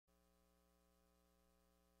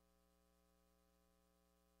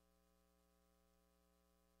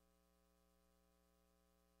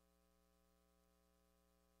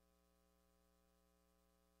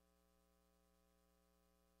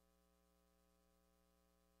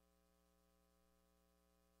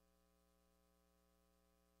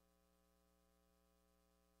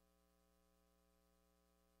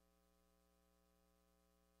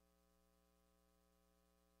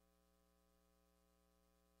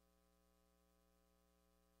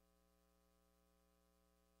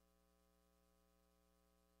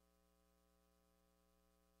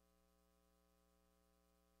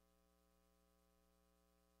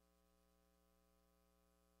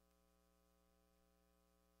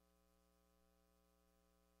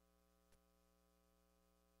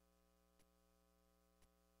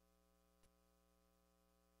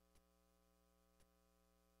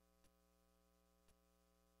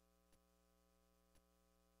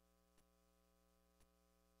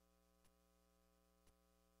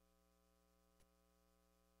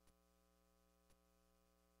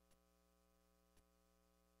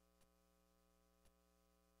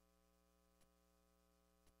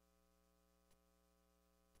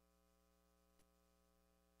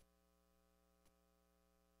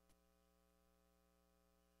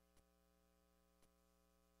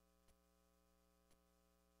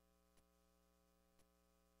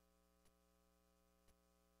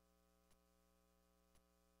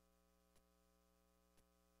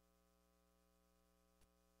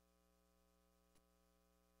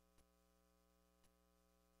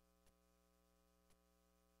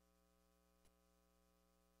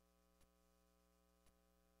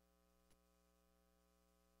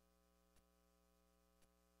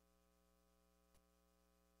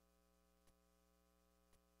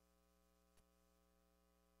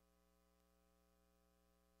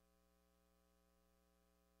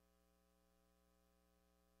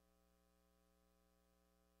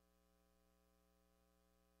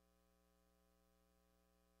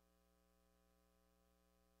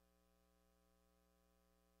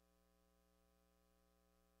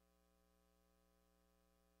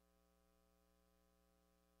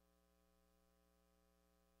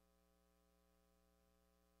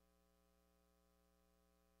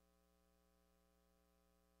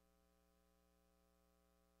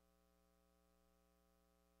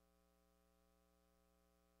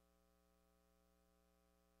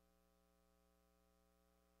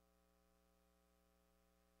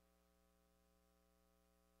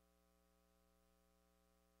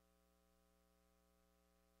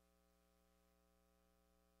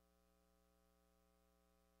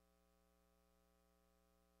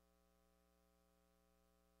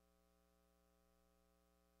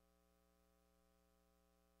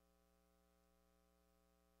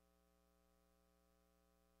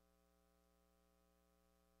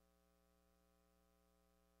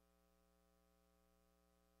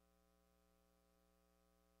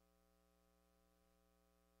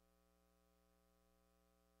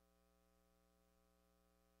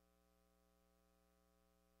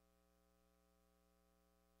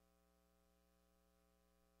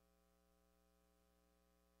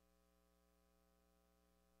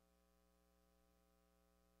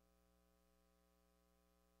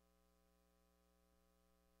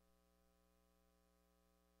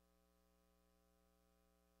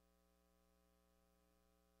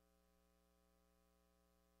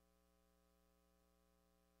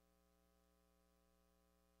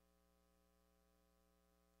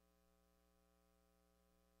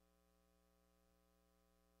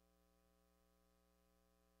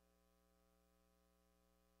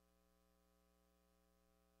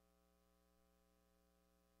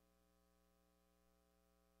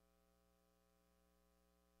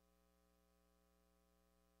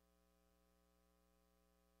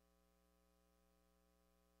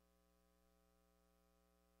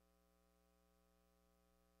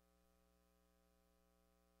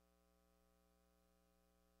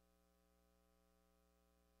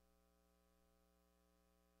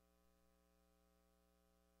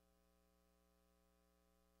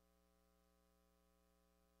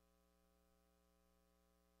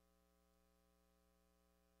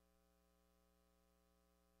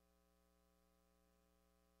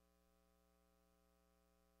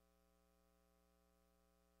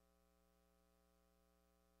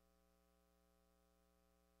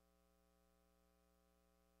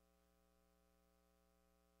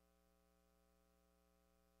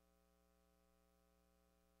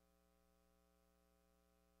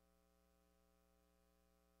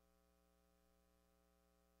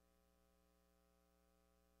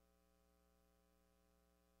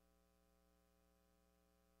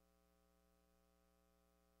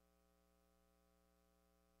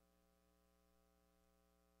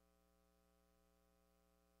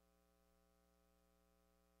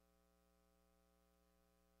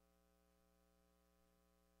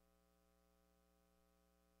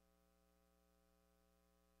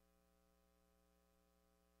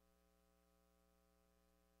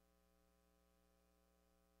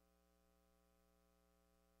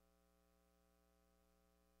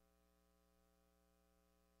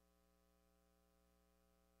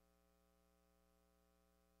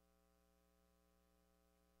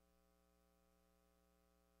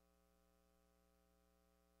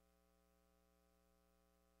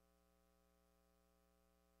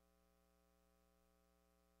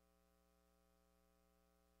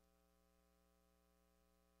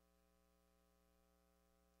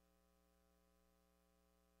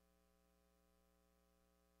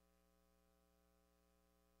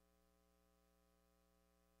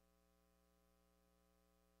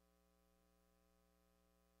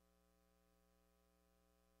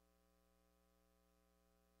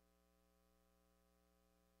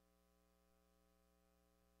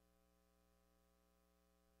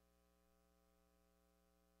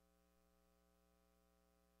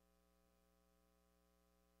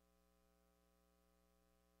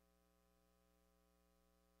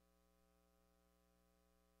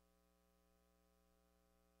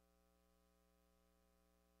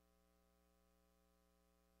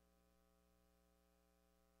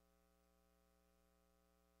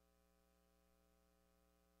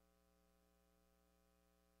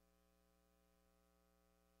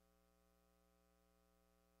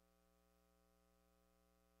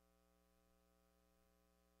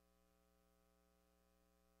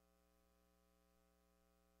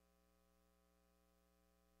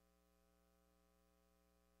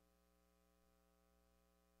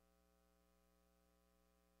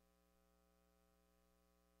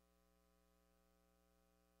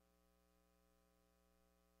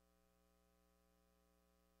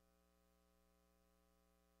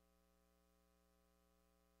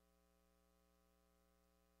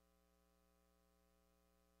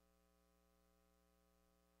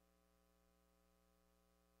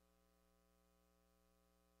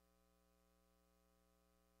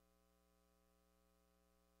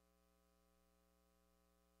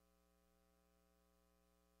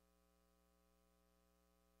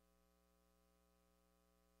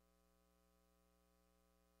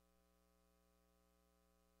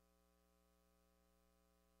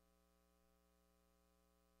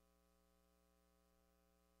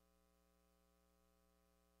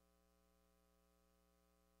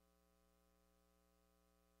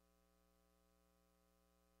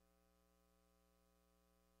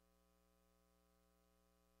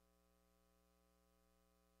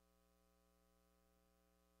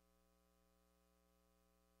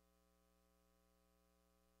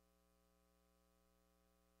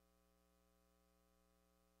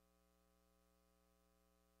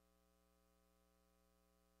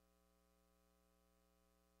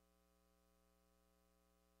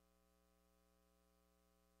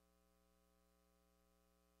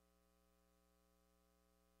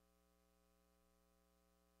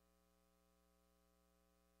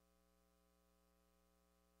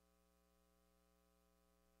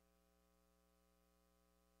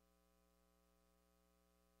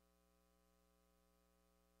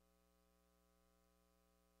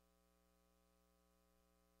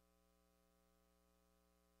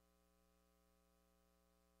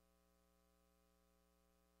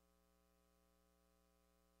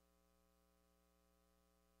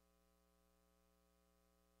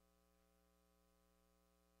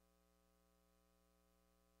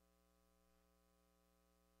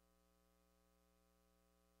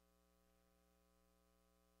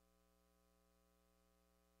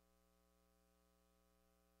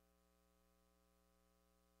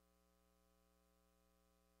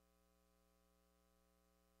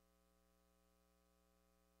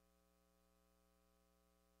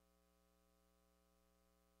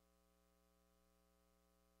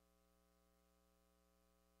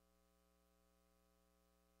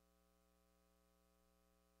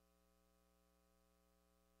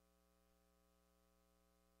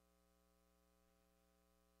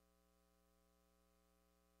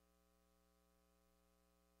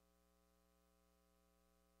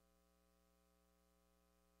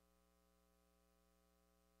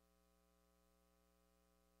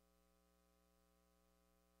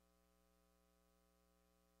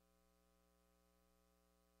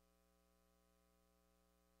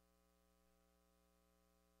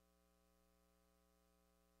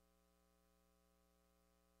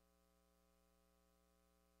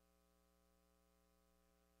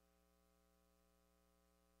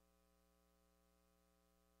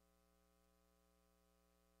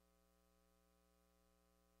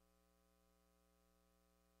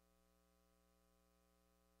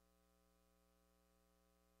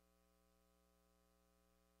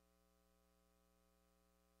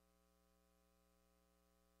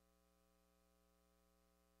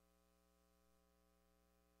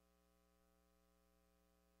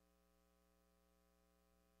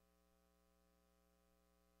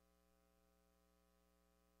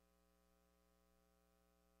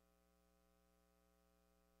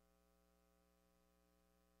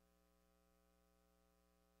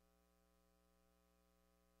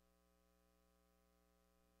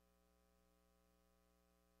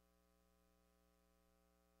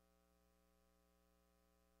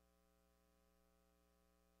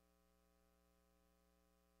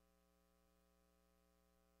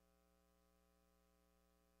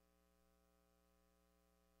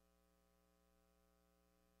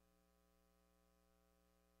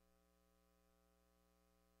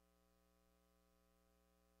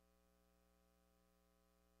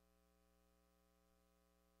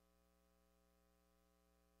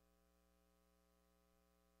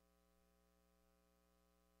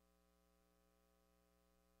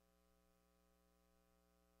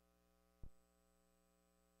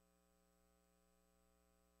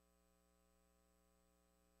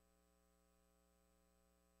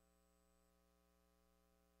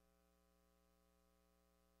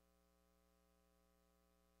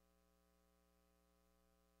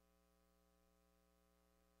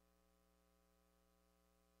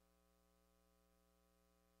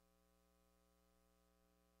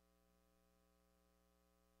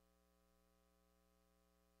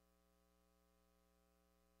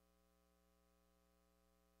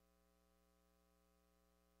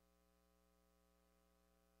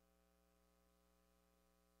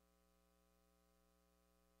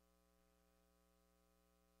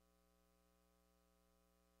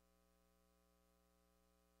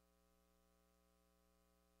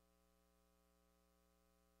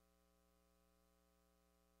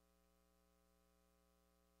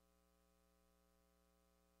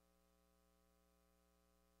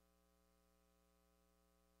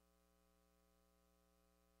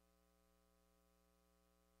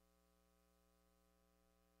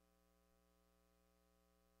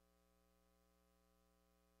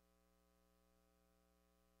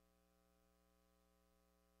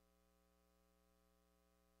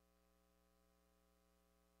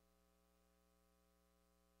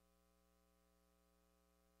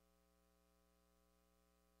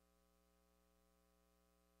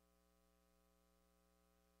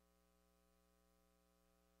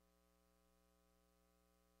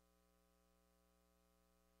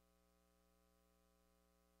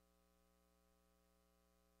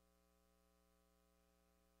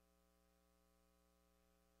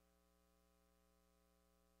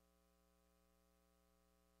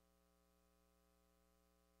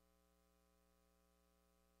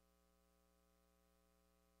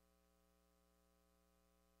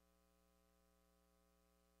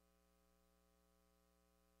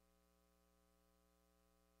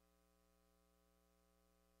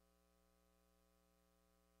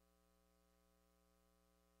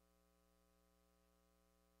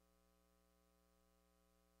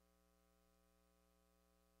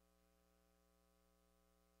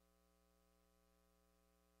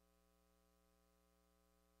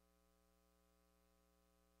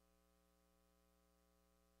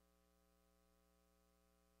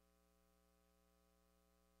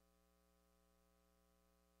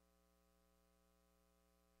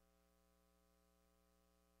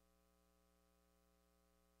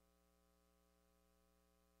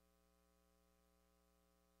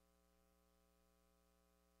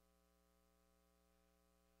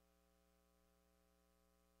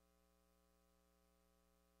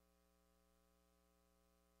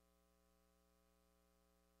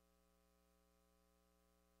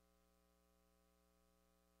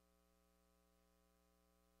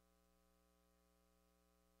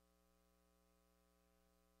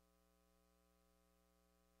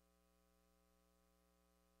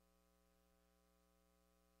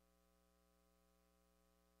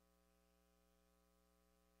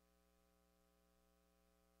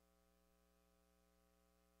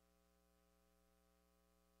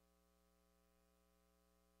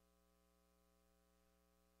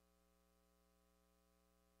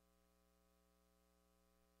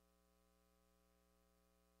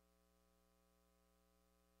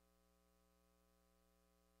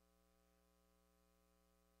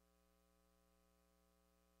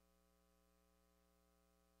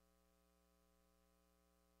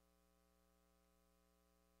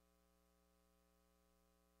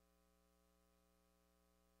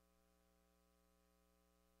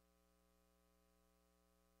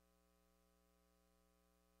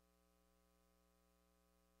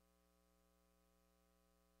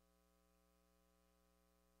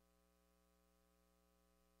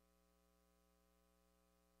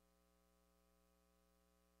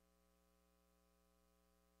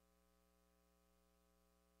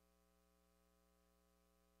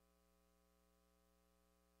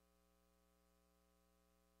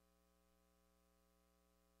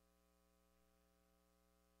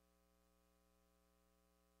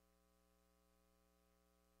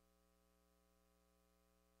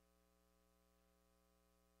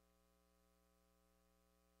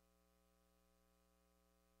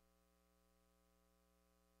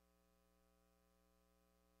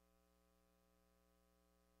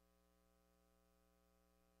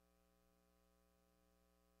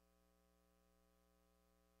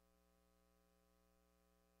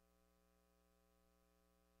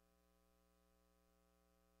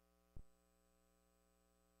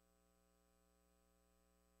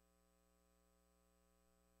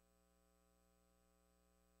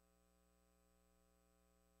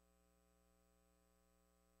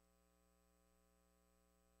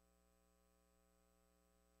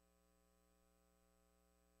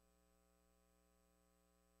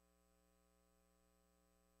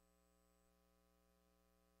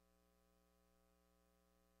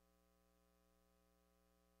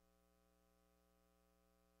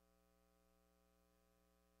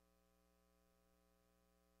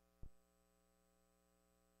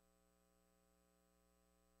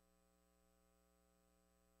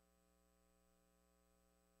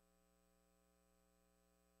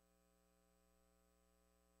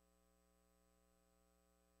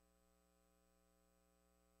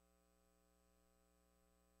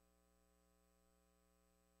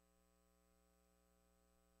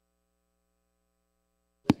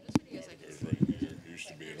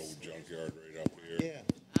junkyard right up here. Yeah.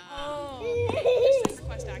 Oh. Just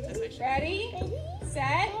request access. I should. Ready,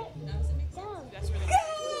 set, That's really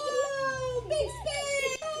go! Big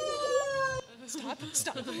space!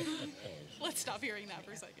 Stop. Let's stop hearing that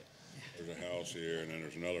for a second. There's a house here, and then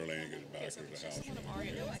there's another lane that goes back. There's a house. One of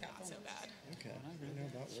Aria that's not so bad. Okay. I don't know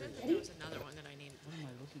about where. There was another one that I need. What am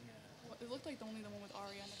I looking at? Well, it looked like only the one with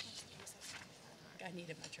Aria on the front. I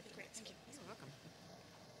needed my trip. Great, thank you. You're welcome.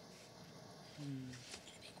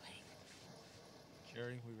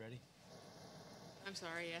 Sherry, we ready? I'm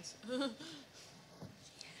sorry, yes. You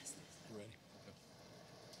ready?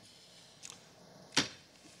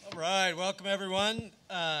 All right, welcome everyone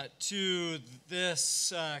to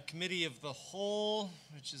this Committee of the Whole,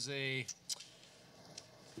 which is a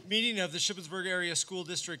meeting of the Shippensburg Area School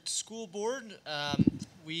District School Board.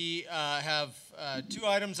 We have two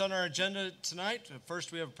items on our agenda tonight.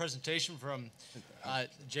 First, we have a presentation from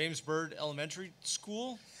James Byrd Elementary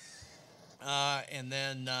School, and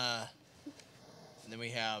then we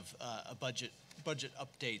have a budget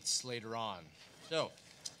updates later on. So,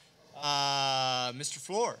 Mr.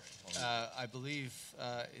 Floor, I believe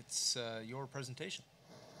it's your presentation.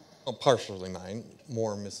 Well, partially mine,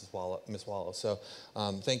 more Miss Wallow. So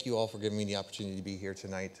thank you all for giving me the opportunity to be here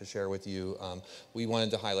tonight to share with you. We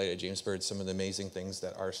wanted to highlight at James Byrd some of the amazing things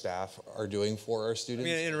that our staff are doing for our students.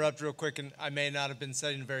 I'm going to interrupt real quick, and I may not have been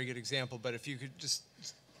setting a very good example, but if you could just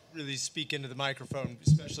really speak into the microphone,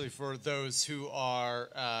 especially for those who are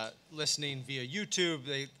listening via YouTube.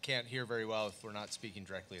 They can't hear very well if we're not speaking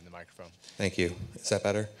directly in the microphone. Thank you. Is that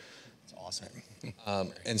better? It's awesome.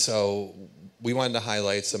 And so we wanted to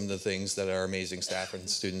highlight some of the things that our amazing staff and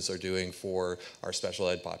students are doing for our special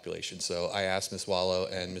ed population. So I asked Ms. Wallow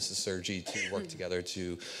and Mrs. Sergi to work together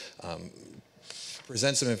to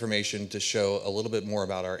present some information to show a little bit more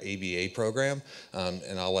about our ABA program,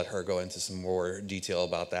 and I'll let her go into some more detail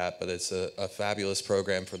about that, but it's a fabulous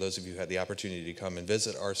program for those of you who had the opportunity to come and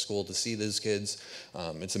visit our school to see those kids.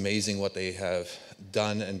 It's amazing what they have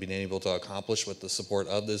done and been able to accomplish with the support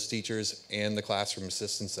of those teachers and the classroom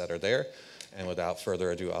assistants that are there. And without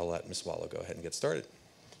further ado, I'll let Ms. Wallow go ahead and get started.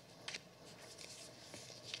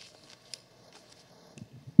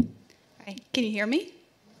 All right, can you hear me?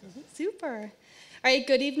 Super. All right,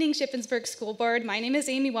 good evening, Shippensburg School Board. My name is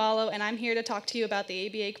Amy Wallow, and I'm here to talk to you about the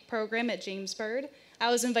ABA program at James Byrd.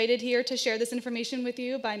 I was invited here to share this information with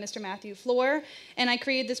you by Mr. Matthew Floor, and I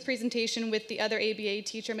created this presentation with the other ABA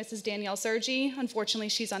teacher, Mrs. Danielle Sergi. Unfortunately,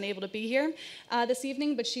 she's unable to be here this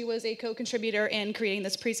evening, but she was a co-contributor in creating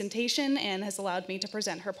this presentation and has allowed me to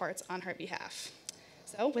present her parts on her behalf.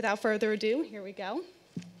 So without further ado, here we go.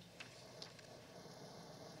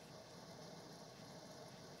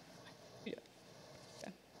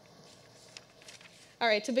 All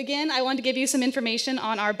right, to begin, I want to give you some information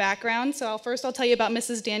on our background. So first I'll tell you about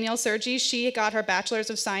Mrs. Danielle Sergi. She got her Bachelor's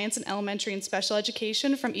of Science in Elementary and Special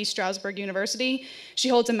Education from East Stroudsburg University. She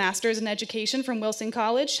holds a Master's in Education from Wilson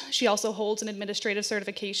College. She also holds an administrative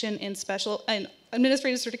certification from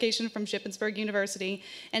Shippensburg University,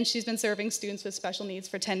 and she's been serving students with special needs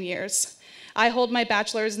for 10 years. I hold my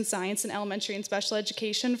Bachelor's in Science in Elementary and Special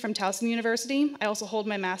Education from Towson University. I also hold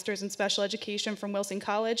my Master's in Special Education from Wilson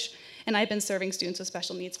College, and I've been serving students with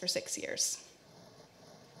special needs for 6 years.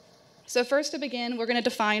 So first to begin, we're going to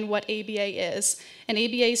define what ABA is. And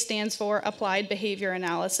ABA stands for Applied Behavior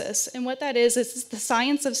Analysis. And what that is the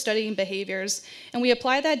science of studying behaviors. And we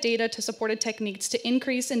apply that data to supported techniques to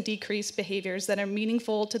increase and decrease behaviors that are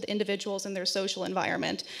meaningful to the individuals in their social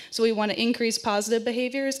environment. So we want to increase positive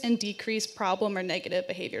behaviors and decrease problem or negative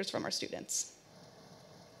behaviors from our students.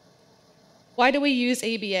 Why do we use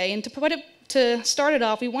ABA? And to start it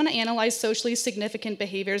off, we want to analyze socially significant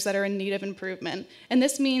behaviors that are in need of improvement. And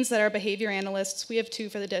this means that our behavior analysts, we have two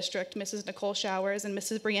for the district, Mrs. Nicole Showers and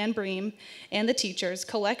Mrs. Brianne Bream, and the teachers,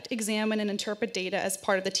 collect, examine, and interpret data as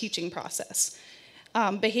part of the teaching process.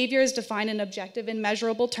 Behavior is defined in objective and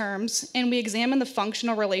measurable terms, and we examine the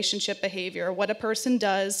functional relationship behavior, what a person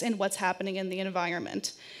does, and what's happening in the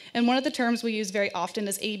environment. And one of the terms we use very often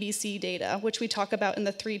is ABC data, which we talk about in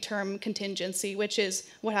the three-term contingency, which is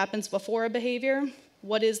what happens before a behavior,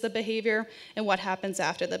 what is the behavior, and what happens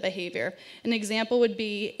after the behavior. An example would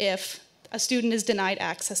be if a student is denied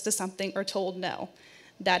access to something or told no.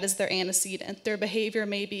 That is their antecedent. Their behavior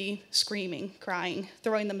may be screaming, crying,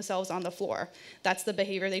 throwing themselves on the floor. That's the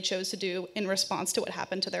behavior they chose to do in response to what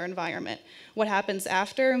happened to their environment. What happens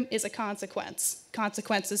after is a consequence.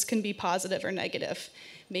 Consequences can be positive or negative.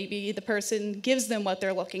 Maybe the person gives them what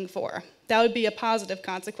they're looking for. That would be a positive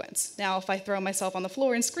consequence. Now, if I throw myself on the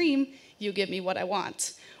floor and scream, you give me what I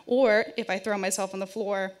want. Or if I throw myself on the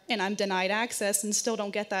floor and I'm denied access and still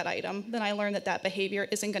don't get that item, then I learn that that behavior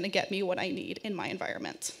isn't going to get me what I need in my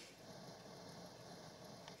environment.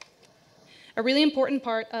 A really important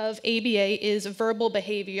part of ABA is verbal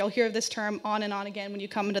behavior. You'll hear this term on and on again when you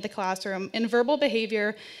come into the classroom. And verbal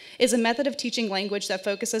behavior is a method of teaching language that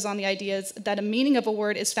focuses on the ideas that a meaning of a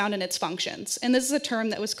word is found in its functions. And this is a term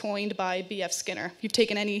that was coined by B.F. Skinner. If you've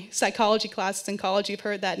taken any psychology classes in college, you've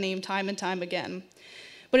heard that name time and time again.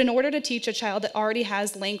 But in order to teach a child that already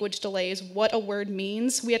has language delays what a word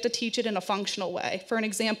means, we have to teach it in a functional way. For an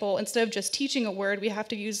example, instead of just teaching a word, we have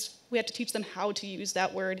to teach them how to use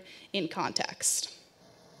that word in context.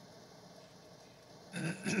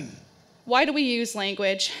 Why do we use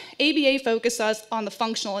language? ABA focuses on the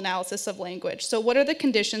functional analysis of language. So what are the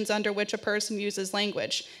conditions under which a person uses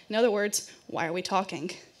language? In other words, why are we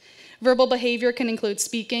talking? Verbal behavior can include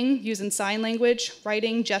speaking, using sign language,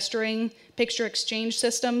 writing, gesturing, picture exchange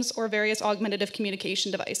systems, or various augmentative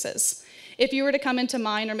communication devices. If you were to come into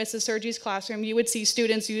mine or Mrs. Sergi's classroom, you would see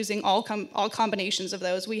students using all combinations of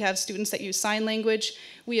those. We have students that use sign language,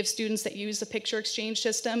 we have students that use the picture exchange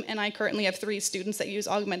system, and I currently have 3 students that use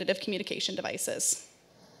augmentative communication devices.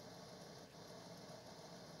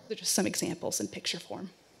 They're just some examples in picture form.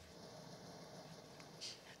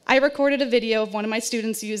 I recorded a video of one of my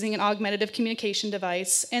students using an augmentative communication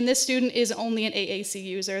device, and this student is only an AAC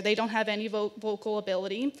user. They don't have any vocal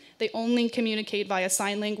ability. They only communicate via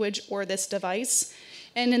sign language or this device.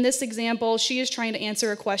 And in this example, she is trying to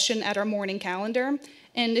answer a question at our morning calendar.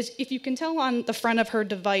 And if you can tell on the front of her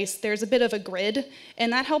device, there's a bit of a grid,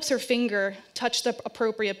 and that helps her finger touch the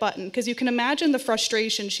appropriate button, because you can imagine the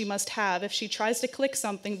frustration she must have if she tries to click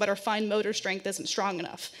something, but her fine motor strength isn't strong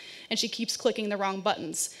enough, and she keeps clicking the wrong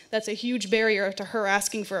buttons. That's a huge barrier to her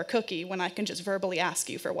asking for a cookie when I can just verbally ask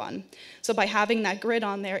you for one. So by having that grid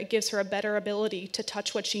on there, it gives her a better ability to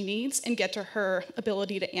touch what she needs and get to her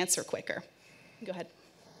ability to answer quicker. Go ahead.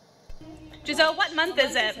 Giselle, what month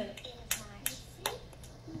is it?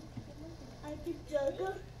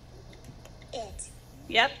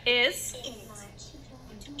 Yep, is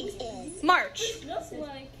March.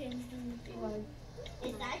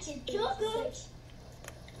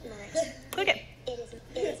 Click it.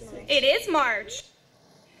 It is March.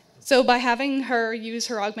 So by having her use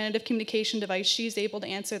her augmentative communication device, she's able to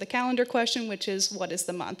answer the calendar question, which is, what is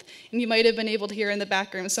the month? And you might have been able to hear in the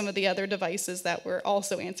background some of the other devices that were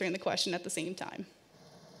also answering the question at the same time.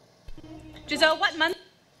 Giselle, what month?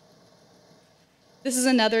 This is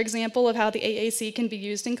another example of how the AAC can be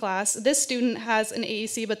used in class. This student has an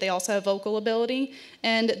AAC, but they also have vocal ability,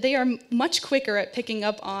 and they are much quicker at picking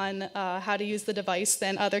up on how to use the device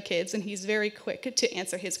than other kids, and he's very quick to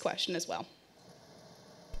answer his question as well.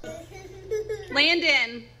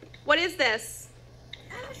 Landon, what is this?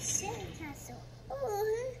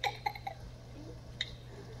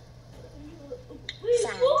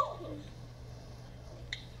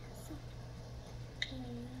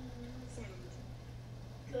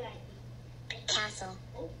 Castle.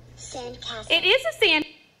 Sandcastle. It is a sand.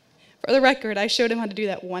 For the record, I showed him how to do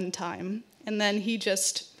that one time, and then he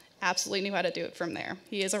just absolutely knew how to do it from there.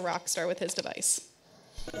 He is a rock star with his device.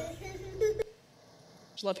 I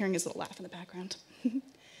love hearing his little laugh in the background.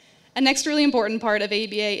 A next really important part of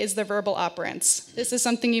ABA is the verbal operants. This is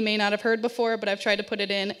something you may not have heard before, but I've tried to put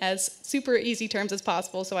it in as super easy terms as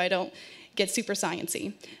possible so I don't get super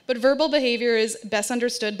sciencey. But verbal behavior is best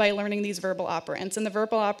understood by learning these verbal operants, and the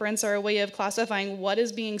verbal operants are a way of classifying what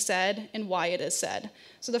is being said and why it is said.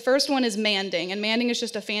 So the first one is manding, and manding is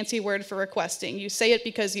just a fancy word for requesting. You say it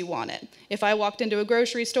because you want it. If I walked into a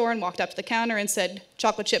grocery store and walked up to the counter and said,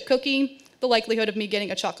 chocolate chip cookie, the likelihood of me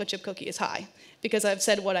getting a chocolate chip cookie is high, because I've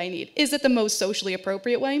said what I need. Is it the most socially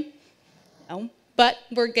appropriate way? No, but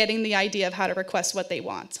we're getting the idea of how to request what they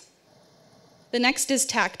want. The next is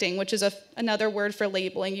tacting, which is another word for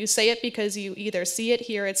labeling. You say it because you either see it,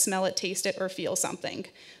 hear it, smell it, taste it, or feel something.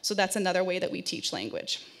 So that's another way that we teach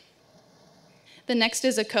language. The next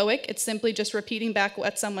is echoic. It's simply just repeating back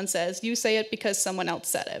what someone says. You say it because someone else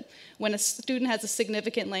said it. When a student has a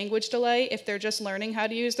significant language delay, if they're just learning how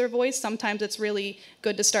to use their voice, sometimes it's really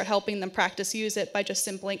good to start helping them practice use it by just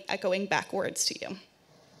simply echoing back words to you.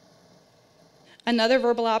 Another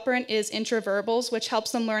verbal operant is intraverbals, which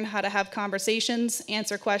helps them learn how to have conversations,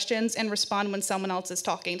 answer questions, and respond when someone else is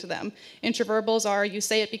talking to them. Intraverbals are you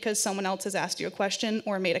say it because someone else has asked you a question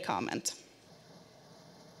or made a comment.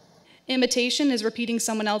 Imitation is repeating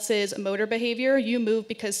someone else's motor behavior. You move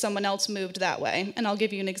because someone else moved that way. And I'll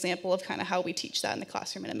give you an example of kind of how we teach that in the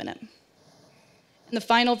classroom in a minute. And the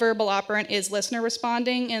final verbal operant is listener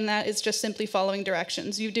responding, and that is just simply following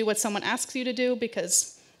directions. You do what someone asks you to do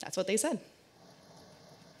because that's what they said.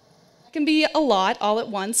 It can be a lot all at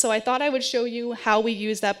once, so I thought I would show you how we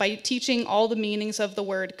use that by teaching all the meanings of the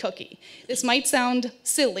word cookie. This might sound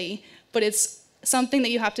silly, but it's something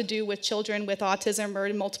that you have to do with children with autism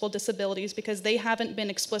or multiple disabilities because they haven't been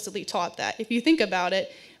explicitly taught that. If you think about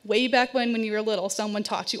it, way back when you were little, someone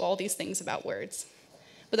taught you all these things about words.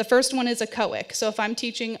 But the first one is echoic. So if I'm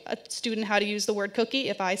teaching a student how to use the word cookie,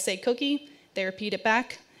 if I say cookie, they repeat it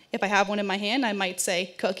back. If I have one in my hand, I might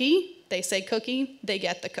say cookie. They say cookie, they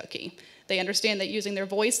get the cookie. They understand that using their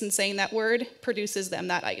voice and saying that word produces them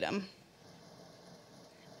that item.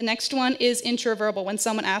 The next one is intraverbal. When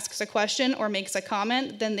someone asks a question or makes a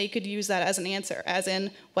comment, then they could use that as an answer, as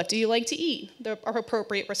in, what do you like to eat? The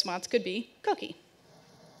appropriate response could be cookie.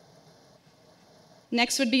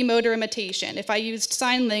 Next would be motor imitation. If I used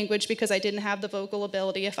sign language because I didn't have the vocal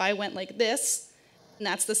ability, if I went like this, and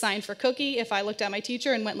that's the sign for cookie. If I looked at my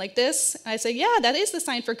teacher and went like this, I say, yeah, that is the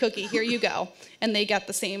sign for cookie, here you go. And they got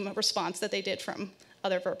the same response that they did from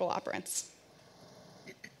other verbal operants.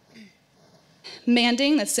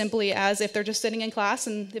 Manding, that's simply as if they're just sitting in class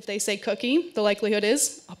and if they say cookie, the likelihood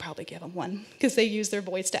is I'll probably give them one because they used their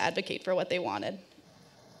voice to advocate for what they wanted.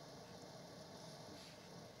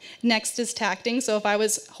 Next is tacting. So if I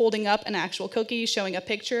was holding up an actual cookie, showing a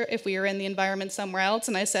picture, if we were in the environment somewhere else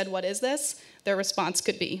and I said, what is this? Their response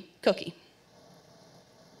could be cookie.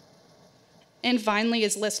 And finally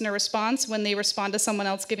is listener response. When they respond to someone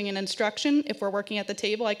else giving an instruction, if we're working at the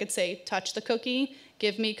table, I could say, touch the cookie,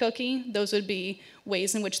 give me cookie. Those would be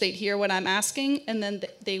ways in which they'd hear what I'm asking, and then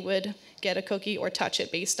they would get a cookie or touch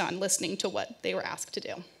it based on listening to what they were asked to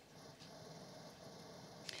do.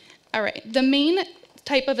 All right, the main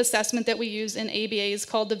type of assessment that we use in ABA is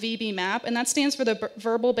called the VB MAP, and that stands for the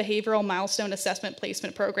Verbal Behavioral Milestone Assessment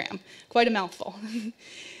Placement Program. Quite a mouthful.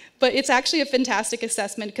 But it's actually a fantastic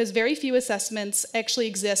assessment because very few assessments actually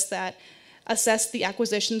exist that assess the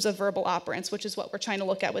acquisitions of verbal operants, which is what we're trying to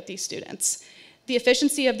look at with these students. The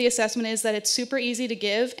efficiency of the assessment is that it's super easy to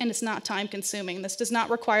give and it's not time consuming. This does not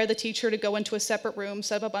require the teacher to go into a separate room,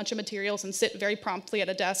 set up a bunch of materials, and sit very promptly at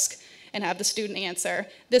a desk and have the student answer.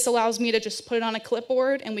 This allows me to just put it on a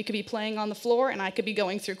clipboard and we could be playing on the floor and I could be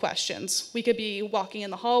going through questions. We could be walking in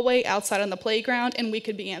the hallway, outside on the playground, and we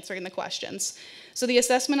could be answering the questions. So the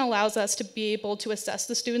assessment allows us to be able to assess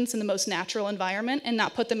the students in the most natural environment and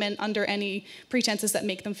not put them in under any pretenses that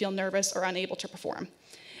make them feel nervous or unable to perform.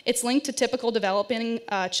 It's linked to typical developing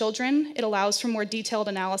children. It allows for more detailed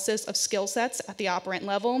analysis of skill sets at the operant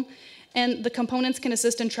level. And the components can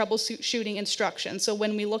assist in troubleshooting instruction. So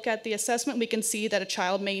when we look at the assessment, we can see that a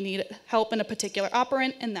child may need help in a particular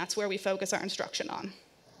operant, and that's where we focus our instruction on.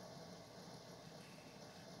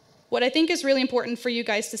 What I think is really important for you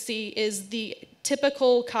guys to see is the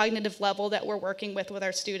typical cognitive level that we're working with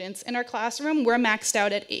our students. In our classroom, we're maxed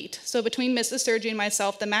out at 8. So between Mrs. Sergi and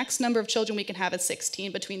myself, the max number of children we can have is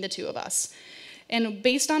 16 between the two of us. And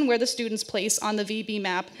based on where the students place on the VB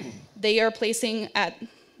map, they are placing at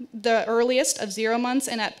the earliest of 0 months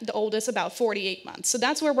and at the oldest about 48 months. So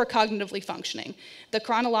that's where we're cognitively functioning. The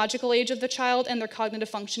chronological age of the child and their cognitive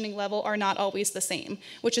functioning level are not always the same,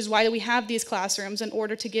 which is why we have these classrooms in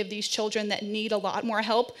order to give these children that need a lot more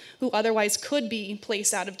help, who otherwise could be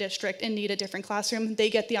placed out of district and need a different classroom, they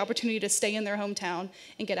get the opportunity to stay in their hometown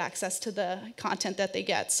and get access to the content that they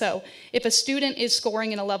get. So if a student is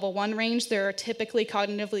scoring in a level 1 range, they're typically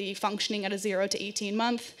cognitively functioning at a 0 to 18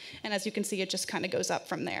 month, and as you can see, it just kind of goes up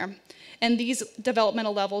from there. And these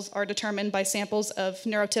developmental levels are determined by samples of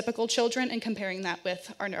neurotypical children and comparing that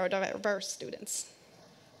with our neurodiverse students.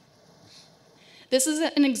 This is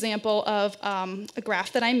an example of a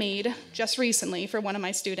graph that I made just recently for one of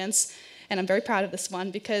my students, and I'm very proud of this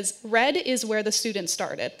one because red is where the student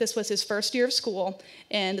started. This was his first year of school,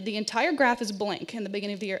 and the entire graph is blank in the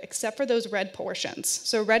beginning of the year except for those red portions.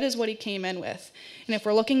 So red is what he came in with. And if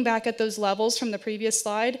we're looking back at those levels from the previous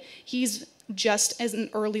slide, he's just as an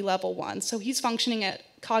early level 1. So he's functioning at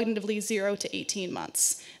cognitively 0 to 18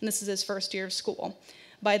 months, and this is his first year of school.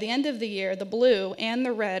 By the end of the year, the blue and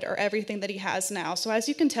the red are everything that he has now. So as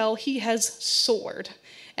you can tell, he has soared,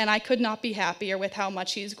 and I could not be happier with how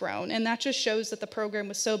much he's grown, and that just shows that the program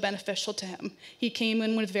was so beneficial to him. He came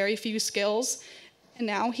in with very few skills, and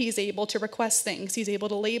now he's able to request things, he's able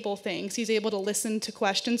to label things, he's able to listen to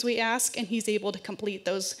questions we ask, and he's able to complete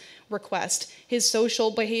those requests. His social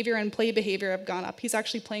behavior and play behavior have gone up. He's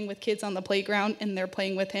actually playing with kids on the playground, and they're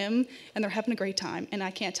playing with him, and they're having a great time, and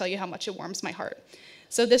I can't tell you how much it warms my heart.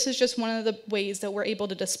 So this is just one of the ways that we're able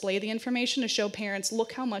to display the information to show parents,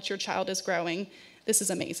 look how much your child is growing. This is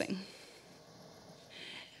amazing.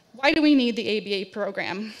 Why do we need the ABA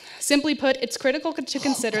program? Simply put, it's critical to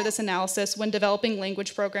consider this analysis when developing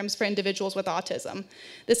language programs for individuals with autism.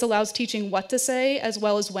 This allows teaching what to say as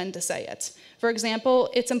well as when to say it. For example,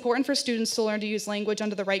 it's important for students to learn to use language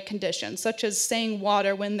under the right conditions, such as saying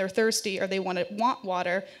water when they're thirsty or they want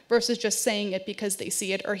water, versus just saying it because they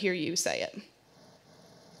see it or hear you say it.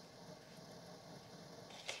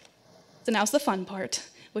 So now's the fun part,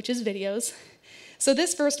 which is videos. So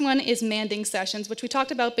this first one is manding sessions, which we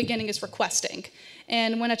talked about beginning is requesting.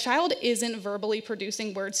 And when a child isn't verbally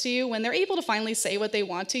producing words to you, when they're able to finally say what they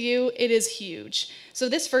want to you, it is huge. So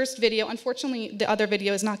this first video, unfortunately, the other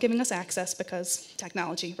video is not giving us access because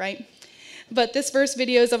technology, right? But this first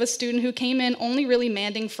video is of a student who came in only really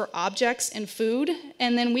manding for objects and food,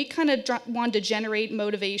 and then we kind of wanted to generate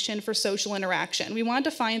motivation for social interaction. We wanted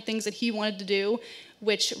to find things that he wanted to do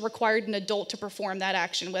which required an adult to perform that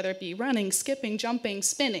action, whether it be running, skipping, jumping,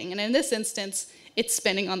 spinning. And in this instance, it's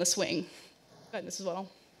spinning on the swing. Go ahead, Mrs. Whittle.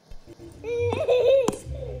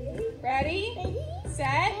 Ready,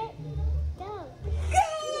 set, Go.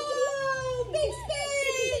 go! Big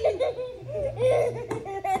spin!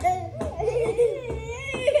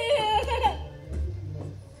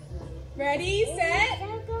 Ready, set,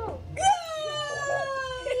 Go. go!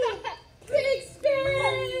 Big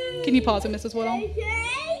spin! Can you pause it, Mrs. Whittle?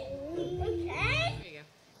 Okay. There you go.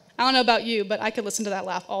 I don't know about you, but I could listen to that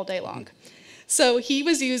laugh all day long. So he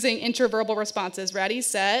was using interverbal responses. Ready,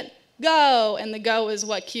 set, go. And the go is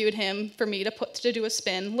what cued him for me to do a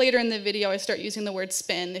spin. Later in the video, I start using the word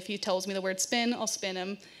spin. If he tells me the word spin, I'll spin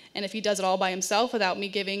him. And if he does it all by himself without me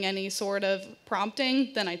giving any sort of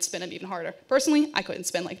prompting, then I'd spin him even harder. Personally, I couldn't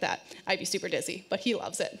spin like that. I'd be super dizzy, but he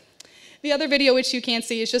loves it. The other video, which you can't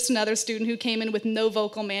see, is just another student who came in with no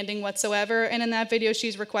vocal manding whatsoever. And in that video,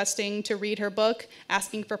 she's requesting to read her book,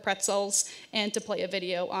 asking for pretzels, and to play a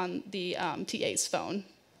video on the TA's phone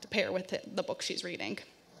to pair with the book she's reading.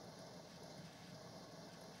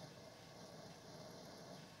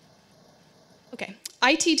 Okay,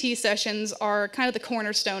 ITT sessions are kind of the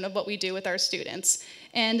cornerstone of what we do with our students.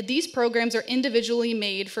 And these programs are individually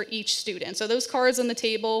made for each student. So those cards on the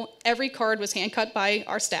table, every card was hand cut by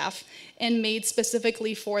our staff and made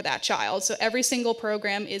specifically for that child. So every single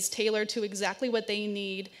program is tailored to exactly what they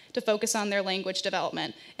need to focus on their language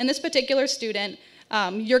development. And this particular student,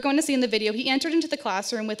 you're going to see in the video, he entered into the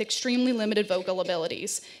classroom with extremely limited vocal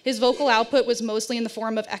abilities. His vocal output was mostly in the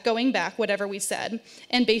form of echoing back whatever we said,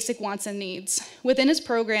 and basic wants and needs. Within his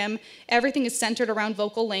program, everything is centered around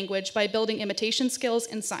vocal language by building imitation skills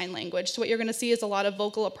and sign language. So what you're going to see is a lot of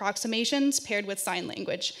vocal approximations paired with sign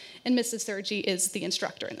language. And Mrs. Sergi is the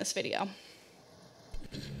instructor in this video.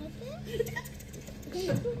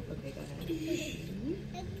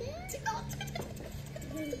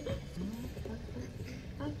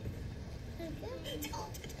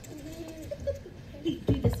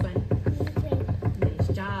 Do this one. Nice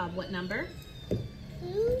job. What number?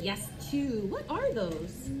 Yes, 2. What are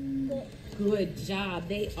those? Good job.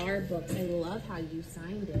 They are books. I love how you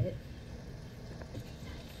signed it.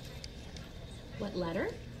 What letter?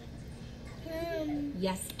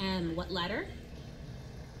 Yes, M. What letter?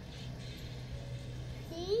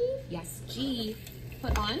 Yes, G.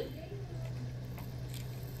 Put on.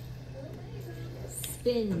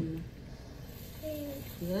 Spin.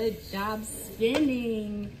 Good job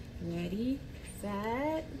spinning. Ready,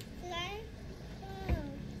 set.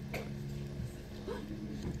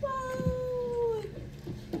 Whoa!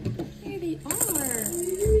 There they are.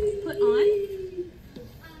 Put on.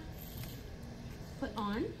 Put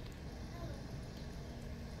on.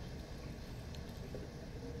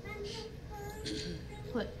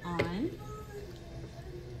 Put on.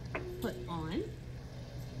 Put on.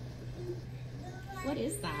 What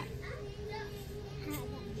is that?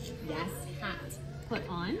 Yes, hat. Put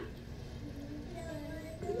on.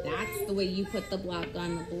 That's the way you put the block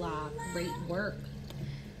on the block. Great work.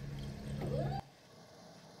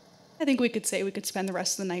 I think we could say we could spend the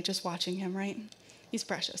rest of the night just watching him, right? He's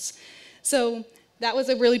precious. So that was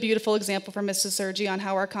a really beautiful example from Mrs. Sergi on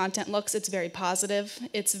how our content looks. It's very positive.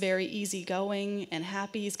 It's very easygoing and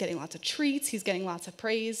happy. He's getting lots of treats. He's getting lots of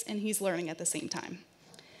praise, and he's learning at the same time.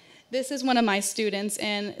 This is one of my students,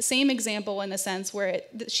 and same example in a sense where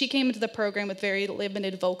she came into the program with very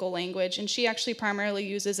limited vocal language, and she actually primarily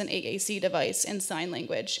uses an AAC device in sign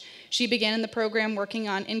language. She began in the program working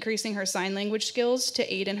on increasing her sign language skills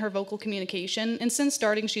to aid in her vocal communication, and since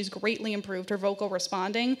starting, she's greatly improved her vocal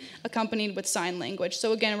responding, accompanied with sign language.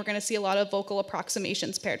 So again, we're gonna see a lot of vocal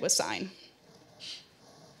approximations paired with sign.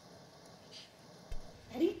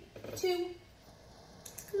 Ready? 2.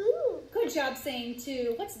 Good job saying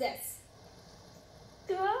 2. What's this?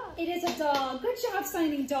 Dog. It is a dog. Good job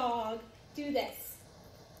signing dog. Do this.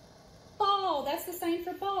 Ball. That's the sign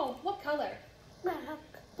for ball. What color? Black.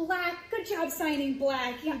 Black. Good job signing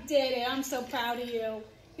black. You did it. I'm so proud of you.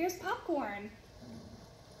 Here's popcorn.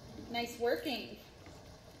 Nice working.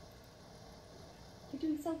 You're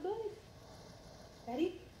doing so good.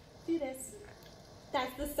 Ready? Do this.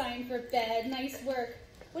 That's the sign for bed. Nice work.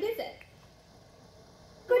 What is it?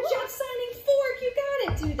 Good job signing fork. You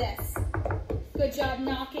got it. Do this. Good job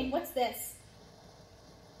knocking. What's this?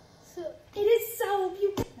 Soap. It is soap.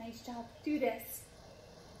 Nice job. Do this.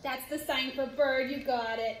 That's the sign for bird. You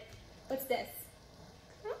got it. What's this?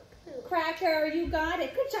 Cracker. You got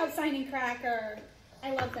it. Good job signing cracker.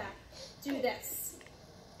 I love that. Do this.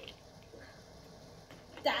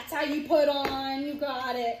 That's how you put on. You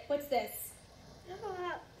got it. What's this?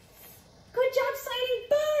 Good job signing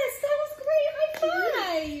bus. That was great.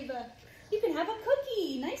 High five. You can have a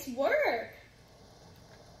cookie. Nice work.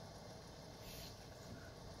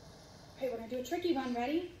 Okay, we're going to do a tricky one.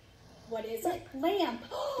 Ready? What is it? Lamp.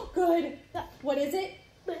 Oh, good. What is it?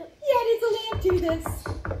 Yeah, it is a lamp. Do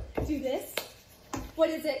this. Do this.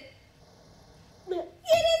 What is it? It is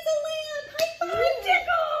a lamp. High five.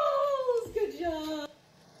 Tickles. Good job.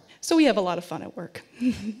 So we have a lot of fun at work.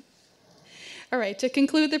 All right, to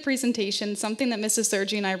conclude the presentation, something that Mrs.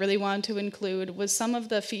 Sergi and I really wanted to include was some of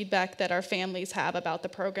the feedback that our families have about the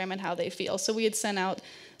program and how they feel. So we had sent out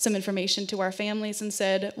some information to our families and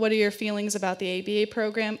said, what are your feelings about the ABA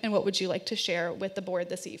program and what would you like to share with the board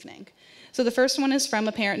this evening? So the first one is from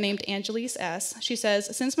a parent named Angelise S. She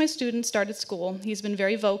says, since my student started school, he's been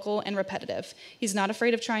very vocal and repetitive. He's not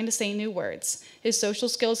afraid of trying to say new words. His social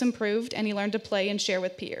skills improved and he learned to play and share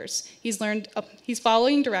with peers. He's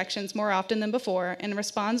following directions more often than before and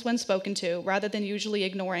responds when spoken to rather than usually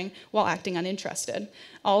ignoring while acting uninterested.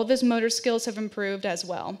 All of his motor skills have improved as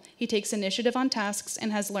well. He takes initiative on tasks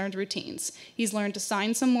and has learned routines. He's learned to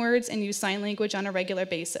sign some words and use sign language on a regular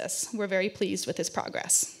basis. We're very pleased with his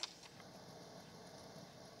progress.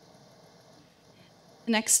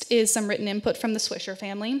 Next is some written input from the Swisher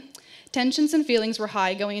family. Tensions and feelings were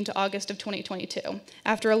high going into August of 2022.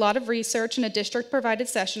 After a lot of research and a district-provided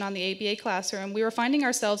session on the ABA classroom, we were finding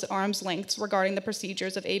ourselves at arm's lengths regarding the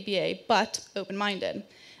procedures of ABA, but open-minded.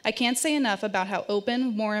 I can't say enough about how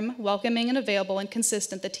open, warm, welcoming, and available and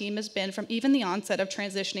consistent the team has been from even the onset of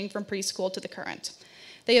transitioning from preschool to the current.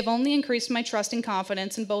 They have only increased my trust and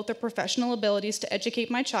confidence in both their professional abilities to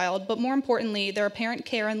educate my child, but more importantly, their apparent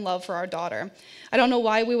care and love for our daughter. I don't know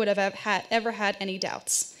why we would have ever had any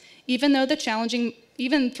doubts. Even through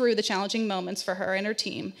the challenging moments for her and her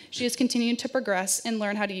team, she has continued to progress and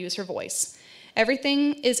learn how to use her voice.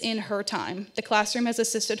 Everything is in her time. The classroom has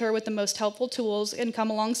assisted her with the most helpful tools and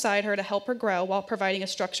come alongside her to help her grow while providing a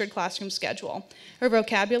structured classroom schedule. Her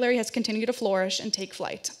vocabulary has continued to flourish and take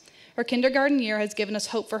flight. Her kindergarten year has given us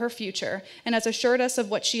hope for her future and has assured us of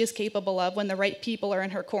what she is capable of when the right people are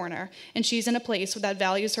in her corner, and she's in a place that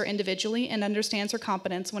values her individually and understands her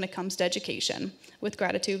competence when it comes to education. With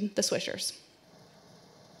gratitude, the Swishers.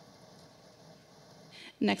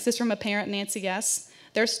 Next is from a parent, Nancy S.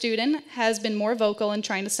 Their student has been more vocal in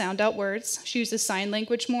trying to sound out words. She uses sign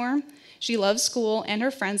language more. She loves school and her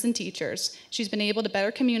friends and teachers. She's been able to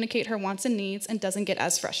better communicate her wants and needs and doesn't get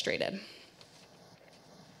as frustrated.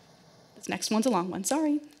 This next one's a long one,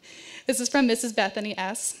 sorry. This is from Mrs. Bethany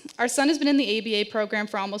S. Our son has been in the ABA program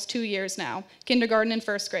for almost 2 years now, kindergarten and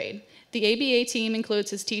first grade. The ABA team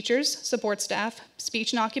includes his teachers, support staff,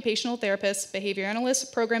 speech and occupational therapists, behavior analysts,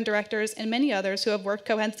 program directors, and many others who have worked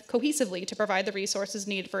cohesively to provide the resources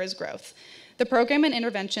needed for his growth. The program and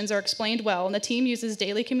interventions are explained well, and the team uses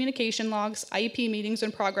daily communication logs, IEP meetings,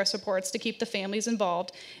 and progress reports to keep the families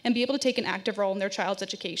involved and be able to take an active role in their child's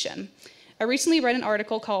education. I recently read an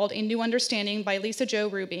article called A New Understanding by Lisa Jo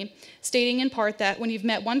Ruby, stating in part that when you've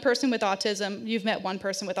met one person with autism, you've met one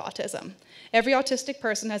person with autism. Every autistic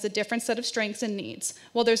person has a different set of strengths and needs.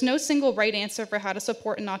 While there's no single right answer for how to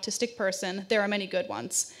support an autistic person, there are many good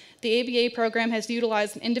ones. The ABA program has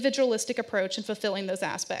utilized an individualistic approach in fulfilling those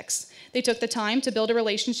aspects. They took the time to build a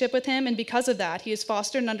relationship with him, and because of that, they've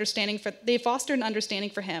fostered an understanding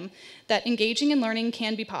for him that engaging and learning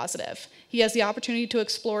can be positive. He has the opportunity to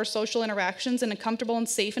explore social interactions in a comfortable and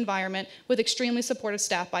safe environment with extremely supportive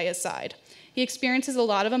staff by his side. He experiences a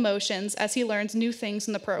lot of emotions as he learns new things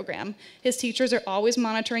in the program. His teachers are always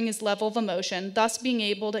monitoring his level of emotion, thus being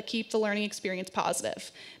able to keep the learning experience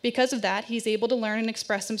positive. Because of that, he's able to learn and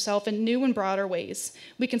express himself in new and broader ways.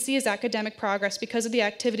 We can see his academic progress because of the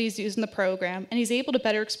activities used in the program, and he's able to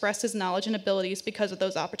better express his knowledge and abilities because of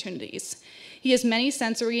those opportunities. He has many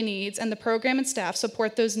sensory needs, and the program and staff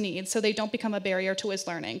support those needs so they don't become a barrier to his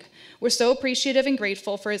learning. We're so appreciative and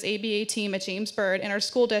grateful for his ABA team at James Byrd and our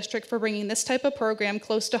school district for bringing this type of program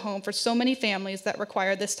close to home for so many families that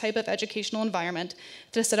require this type of educational environment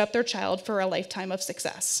to set up their child for a lifetime of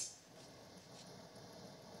success.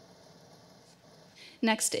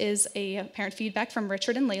 Next is a parent feedback from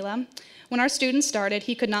Richard and Layla. When our student started,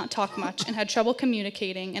 he could not talk much and had trouble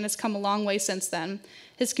communicating, and has come a long way since then.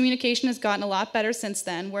 His communication has gotten a lot better since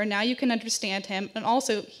then, where now you can understand him, and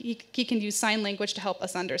also he can use sign language to help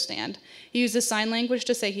us understand. He uses sign language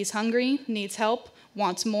to say he's hungry, needs help,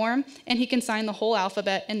 wants more, and he can sign the whole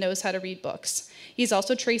alphabet and knows how to read books. He's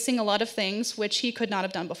also tracing a lot of things which he could not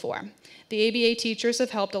have done before. The ABA teachers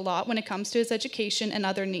have helped a lot when it comes to his education and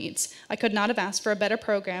other needs. I could not have asked for a better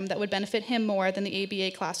program that would benefit him more than the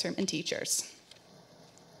ABA classroom and teachers.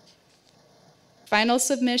 Final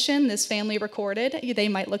submission, this family recorded. They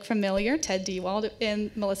might look familiar, Ted Dewald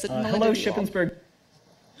and Melinda Hello, Dewald. Shippensburg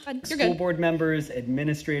You're school good. board members,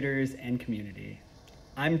 administrators, and community.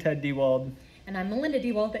 I'm Ted Dewald. And I'm Melinda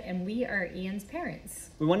Dewald, and we are Ian's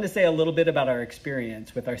parents. We wanted to say a little bit about our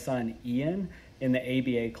experience with our son Ian in the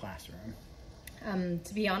ABA classroom.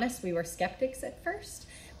 To be honest, we were skeptics at first.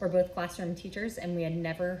 We're both classroom teachers, and we had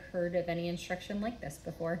never heard of any instruction like this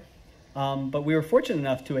before. But we were fortunate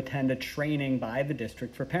enough to attend a training by the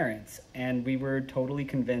district for parents, and we were totally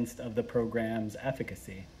convinced of the program's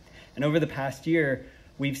efficacy. And over the past year,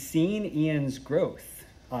 we've seen Ian's growth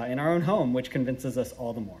in our own home, which convinces us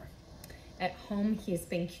all the more. At home, he's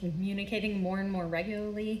been communicating more and more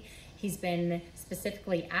regularly. He's been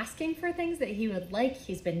specifically asking for things that he would like.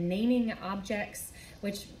 He's been naming objects,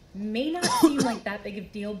 which may not seem like that big of a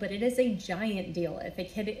deal, but it is a giant deal if a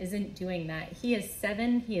kid isn't doing that. He is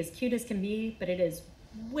 7, he is cute as can be, but it is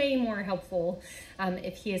way more helpful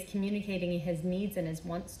if he is communicating his needs and his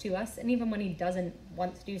wants to us, and even when he doesn't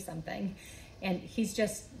want to do something. And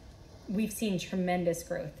we've seen tremendous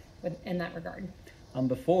growth in that regard.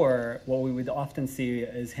 Before, what we would often see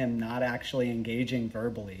is him not actually engaging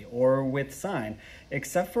verbally or with sign,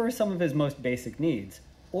 except for some of his most basic needs.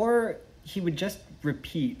 Or he would just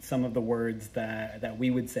repeat some of the words that we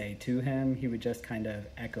would say to him. He would just kind of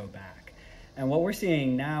echo back. And what we're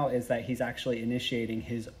seeing now is that he's actually initiating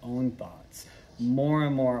his own thoughts more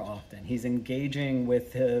and more often. He's engaging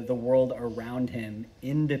with the world around him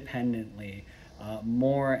independently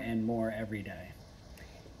more and more every day.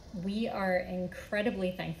 We are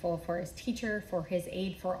incredibly thankful for his teacher, for his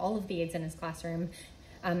aide, for all of the aides in his classroom.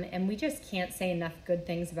 And we just can't say enough good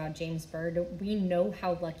things about James Byrd. We know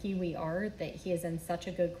how lucky we are that he is in such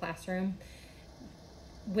a good classroom.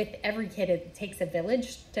 With every kid, it takes a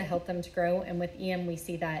village to help them to grow. And with Ian, we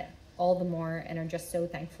see that all the more and are just so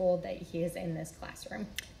thankful that he is in this classroom.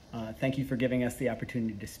 Thank you for giving us the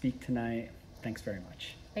opportunity to speak tonight. Thanks very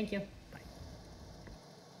much. Thank you.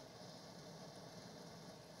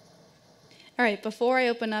 All right, before I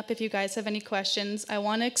open up, if you guys have any questions, I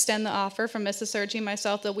want to extend the offer from Mrs. Sergi and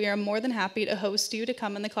myself that we are more than happy to host you to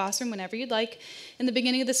come in the classroom whenever you'd like. In the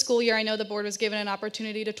beginning of the school year, I know the board was given an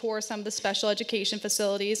opportunity to tour some of the special education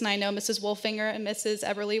facilities, and I know Mrs. Wolfinger and Mrs.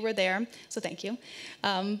 Everly were there, so thank you.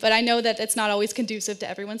 But I know that it's not always conducive to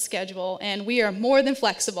everyone's schedule, and we are more than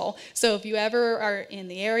flexible. So if you ever are in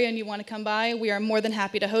the area and you want to come by, we are more than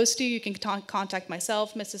happy to host you. You can contact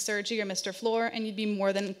myself, Mrs. Sergi, or Mr. Floor, and we'd be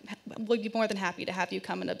more than happy to have you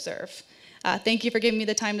come and observe. Thank you for giving me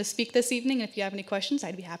the time to speak this evening. If you have any questions,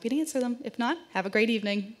 I'd be happy to answer them. If not, have a great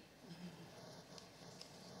evening.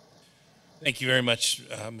 Thank you very much,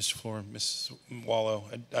 Mr. Floor and Mrs. Wallow.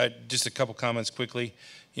 Just a couple comments quickly.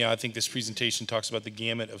 I think this presentation talks about the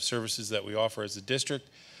gamut of services that we offer as a district,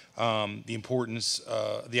 the importance,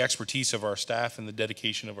 the expertise of our staff and the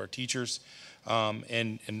dedication of our teachers,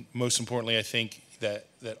 and most importantly, I think that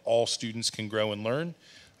all students can grow and learn.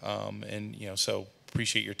 So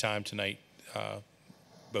appreciate your time tonight,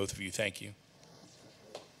 both of you. Thank you.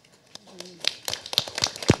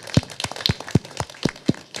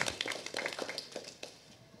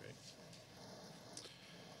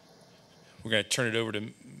 We're going to turn it over to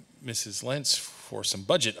Mrs. Lentz for some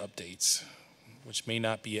budget updates, which may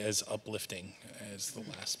not be as uplifting as the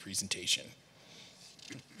last presentation.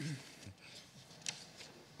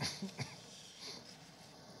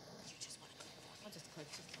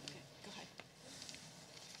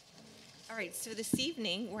 All right, so this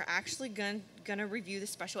evening, we're actually going to review the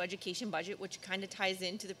special education budget, which kind of ties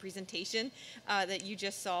into the presentation that you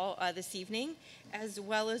just saw this evening, as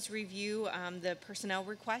well as review the personnel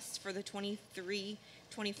requests for the 23-24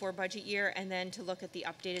 budget year, and then to look at the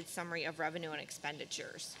updated summary of revenue and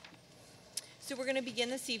expenditures. So we're going to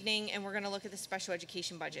begin this evening, and we're going to look at the special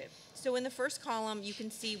education budget. So in the first column, you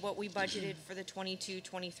can see what we budgeted for the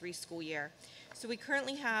 22-23 school year. So we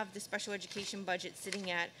currently have the special education budget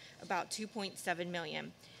sitting at about $2.7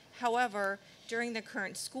 million. However, during the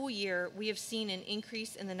current school year, we have seen an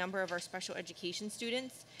increase in the number of our special education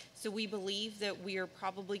students. So we believe that we are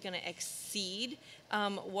probably going to exceed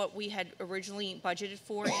what we had originally budgeted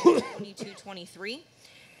for in 22-23.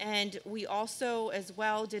 And we also, as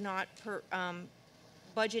well, did not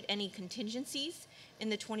budget any contingencies in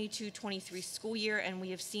the 22-23 school year, and we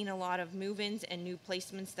have seen a lot of move-ins and new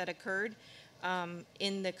placements that occurred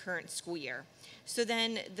in the current school year. So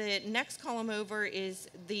then the next column over is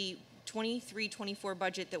the 23-24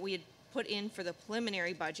 budget that we had put in for the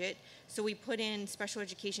preliminary budget. So we put in special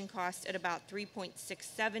education costs at about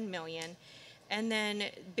 $3.67 million. And then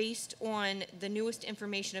based on the newest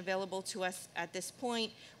information available to us at this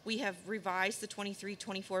point, we have revised the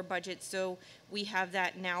 23-24 budget, so we have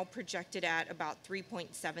that now projected at about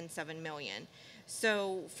 $3.77 million.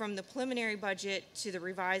 So from the preliminary budget to the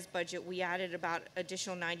revised budget, we added about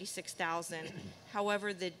additional $96,000.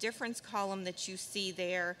 However, the difference column that you see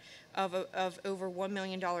there of over $1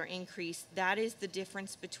 million increase, that is the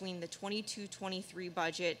difference between the 22-23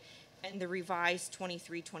 budget and the revised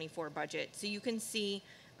 23-24 budget. So you can see,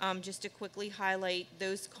 just to quickly highlight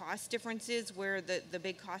those cost differences, where the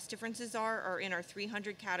big cost differences are in our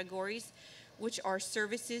 300 categories, which are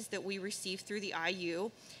services that we receive through the IU.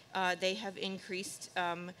 They have increased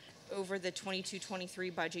over the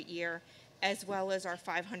 22-23 budget year, as well as our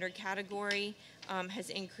 500 category has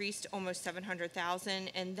increased almost $700,000,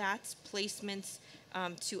 and that's placements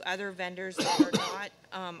to other vendors that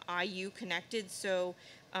are not IU connected. So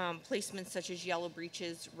placements such as Yellow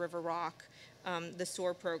Breeches, River Rock, the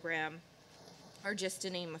SOAR program are just to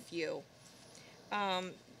name a few.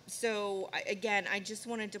 So again, I just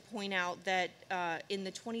wanted to point out that in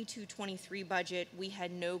the 22-23 budget, we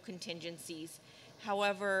had no contingencies.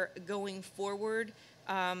 However, going forward,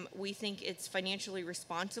 we think it's financially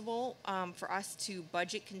responsible for us to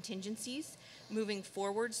budget contingencies moving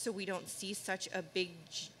forward, so we don't see such a big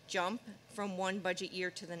jump from one budget year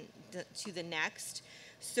to the next.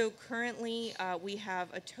 So currently, we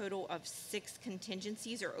have a total of 6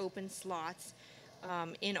 contingencies or open slots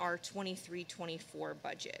in our 23-24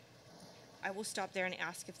 budget. I will stop there and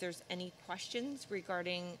ask if there's any questions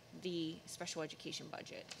regarding the special education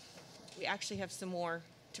budget. We actually have some more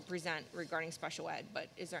to present regarding special ed, but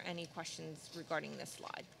is there any questions regarding this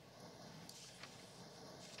slide?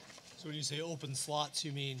 So when you say open slots,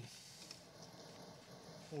 you mean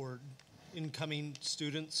for incoming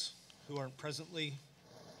students who aren't presently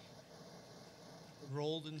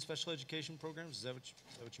enrolled in special education programs? Is that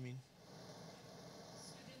what you mean?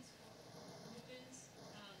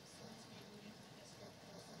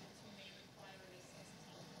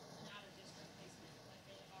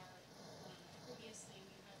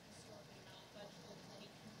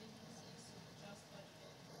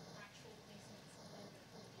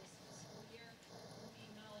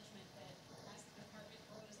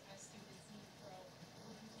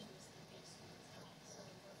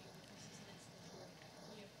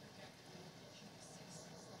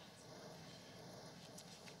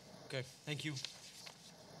 Okay, thank you.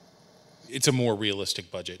 It's a more realistic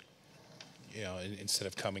budget, you know, instead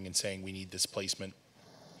of coming and saying we need this placement.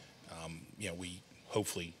 You know, we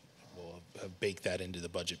hopefully will have baked that into the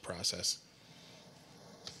budget process.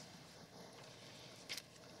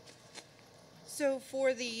 So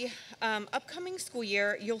for the upcoming school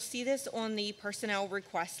year, you'll see this on the personnel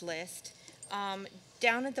request list.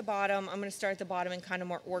 Down at the bottom, I'm going to start at the bottom and kind of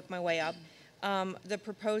work my way up. The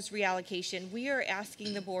proposed reallocation, we are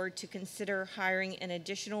asking the board to consider hiring an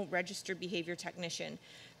additional registered behavior technician.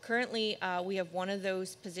 Currently, we have one of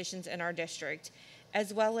those positions in our district,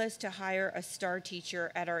 as well as to hire a STAR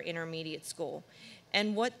teacher at our intermediate school.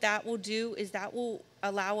 And what that will do is that will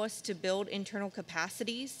allow us to build internal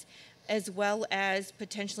capacities, as well as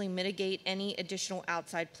potentially mitigate any additional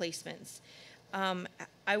outside placements.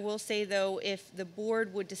 I will say, though, if the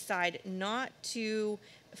board would decide not to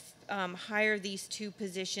hire these 2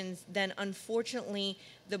 positions, then unfortunately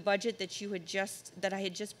the budget that I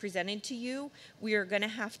had just presented to you, we are going to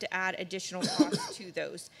have to add additional costs to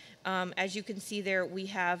those. As you can see there, we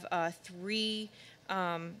have 3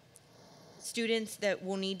 students that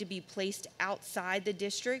will need to be placed outside the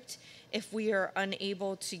district if we are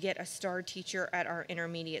unable to get a STAR teacher at our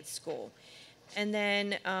intermediate school. And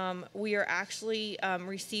then we are actually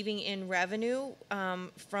receiving in revenue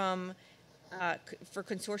for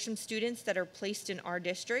consortium students that are placed in our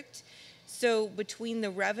district. So between the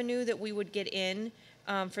revenue that we would get in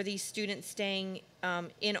for these students staying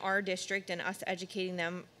in our district and us educating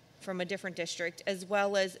them from a different district, as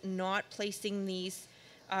well as not placing these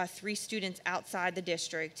 3 students outside the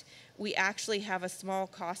district, we actually have a small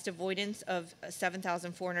cost avoidance of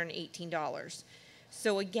 $7,418.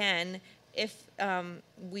 So again, if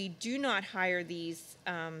we do not hire these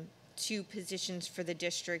 2 positions for the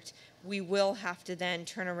district, we will have to then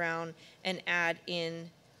turn around and add in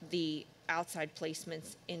the outside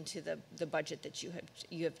placements into the budget that you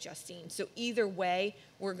have just seen. So either way,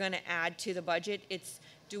 we're going to add to the budget. It's,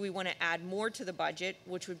 do we want to add more to the budget,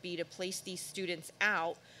 which would be to place these students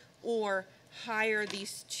out, or hire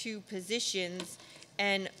these 2 positions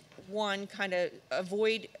and one kind of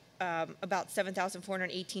avoid about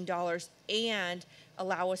 $7,418 and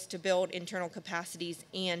allow us to build internal capacities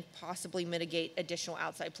and possibly mitigate additional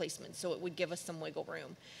outside placements. So it would give us some wiggle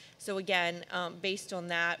room. So again, based on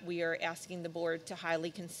that, we are asking the board to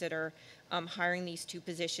highly consider hiring these 2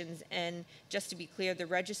 positions. And just to be clear, the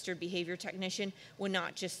registered behavior technician would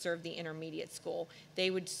not just serve the intermediate school.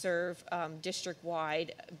 They would serve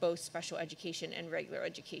district-wide, both special education and regular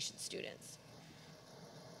education students.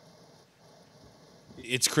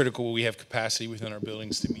 It's critical we have capacity within our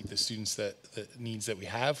buildings to meet the students the needs that we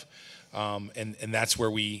have. And that's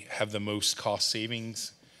where we have the most cost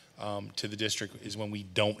savings to the district, is when we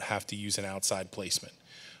don't have to use an outside placement.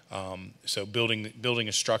 So building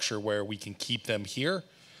a structure where we can keep them here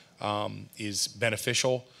is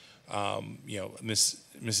beneficial.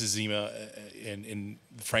 Mrs. Zima in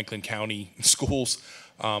Franklin County schools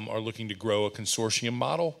are looking to grow a consortium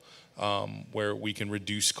model where we can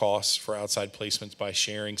reduce costs for outside placements by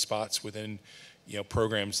sharing spots within,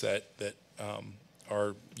 programs that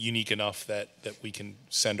are unique enough that we can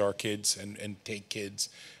send our kids and take kids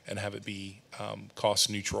and have it be cost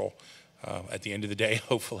neutral at the end of the day,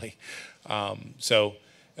 hopefully.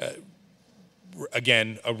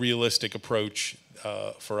 Again, a realistic approach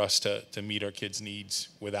for us to meet our kids' needs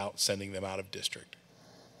without sending them out of district.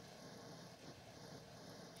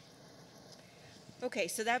 Okay,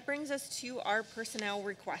 so that brings us to our personnel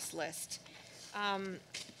request list.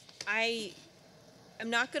 I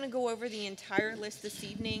am not going to go over the entire list this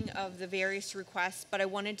evening of the various requests, but I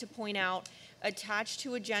wanted to point out, attached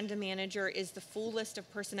to Agenda Manager is the full list of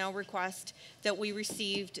personnel requests that we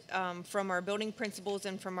received from our building principals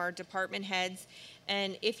and from our department heads.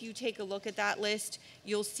 And if you take a look at that list,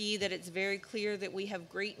 you'll see that it's very clear that we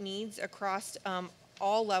have great needs across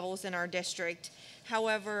all levels in our district.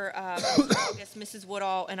 However, Mrs.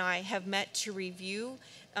 Woodall and I have met to review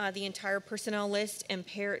the entire personnel list and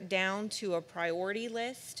pare it down to a priority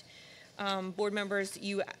list. Board members,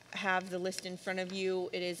 you have the list in front of you.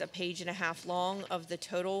 It is a page and a half long of the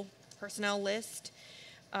total personnel list.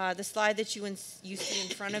 The slide that you see in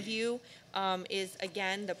front of you is,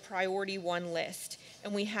 again, the priority 1 list.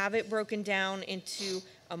 And we have it broken down into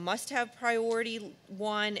a must-have priority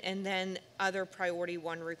 1 and then other priority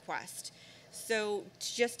 1 request. So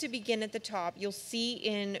just to begin at the top, you'll see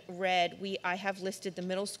in red, I have listed the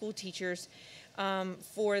middle school teachers.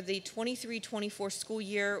 For the 23-24 school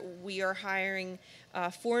year, we are hiring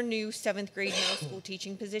 4 new 7th grade middle school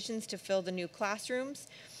teaching positions to fill the new classrooms.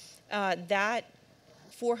 That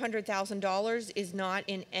 $400,000 is not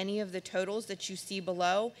in any of the totals that you see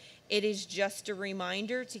below. It is just a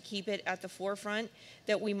reminder to keep it at the forefront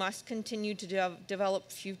that we must continue to develop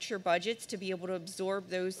future budgets to be able to absorb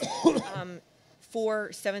those 4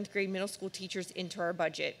 7th grade middle school teachers into our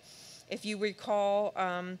budget. If you recall,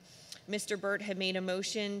 Mr. Burt had made a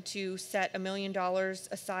motion to set $1 million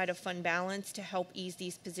aside of fund balance to help ease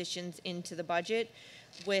these positions into the budget,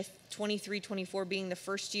 with 23-24 being the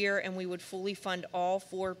first year, and we would fully fund all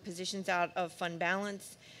 4 positions out of fund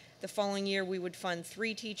balance. The following year, we would fund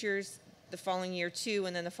 3 teachers, the following year 2,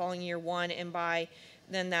 and then the following year 1, and by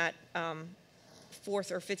then that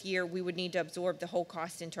 4th or 5th year, we would need to absorb the whole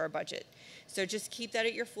cost into our budget. So just keep that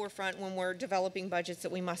at your forefront when we're developing budgets,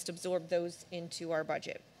 that we must absorb those into our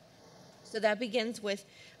budget. So that begins with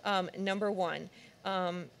number 1,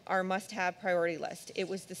 our must-have priority list. It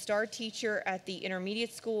was the STAR teacher at the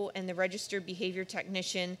intermediate school and the registered behavior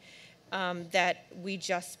technician that we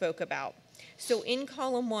just spoke about. So in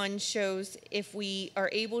column 1 shows if we are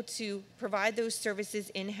able to provide those services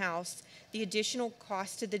in-house, the additional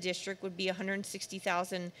cost to the district would be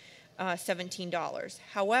 $160,017.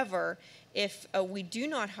 However, if we do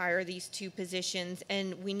not hire these 2 positions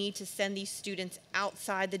and we need to send these students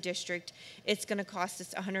outside the district, it's going to cost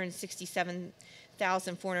us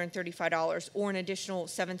 $167,435, or an additional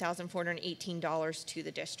 $7,418 to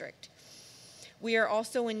the district. We are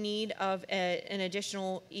also in need of an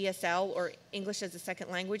additional ESL, or English as a Second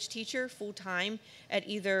Language teacher, full-time at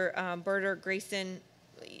either Burt or Grayson,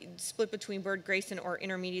 split between Byrd, Grayson, or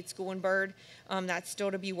intermediate school in Byrd. That's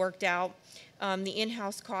still to be worked out. The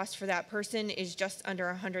in-house cost for that person is just under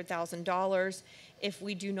 $100,000. If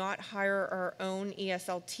we do not hire our own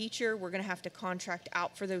ESL teacher, we're going to have to contract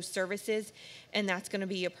out for those services, and that's going to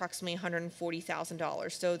be approximately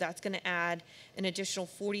 $140,000. So that's going to add an additional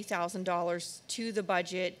 $40,000 to the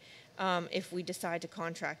budget if we decide to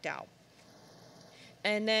contract out.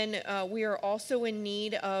 And then we are also in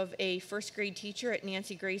need of a first grade teacher at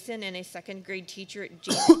Nancy Grayson and a second grade teacher at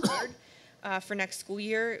James Byrd for next school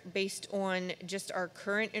year based on just our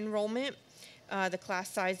current enrollment. The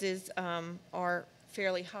class sizes are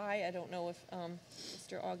fairly high. I don't know if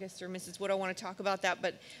Mr. August or Mrs. Wood want to talk about that,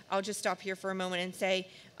 but I'll just stop here for a moment and say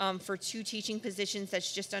for 2 teaching positions,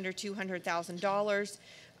 that's just under $200,000.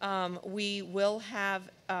 We will have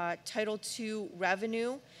Title II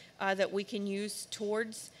revenue that we can use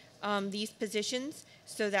towards these positions,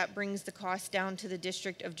 so that brings the cost down to the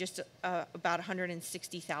district of just about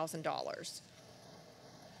 $160,000.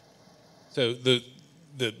 So the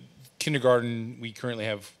kindergarten, we currently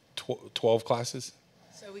have 12 classes?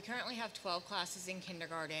 So we currently have 12 classes in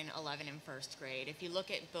kindergarten, 11 in first grade. If you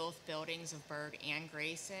look at both buildings of Byrd and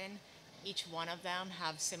Grayson, each one of them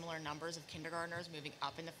have similar numbers of kindergartners moving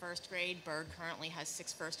up in the first grade. Byrd currently has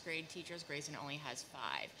 6 first grade teachers, Grayson only has 5.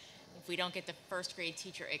 If we don't get the first grade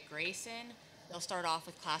teacher at Grayson, they'll start off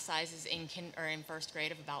with class sizes in first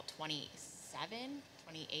grade of about 27,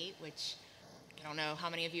 28, which I don't know how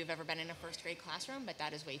many of you have ever been in a first grade classroom, but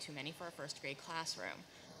that is way too many for a first grade classroom.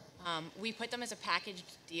 We put them as a packaged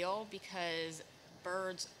deal because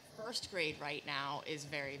Byrd's first grade right now is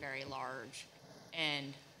very, very large.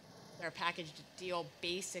 And their packaged deal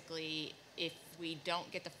basically, if we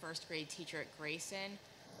don't get the first grade teacher at Grayson,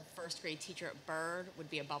 the first grade teacher at Byrd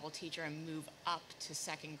would be a bubble teacher and move up to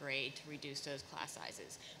second grade to reduce those class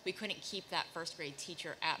sizes. We couldn't keep that first grade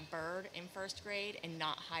teacher at Byrd in first grade and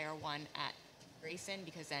not hire one at Grayson,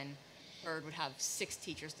 because then Byrd would have 6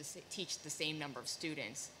 teachers to teach the same number of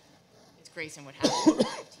students. Grayson would have 5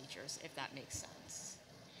 teachers, if that makes sense.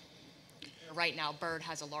 Right now, Byrd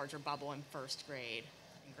has a larger bubble in first grade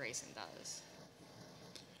than Grayson does.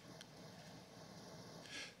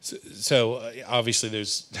 So obviously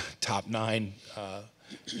there's top 9.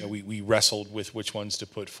 We wrestled with which ones to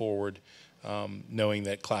put forward, knowing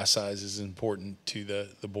that class size is important to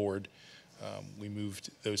the board. We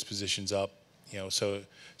moved those positions up. So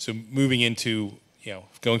moving into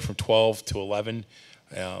going from 12 to 11.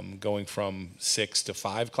 Going from 6 to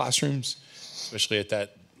 5 classrooms, especially at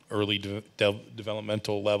that early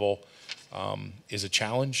developmental level, is a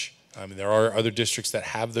challenge. I mean, there are other districts that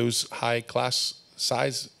have those high class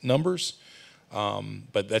size numbers,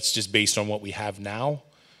 but that's just based on what we have now.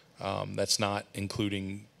 That's not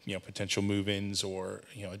including potential move-ins or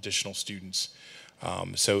additional students.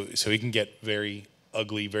 So it can get very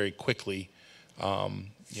ugly very quickly,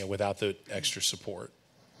 without the extra support.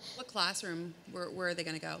 What classroom, where are they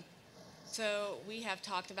going to go? So we have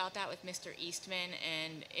talked about that with Mr. Eastman,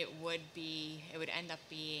 and it would end up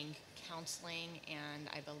being counseling, and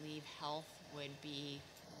I believe health would be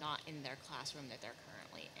not in their classroom that they're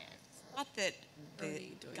currently in. I thought that the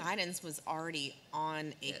guidance was already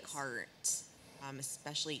on a cart,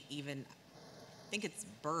 especially even, I think it's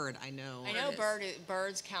Byrd, I know. I know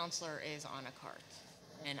Byrd's counselor is on a cart,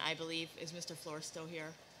 and I believe, is Mr. Flores still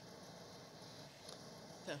here?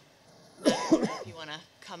 If you want to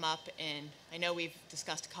come up, and I know we've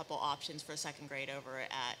discussed a couple options for second grade over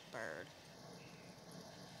at Byrd.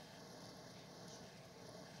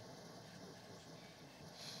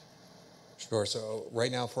 Sure. So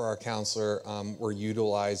right now for our counselor, we're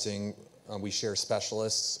utilizing, we share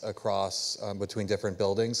specialists across between different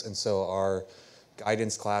buildings. And so our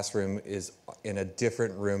guidance classroom is in a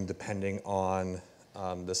different room depending on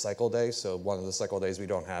the cycle day. So one of the cycle days we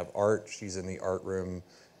don't have art. She's in the art room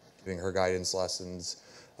doing her guidance lessons.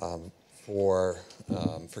 For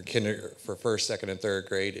first, second, and third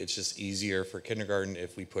grade, it's just easier for kindergarten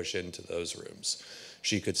if we push into those rooms.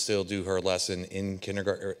 She could still do her lesson in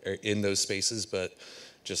kindergarten, or in those spaces, but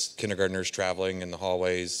just kindergartners traveling in the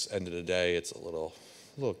hallways, end of the day, it's a little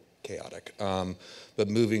chaotic. But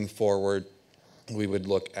moving forward, we would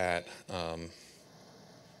look at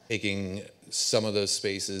taking some of those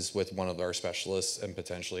spaces with one of our specialists and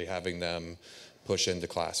potentially having them push into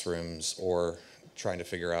classrooms, or trying to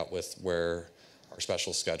figure out with where our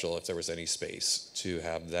special schedule, if there was any space, to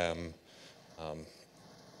have them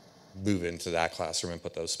move into that classroom and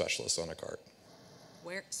put those specialists on a cart.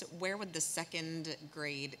 Where would the second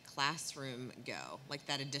grade classroom go? Like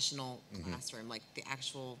that additional classroom, like the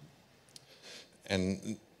actual?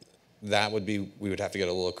 And that would be, we would have to get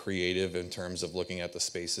a little creative in terms of looking at the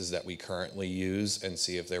spaces that we currently use and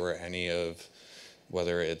see if there were any of,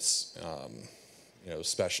 whether it's,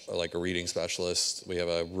 special, like a reading specialist. We have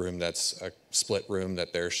a room that's a split room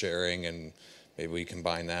that they're sharing, and maybe we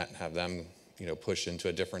combine that and have them, push into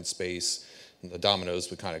a different space. And the dominoes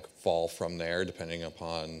would kind of fall from there depending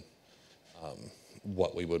upon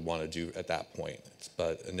what we would want to do at that point.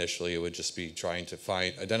 But initially, it would just be trying to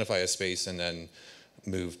identify a space and then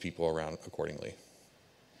move people around accordingly.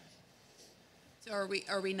 So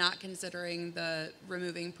are we not considering the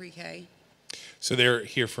removing pre-K? So they're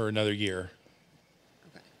here for another year.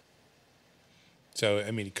 Okay. So,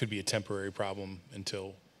 I mean, it could be a temporary problem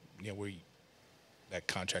until, that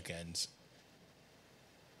contract ends.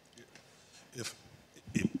 If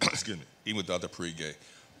excuse me, even without the pre-K,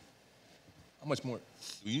 how much more,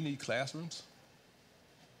 do you need classrooms?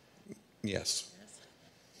 Yes.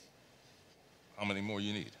 How many more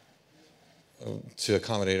you need? To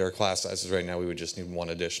accommodate our class sizes right now, we would just need one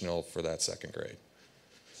additional for that second grade.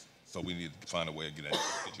 So we need to find a way to get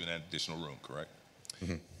you in that additional room, correct?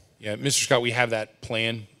 Mm-hmm. Yeah, Mr. Scott, we have that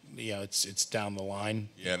plan. It's down the line.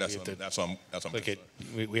 Yeah, that's what I'm look at.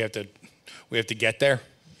 We have to get there.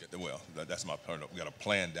 Well, that's my part. We got a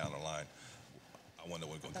plan down the line. I wonder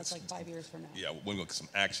when we're going to That's like 5 years from now. Yeah, we're going to get some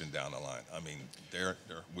action down the line. I mean,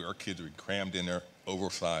 our kids are crammed in there,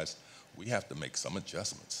 oversized. We have to make some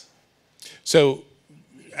adjustments. So,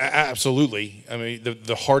 absolutely. I mean,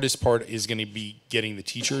 the hardest part is going to be getting the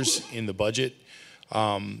teachers in the budget.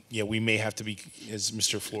 We may have to be, as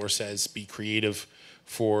Mr. Floor says, be creative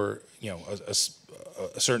for a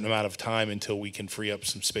certain amount of time until we can free up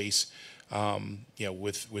some space.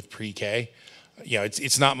 With pre-K,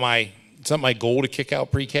 it's not my goal to kick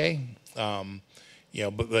out pre-K.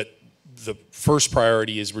 But the first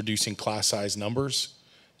priority is reducing class size numbers,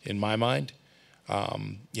 in my mind.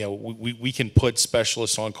 We can put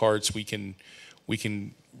specialists on carts. We can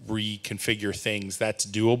reconfigure things. That's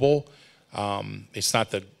doable. It's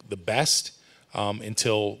not the best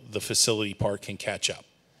until the facility part can catch up.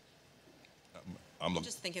 I'm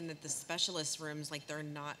just thinking that the specialist rooms, like, they're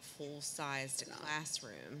not full-sized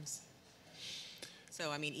classrooms.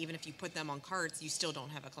 So, I mean, even if you put them on carts, you still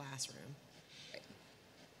don't have a classroom. Right.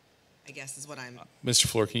 I guess is what I'm... Mr.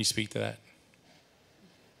 Floor, can you speak to that?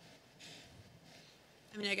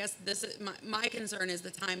 I mean, I guess my concern is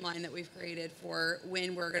the timeline that we've created for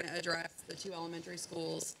when we're going to address the 2 elementary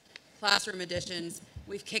schools' classroom additions.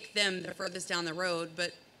 We've kicked them the furthest down the road,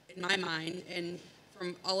 but in my mind, and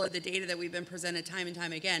from all of the data that we've been presented time and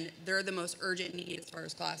time again, they're the most urgent need as far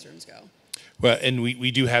as classrooms go. Well, and we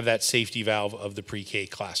do have that safety valve of the pre-K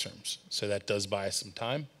classrooms, so that does buy us some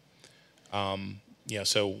time.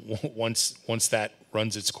 So once that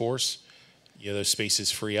runs its course, those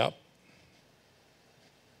spaces free up.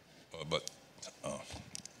 But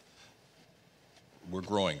we're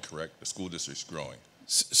growing, correct? The school district's growing.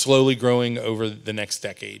 Slowly growing over the next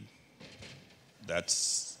decade.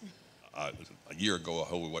 That's a year ago.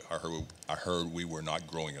 I heard we were not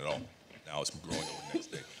growing at all. Now it's growing over the next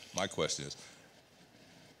day. My question is,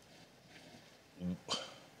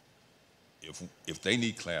 if they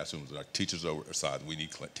need classrooms, our teachers are aside, we need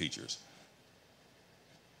teachers.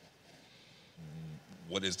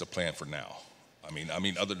 What is the plan for now? I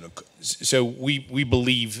mean, other than so we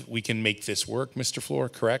believe we can make this work, Mr. Floor,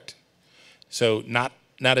 correct? So not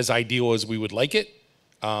as ideal as we would like it.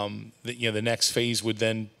 The next phase would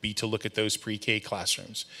then be to look at those pre-K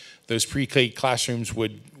classrooms. Those pre-K classrooms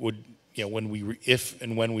would if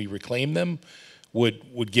and when we reclaim them,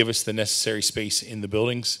 would give us the necessary space in the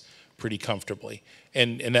buildings pretty comfortably.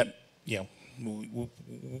 And that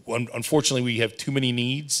unfortunately we have too many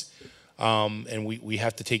needs, and we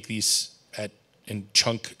have to take these and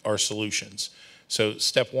chunk our solutions. So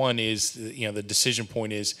step one is the decision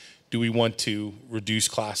point is, do we want to reduce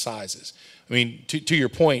class sizes? I mean, to your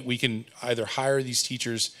point, we can either hire these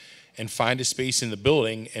teachers and find a space in the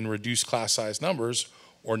building and reduce class size numbers,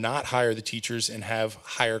 or not hire the teachers and have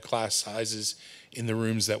higher class sizes in the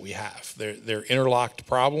rooms that we have. They're interlocked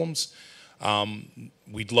problems.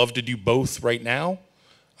 We'd love to do both right now.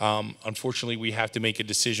 Unfortunately, we have to make a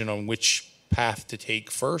decision on which path to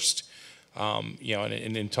take first. And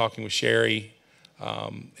in talking with Sherry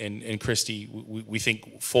and Christy, we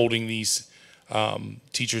think folding these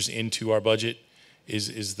teachers into our budget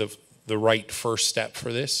is the right first step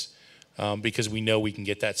for this, because we know we can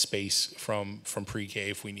get that space from pre-K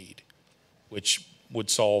if we need, which would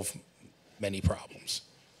solve many problems.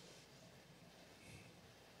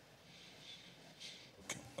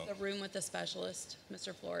 The room with the specialist,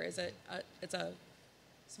 Mr. Floor, it's a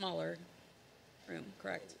smaller room,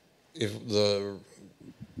 correct? If the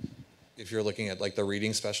if you're looking at like the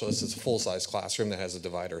reading specialist, it's a full-size classroom that has a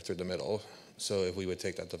divider through the middle. So if we would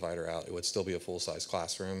take that divider out, it would still be a full-size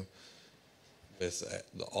classroom with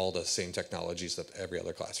all the same technologies that every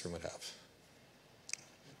other classroom would have.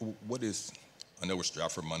 What is, I know we're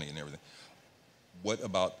strapped for money and everything. What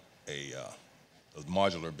about those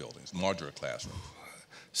modular buildings, modular classrooms?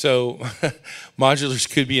 So modulars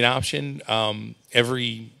could be an option.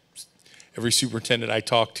 Every superintendent I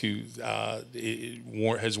talk to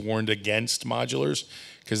has warned against modulars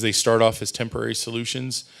because they start off as temporary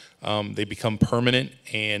solutions. They become permanent,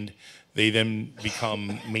 and they then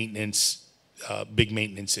become maintenance, big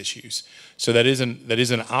maintenance issues. So that is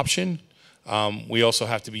an option. We also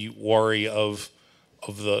have to be wary of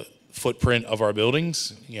the footprint of our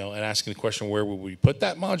buildings, and asking the question, where would we put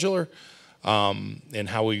that modular, and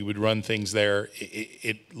how we would run things there.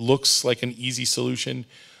 It looks like an easy solution,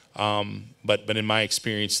 but in my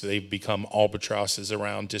experience, they've become albatrosses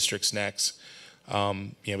around districts' necks,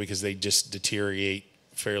 because they just deteriorate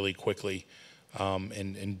fairly quickly,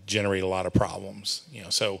 and generate a lot of problems.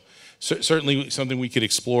 So certainly something we could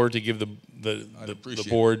explore to give the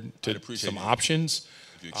board some options.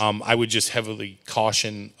 I would just heavily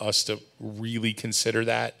caution us to really consider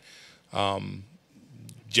that,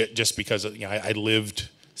 just because I lived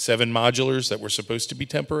 7 modulars that were supposed to be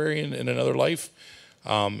temporary in another life,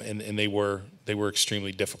 and they were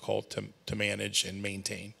extremely difficult to manage and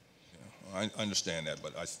maintain. I understand that,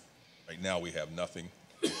 but right now we have nothing.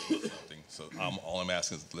 So all I'm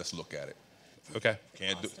asking is let's look at it. Okay.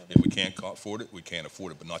 If we can't afford it, we can't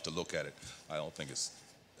afford it, but not to look at it, I don't think it's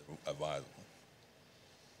advisable.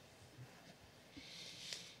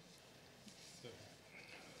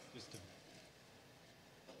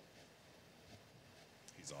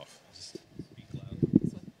 He's off.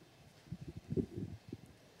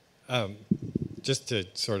 Just to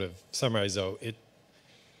sort of summarize, though,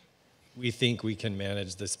 we think we can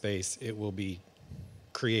manage the space. It will be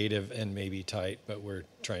creative and maybe tight, but we're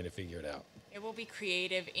trying to figure it out. It will be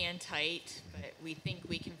creative and tight, but we think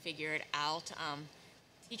we can figure it out.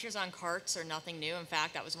 Teachers on carts are nothing new. In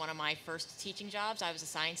fact, that was one of my first teaching jobs. I was a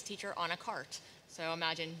science teacher on a cart. So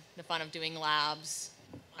imagine the fun of doing labs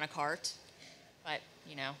on a cart. But,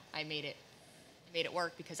 I made it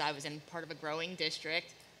work because I was in part of a growing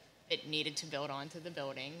district. It needed to build onto the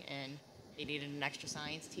building, and they needed an extra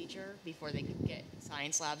science teacher before they could get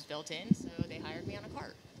science labs built in, so they hired me on a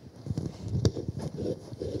cart.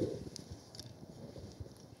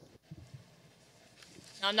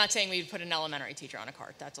 Now, I'm not saying we'd put an elementary teacher on a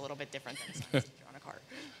cart. That's a little bit different than a science teacher on a cart.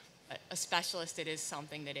 But a specialist, it is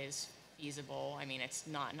something that is feasible. I mean, it's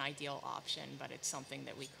not an ideal option, but it's something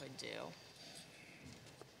that we could do.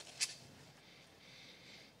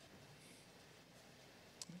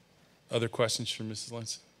 Other questions for Mrs.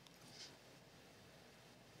 Lentz?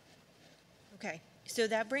 Okay, so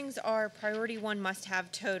that brings our priority 1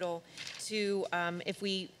 must-have total to, if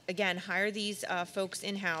we, again, hire these folks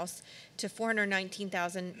in-house, to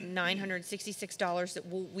 $419,966 that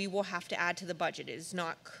we will have to add to the budget. It is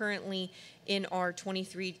not currently in our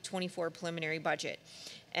 23-24 preliminary budget.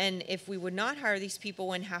 And if we would not hire these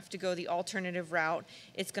people and have to go the alternative route,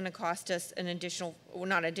 it's going to cost us an additional, well,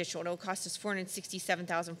 not additional, it'll cost us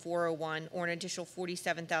 $467,401 or an additional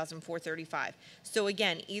 $47,435. So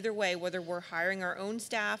again, either way, whether we're hiring our own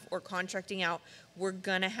staff or contracting out, we're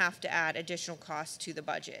going to have to add additional costs to the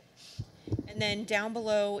budget. And then down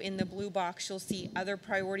below in the blue box, you'll see other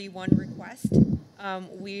priority 1 request.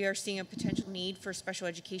 We are seeing a potential need for special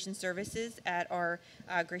education services at our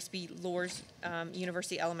Grace B. Loers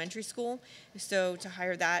University Elementary School. So to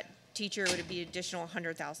hire that teacher, it would be additional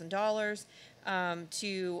 $100,000.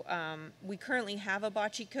 We currently have a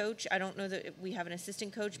bocce coach. I don't know that we have an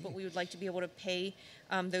assistant coach, but we would like to be able to pay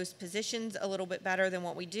those positions a little bit better than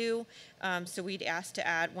what we do. So we'd ask to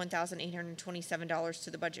add $1,827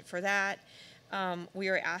 to the budget for that. We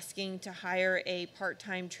are asking to hire a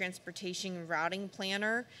part-time transportation routing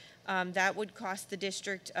planner. That would cost the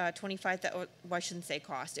district well, I shouldn't say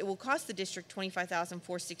cost. It will cost the district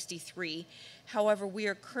 $25,463. However, we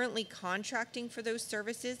are currently contracting for those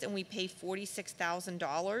services, and we pay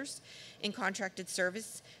 $46,000 in contracted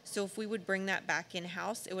service. So if we would bring that back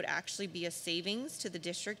in-house, it would actually be a savings to the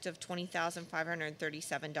district of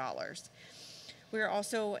 $20,537. We're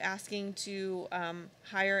also asking to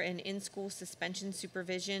hire an in-school suspension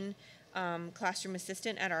supervision classroom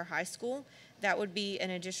assistant at our high school. That would be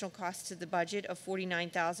an additional cost to the budget of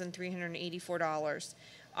 $49,384.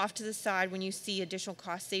 Off to the side, when you see additional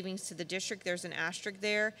cost savings to the district, there's an asterisk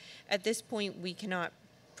there. At this point, we cannot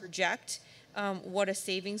project what a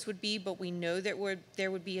savings would be, but we know that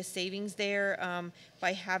there would be a savings there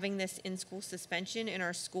by having this in-school suspension in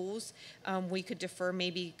our schools. We could defer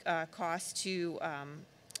maybe costs to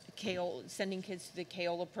sending kids to the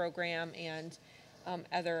Keola program and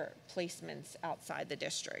other placements outside the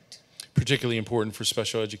district. Particularly important for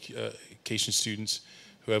special education students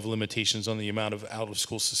who have limitations on the amount of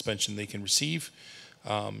out-of-school suspension they can receive.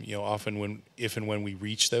 Often if and when we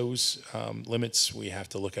reach those limits, we have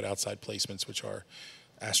to look at outside placements, which are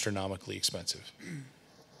astronomically expensive.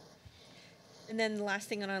 And then the last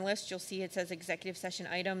thing on our list, you'll see it says executive session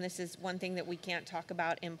item. This is one thing that we can't talk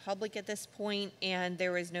about in public at this point, and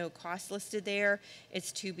there is no cost listed there.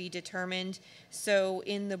 It's to be determined. So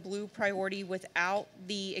in the blue priority without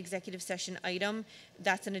the executive session item,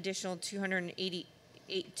 that's an additional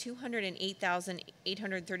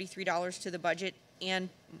 $208,833 to the budget, and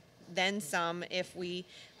then some if we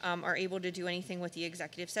are able to do anything with the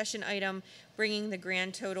executive session item, bringing the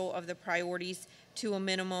grand total of the priorities to a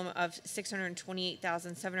minimum of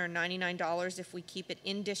 $628,799 if we keep it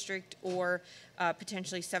in district, or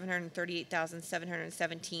potentially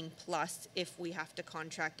 $738,717 plus if we have to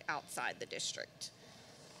contract outside the district.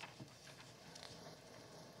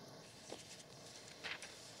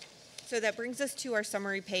 So that brings us to our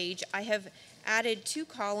summary page. I have added 2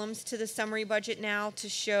 columns to the summary budget now to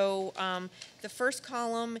show the first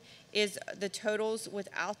column is the totals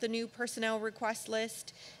without the new personnel request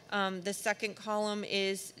list. The second column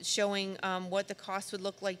is showing what the cost would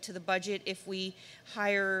look like to the budget if we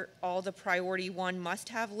hire all the priority 1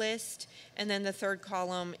 must-have list. And then the third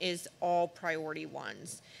column is all priority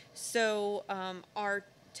 1s. So our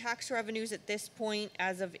tax revenues at this point,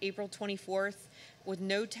 as of April 24th, with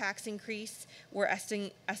no tax increase, we're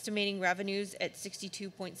estimating revenues at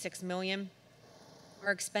 $62.6 million.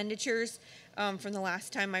 Our expenditures from the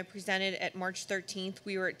last time I presented at March 13th,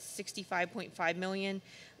 we were at $65.5 million.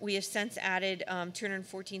 We have since added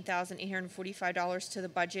 $214,845 to the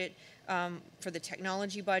budget for the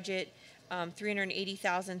technology budget,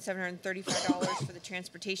 $380,735 for the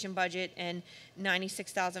transportation budget, and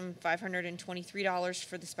 $96,523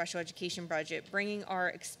 for the special education budget, bringing our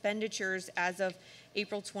expenditures as of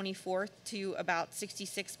April 24th to about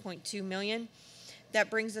 $66.2 million. That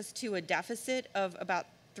brings us to a deficit of about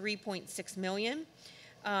 $3.6 million.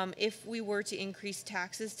 If we were to increase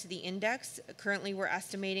taxes to the index, currently we're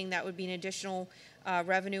estimating that would be an additional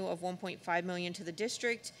revenue of $1.5 million to the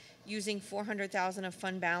district. Using $400,000 of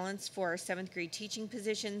fund balance for our 7th grade teaching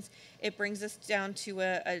positions, it brings us down to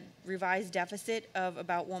a revised deficit of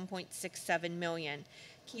about $1.67 million.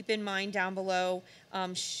 Keep in mind down below,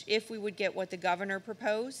 if we would get what the governor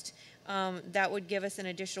proposed, that would give us an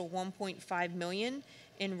additional $1.5 million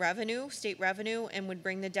in revenue, state revenue, and would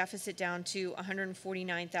bring the deficit down to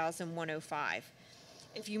 $149,105.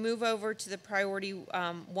 If you move over to the priority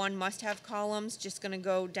 1 must-have columns, just going to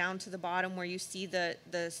go down to the bottom where you see the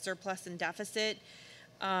surplus and deficit.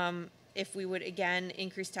 If we would, again,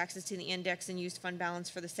 increase taxes to the index and use fund balance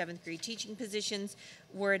for the 7th grade teaching positions,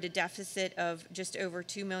 we're at a deficit of just over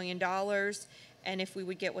 $2 million. And if we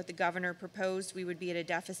would get what the governor proposed, we would be at a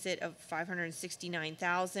deficit of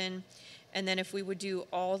 $569,000. And then if we would do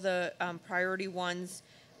all the priority 1s,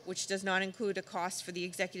 which does not include a cost for the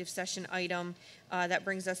executive session item, that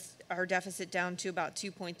brings us our deficit down to about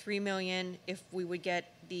 $2.3 million. If we would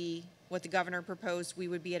get what the governor proposed, we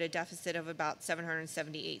would be at a deficit of about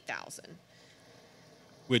 $778,000.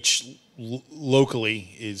 Which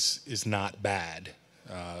locally is not bad.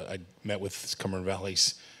 I met with Cumberland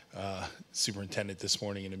Valley's superintendent this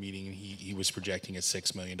morning in a meeting, and he was projecting a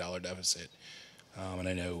 $6 million deficit. And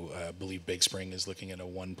I believe Big Spring is looking at a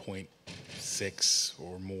 1.6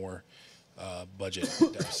 or more budget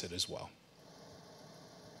deficit as well.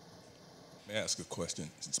 May I ask a question?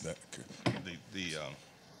 The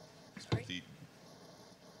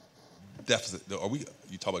deficit,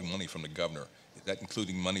 you talk about money from the governor, is that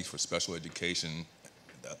including money for special education?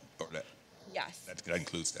 Or that? Yes. That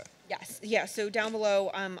includes that? Yes. Yeah. So down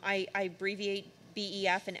below, I abbreviate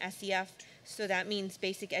BEF and SEF. So that means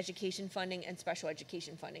basic education funding and special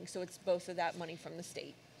education funding. So it's both of that money from the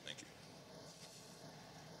state. Thank you.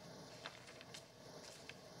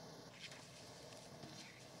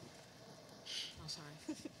 Oh,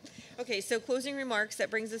 sorry. Okay, so closing remarks, that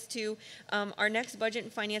brings us to our next Budget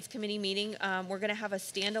and Finance Committee meeting. We're going to have a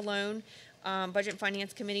standalone Budget and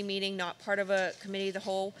Finance Committee meeting, not part of a committee of the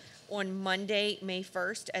whole, on Monday, May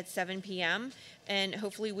 1st at 7 p.m. And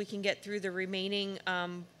hopefully we can get through the remaining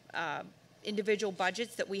individual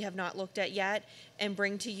budgets that we have not looked at yet and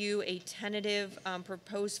bring to you a tentative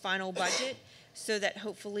proposed final budget so that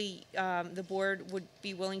hopefully the board would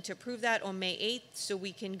be willing to approve that on May 8th, so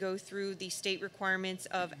we can go through the state requirements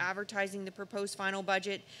of advertising the proposed final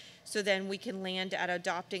budget, so then we can land at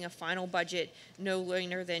adopting a final budget no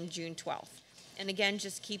later than June 12th. And again,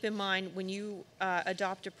 just keep in mind, when you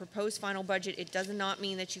adopt a proposed final budget, it does not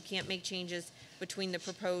mean that you can't make changes between the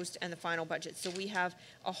proposed and the final budget. So we have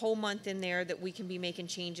a whole month in there that we can be making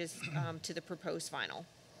changes to the proposed final.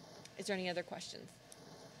 Is there any other questions?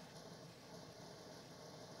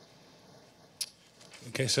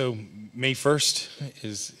 Okay, so May 1st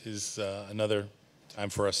is another time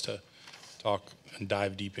for us to talk and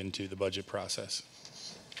dive deep into the budget process.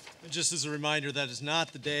 And just as a reminder, that is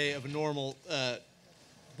not the day of a normal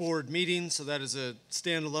board meeting, so that is a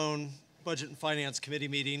standalone Budget and Finance Committee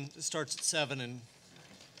meeting. It starts at 7 and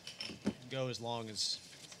can go as long as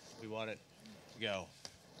we want it to go.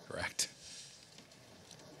 Correct.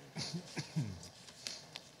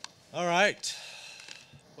 All right.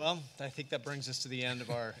 Well, I think that brings us to the end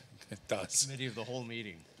of our It does. Committee of the Whole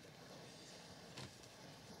meeting.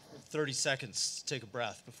 30 seconds to take a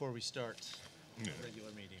breath before we start the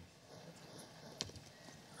regular meeting.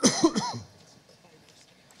 Is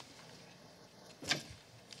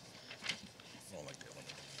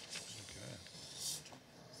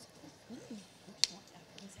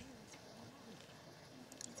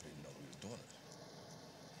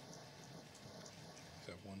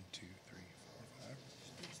that 1, 2, 3, 4, 5,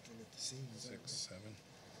 6, 7?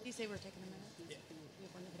 Did you say we're taking a minute? Yeah.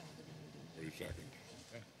 3 seconds.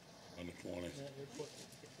 Okay. Under 20.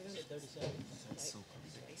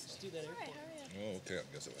 Oh, okay, I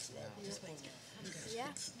guess it was 5. Yeah.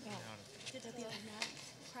 Did that the other night.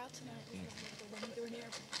 Proud tonight. They were near.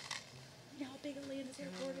 You know how big Atlanta's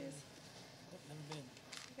airport is? Never been.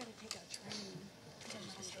 You gotta take a train.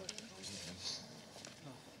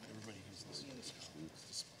 Everybody who's listening to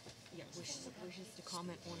this. Yeah, wishes to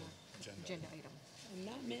comment on an agenda item.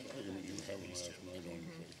 Not me. Argument you were having last night on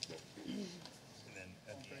Facebook. And then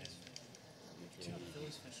at the end.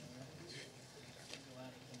 Phillies fishing, right? Go out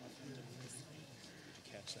and come up with it.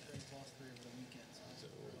 Catch that. They've lost 3 over the weekend, so.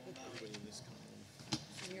 Everybody in this company.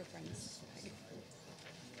 Your friends.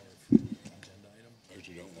 Agenda item. I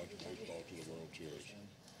usually don't watch baseball to the World Series. I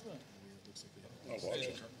watch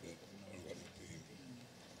it, but I don't watch the team.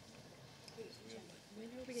 When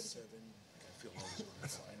are we gonna?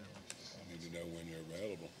 I need to know when you're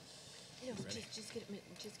available. No, just get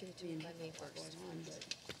it to me by May 1st.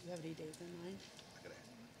 You have any days in mind?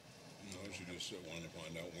 You know, she just wanted to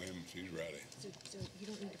find out when she's ready. So you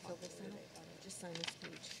don't need to fill this out, just sign this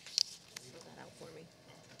page. Fill that out for me.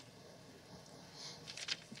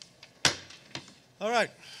 All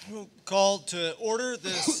right, we'll call to order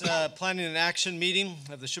this planning and action meeting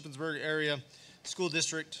of the Shippensburg Area School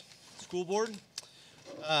District School Board.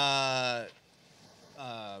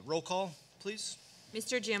 Roll call, please.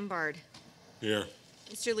 Mr. Jim Bard. Here.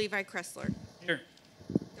 Mr. Levi Kressler. Here.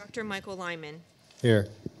 Dr. Michael Lyman. Here.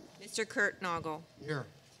 Mr. Kurt Noggle. Here.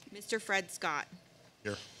 Mr. Fred Scott.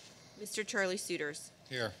 Here. Mr. Charlie Suiters.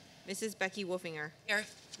 Here. Mrs. Becky Wolfinger. Here.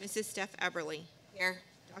 Mrs. Steph Eberly. Here.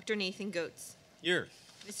 Dr. Nathan Goetz. Here.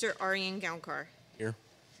 Mr. Aryan Gaunkar. Here.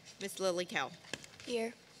 Miss Lily Kell.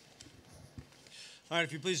 Here. All right,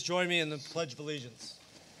 if you please join me in the Pledge of Allegiance.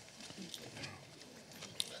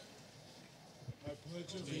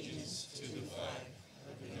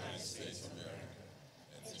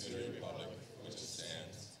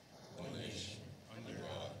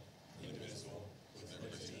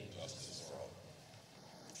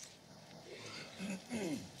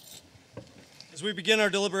 As we begin our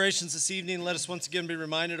deliberations this evening, let us once again be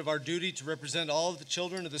reminded of our duty to represent all of the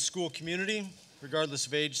children of the school community, regardless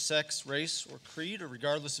of age, sex, race, or creed, or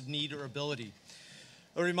regardless of need or ability.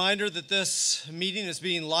 A reminder that this meeting is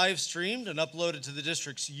being live streamed and uploaded to the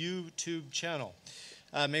district's YouTube channel.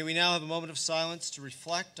 May we now have a moment of silence to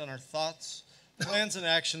reflect on our thoughts, plans, and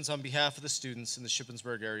actions on behalf of the students in the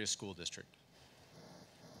Shippensburg Area School District.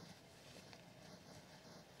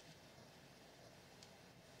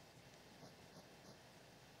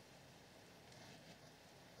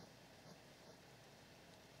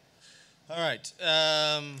 All right.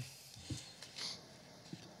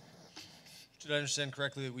 Did I understand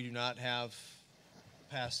correctly that we do not have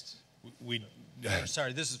passed?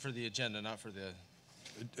 Sorry, this is for the agenda, not for the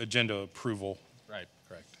agenda approval. Right.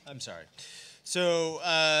 Correct. I'm sorry. So,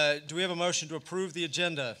 do we have a motion to approve the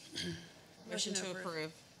agenda? Motion to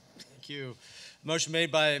approve. Thank you. Motion made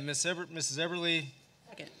by Mrs. Eberly.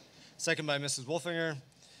 Second. Second by Mrs. Wolfinger.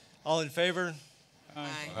 All in favor? Aye.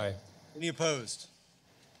 Aye. Any opposed?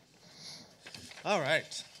 All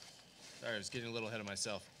right. Sorry, I was getting a little ahead of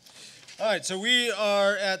myself. All right, so we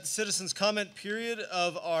are at the citizens' comment period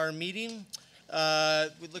of our meeting.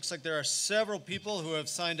 It looks like there are several people who have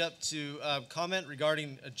signed up to comment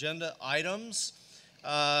regarding agenda items.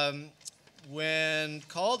 When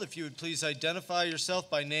called, if you would please identify yourself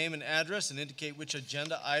by name and address and indicate which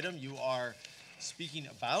agenda item you are speaking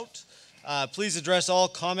about. Please address all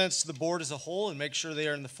comments to the board as a whole and make sure they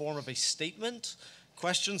are in the form of a statement.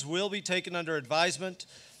 Questions will be taken under advisement.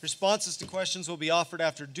 Responses to questions will be offered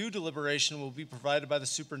after due deliberation and will be provided by the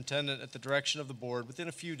superintendent at the direction of the board within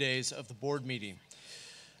a few days of the board meeting.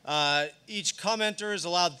 Each commenter is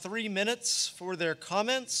allowed 3 minutes for their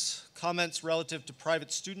comments. Comments relative to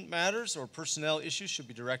private student matters or personnel issues should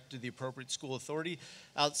be directed to the appropriate school authority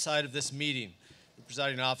outside of this meeting. The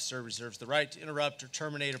presiding officer reserves the right to interrupt or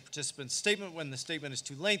terminate a participant's statement when the statement is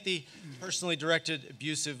too lengthy, personally directed,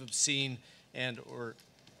 abusive, obscene, and or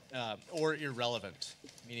irrelevant,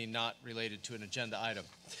 meaning not related to an agenda item.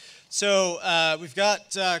 So we've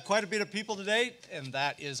got quite a bit of people today, and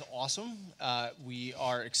that is awesome. We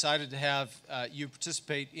are excited to have you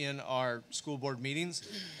participate in our school board meetings,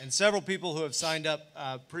 and several people who have signed up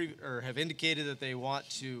or have indicated that they want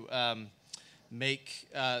to make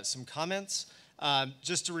some comments.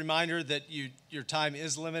 Just a reminder that your time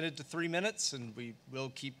is limited to 3 minutes, and we will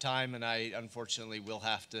keep time, and I unfortunately will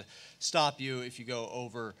have to stop you if you go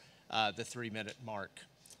over the 3-minute mark,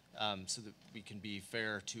 so that we can be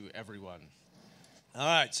fair to everyone. All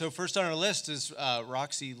right, so first on our list is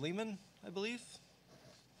Roxy Lehman, I believe.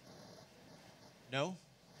 No?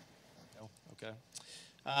 No,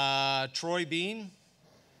 okay. Troy Bean.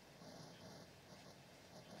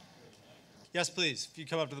 Yes, please, if you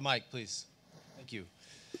come up to the mic, please. Thank you.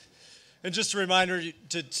 And just a reminder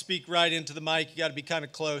to speak right into the mic. You got to be kind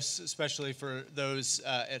of close, especially for those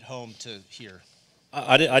at home to hear.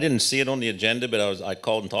 I didn't see it on the agenda, but I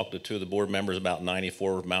called and talked to 2 of the board members about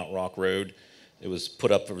 94 Mount Rock Road. It was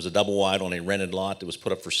put up, it was a double wide on a rented lot that was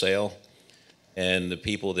put up for sale. And the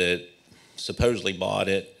people that supposedly bought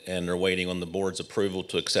it and they're waiting on the board's approval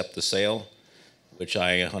to accept the sale, which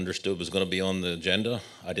I understood was going to be on the agenda.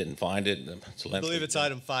 I didn't find it. I believe it's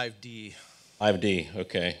item 5D. 5D,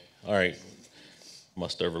 okay. All right.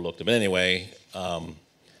 Must have overlooked it. But anyway,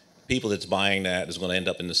 people that's buying that is going to end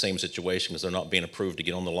up in the same situation because they're not being approved to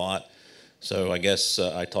get on the lot. So I guess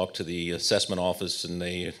I talked to the assessment office and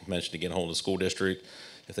they mentioned to get a hold of the school district.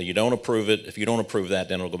 If you don't approve it, if you don't approve that,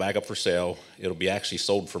 then it'll go back up for sale. It'll be actually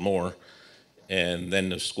sold for more. And then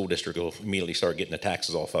the school district will immediately start getting the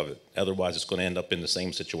taxes off of it. Otherwise, it's going to end up in the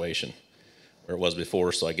same situation where it was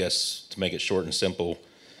before. So I guess to make it short and simple,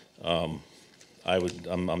 I'm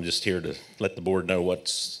just here to let the board know what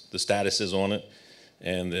the status is on it,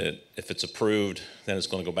 and that if it's approved, then it's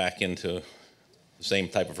going to go back into the same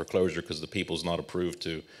type of foreclosure because the people's not approved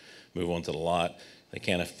to move onto the lot. They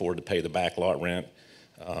can't afford to pay the back lot rent.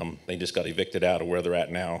 They just got evicted out of where they're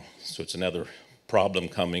at now. So it's another problem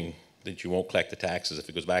coming that you won't collect the taxes if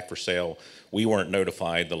it goes back for sale. We weren't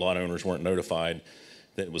notified, the lot owners weren't notified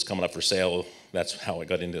that it was coming up for sale. That's how it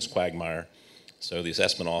got into this quagmire. So the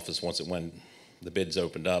assessment office, once the bids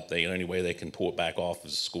opened up, the only way they can pull it back off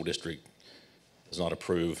is the school district does not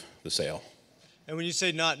approve the sale. And when you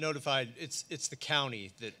say not notified, it's the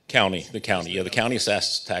county that... The county, yeah, the county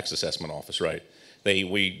tax assessment office, right. They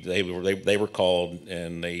were called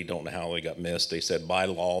and they don't know how they got missed. They said by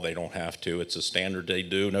law they don't have to. It's a standard they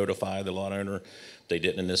do notify the lot owner. They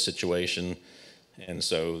didn't in this situation. And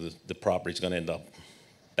so the property's going to end up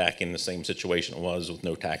back in the same situation it was with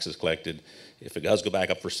no taxes collected. If it does go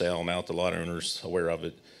back up for sale, now that the lot owner's aware of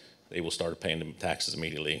it, they will start paying the taxes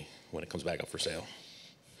immediately when it comes back up for sale.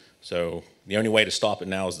 So the only way to stop it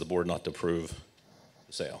now is the board not to approve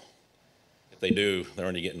the sale. If they do, they're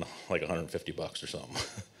only getting like $150 or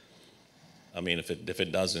something. I mean, if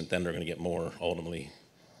it doesn't, then they're going to get more ultimately,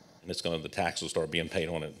 and the tax will start being paid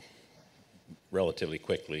on it relatively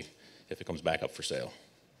quickly if it comes back up for sale.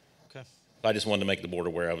 Okay. I just wanted to make the board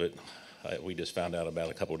aware of it. We just found out about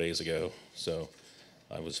it a couple of days ago, so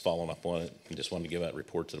I was following up on it and just wanted to give that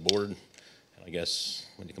report to the board. And I guess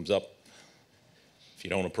when it comes up, if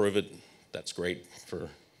you don't approve it, that's great for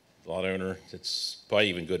the lot owner. It's probably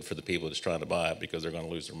even good for the people that's trying to buy it because they're going to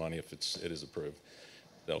lose their money if it is approved.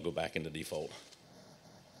 They'll go back into default.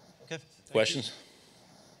 Okay. Questions?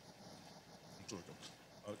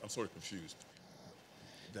 I'm sort of confused.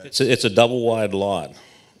 It's a double wide lot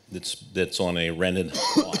that's on a rented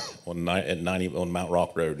lot on Mount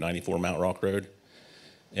Rock Road, 94 Mount Rock Road,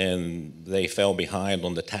 and they fell behind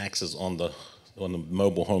on the taxes on the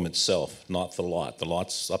mobile home itself, not the lot. The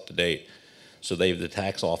lot's up to date. So the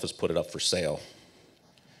tax office put it up for sale,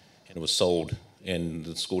 and it was sold And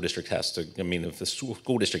the school district has to, I mean, if the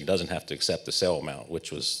school district doesn't have to accept the sale amount,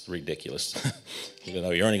 which was ridiculous, even though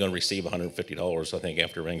you're only going to receive $150, I think,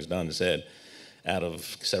 after everything's done and said, out of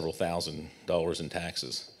several $1,000s in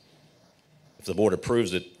taxes. If the board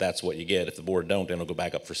approves it, that's what you get. If the board don't, then it'll go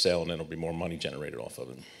back up for sale, and then there'll be more money generated off of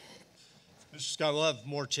it. Mr. Scott, we'll have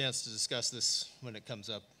more chance to discuss this when it comes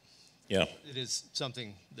up. Yeah. It is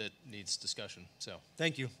something that needs discussion, so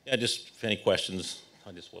thank you. Yeah, just if any questions,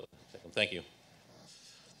 I just want to take them. Thank you.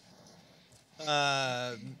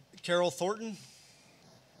 Carol Thornton?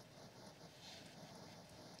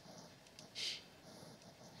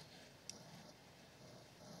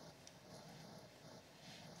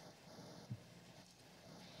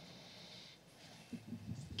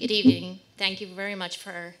 Good evening. Thank you very much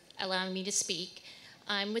for allowing me to speak.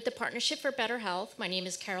 I'm with the Partnership for Better Health. My name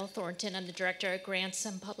is Carol Thornton. I'm the Director of Grants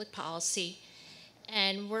and Public Policy.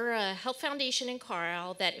 And we're a health foundation in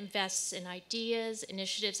Carlisle that invests in ideas,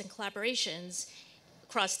 initiatives, and collaborations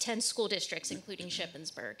across 10 school districts, including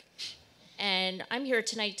Shippensburg. And I'm here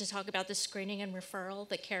tonight to talk about the screening and referral,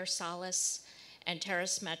 the Care Solace and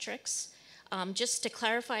Terrace metrics. Just to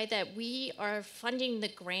clarify that we are funding the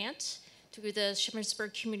grant through the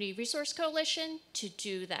Shippensburg Community Resource Coalition to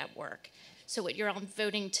do that work. So what you're on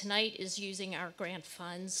voting tonight is using our grant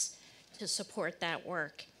funds to support that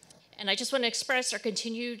work. And I just want to express our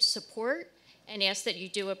continued support and ask that you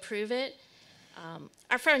do approve it.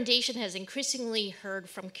 Our foundation has increasingly heard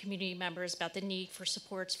from community members about the need for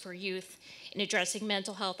supports for youth in addressing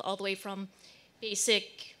mental health, all the way from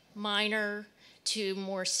basic, minor, to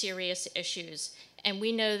more serious issues. And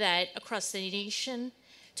we know that across the nation,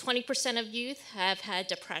 20% of youth have had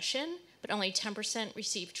depression, but only 10%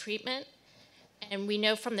 receive treatment. And we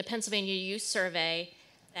know from the Pennsylvania Youth Survey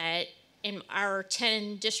that in our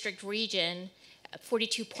 10 district region,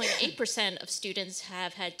 42.8% of students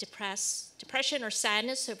have had depression or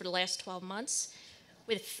sadness over the last 12 months,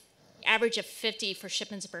 with an average of 50 for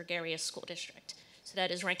Shippensburg Area School District. So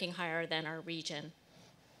that is ranking higher than our region.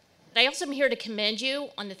 But I also am here to commend you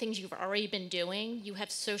on the things you've already been doing. You have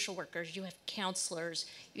social workers, you have counselors,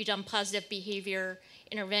 you've done positive behavior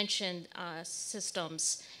intervention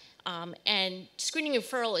systems. And screening and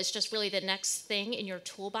referral is just really the next thing in your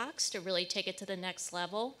toolbox to really take it to the next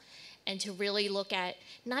level and to really look at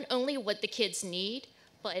not only what the kids need,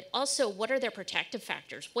 but also what are their protective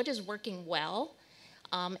factors, what is working well,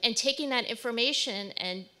 and taking that information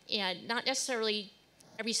and not necessarily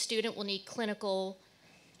every student will need clinical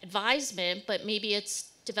advisement, but maybe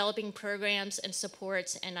it's developing programs and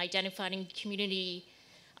supports and identifying community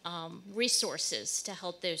resources to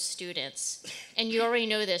help those students. And you already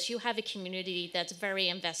know this, you have a community that's very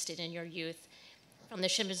invested in your youth. From the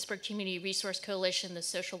Shippensburg Community Resource Coalition, the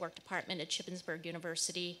social work department at Shippensburg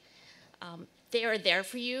University, they are there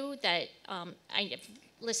for you. That I have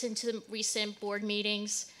listened to the recent board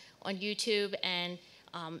meetings on YouTube, and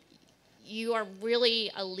you are really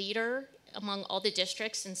a leader among all the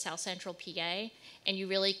districts in South Central PA, and you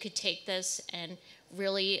really could take this and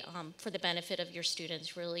really, for the benefit of your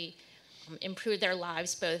students, really improve their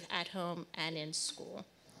lives both at home and in school.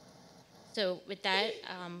 So with that,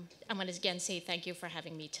 I'm going to again say thank you for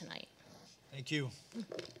having me tonight. Thank you.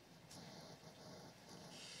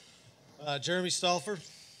 Jeremy Stauffer.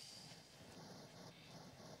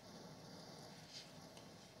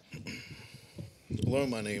 Hello,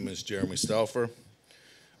 my name is Jeremy Stauffer.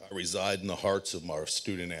 I reside in the hearts of our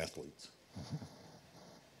student athletes.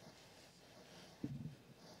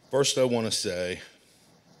 First, I want to say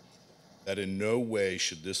that in no way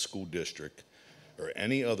should this school district or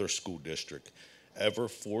any other school district ever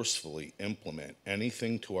forcefully implement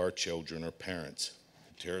anything to our children or parents,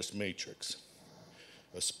 the Terrace Matrix,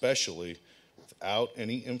 especially without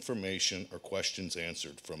any information or questions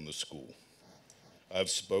answered from the school. I've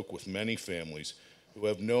spoke with many families who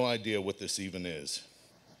have no idea what this even is,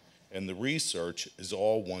 and the research is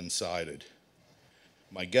all one-sided.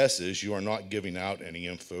 My guess is you are not giving out any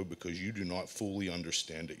info because you do not fully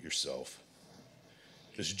understand it yourself.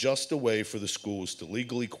 It's just a way for the schools to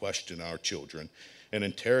legally question our children and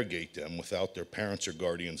interrogate them without their parents or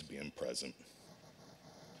guardians being present.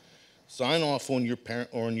 Sign off on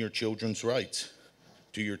your children's rights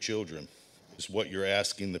to your children is what you're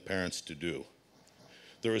asking the parents to do.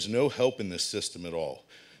 There is no help in this system at all,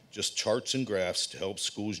 just charts and graphs to help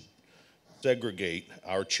schools segregate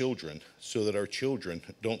our children so that our children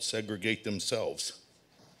don't segregate themselves.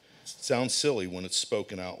 Sounds silly when it's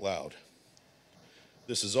spoken out loud.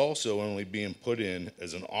 This is also only being put in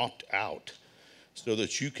as an opt-out so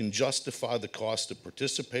that you can justify the cost of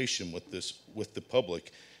participation with the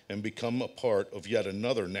public and become a part of yet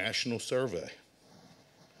another national survey.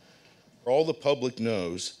 For all the public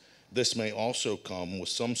knows, this may also come with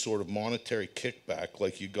some sort of monetary kickback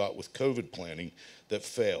like you got with COVID planning that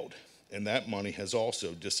failed, and that money has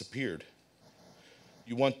also disappeared.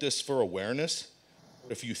 You want this for awareness?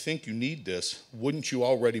 If you think you need this, wouldn't you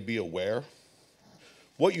already be aware?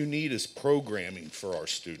 What you need is programming for our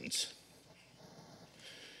students.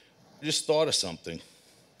 I just thought of something.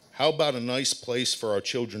 How about a nice place for our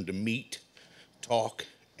children to meet, talk,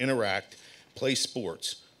 interact, play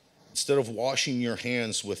sports? Instead of washing your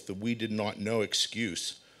hands with the "we did not know"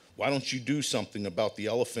 excuse, why don't you do something about the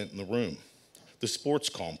elephant in the room, the sports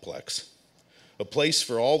complex? A place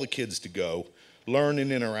for all the kids to go, learn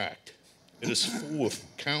and interact. It is full of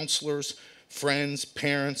counselors, friends,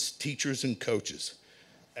 parents, teachers, and coaches.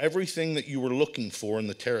 Everything that you were looking for in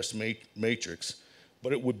the Terrace Matrix,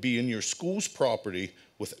 but it would be in your school's property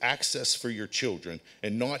with access for your children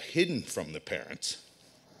and not hidden from the parents.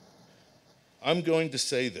 I'm going to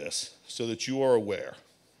say this so that you are aware.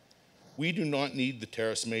 We do not need the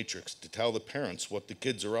Terrace Matrix to tell the parents what the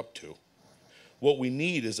kids are up to. What we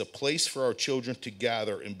need is a place for our children to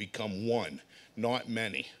gather and become one, not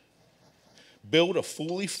many. Build a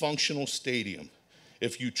fully functional stadium.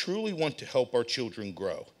 If you truly want to help our children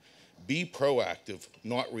grow, be proactive,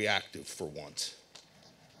 not reactive for once.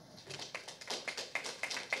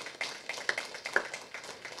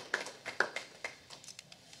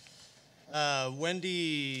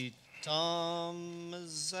 Wendy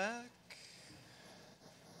Tomaszak.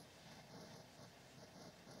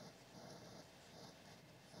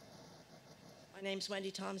 My name's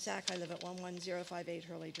Wendy Tomaszak. I live at 11058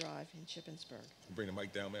 Hurley Drive in Shippensburg. Bring the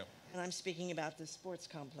mic down, ma'am. And I'm speaking about the sports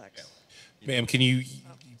complex. Ma'am, can you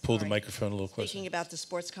pull the microphone a little closer? Speaking about the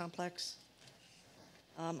sports complex,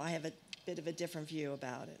 I have a bit of a different view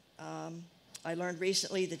about it. I learned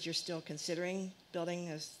recently that you're still considering building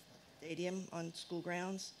a stadium on school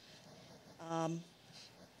grounds.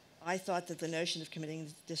 I thought that the notion of committing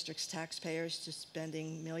the district's taxpayers to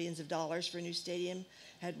spending millions of dollars for a new stadium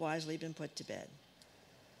had wisely been put to bed.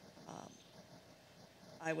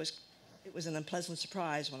 It was an unpleasant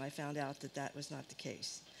surprise when I found out that that was not the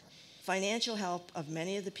case. Financial help of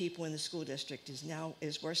many of the people in the school district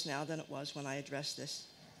is worse now than it was when I addressed this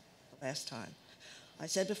last time. I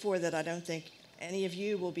said before that I don't think any of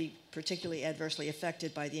you will be particularly adversely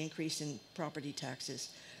affected by the increase in property taxes,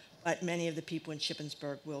 but many of the people in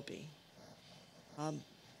Shippensburg will be.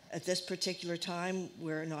 At this particular time,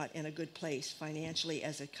 we're not in a good place financially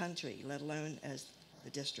as a country, let alone as the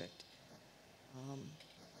district.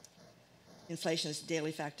 Inflation is a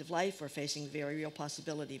daily fact of life. We're facing the very real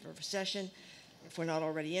possibility of a recession, if we're not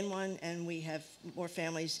already in one, and we have more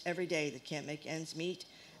families every day that can't make ends meet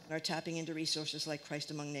and are tapping into resources like Christ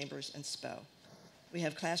Among Neighbors and SPO. We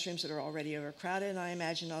have classrooms that are already overcrowded, and I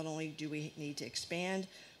imagine not only do we need to expand,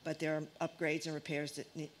 but there are upgrades and repairs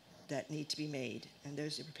that need to be made, and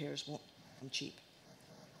those repairs won't come cheap.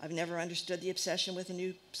 I've never understood the obsession with a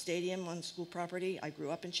new stadium on school property. I grew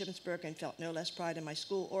up in Shippensburg and felt no less pride in my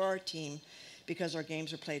school or our team because our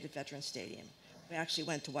games were played at Veterans Stadium. We actually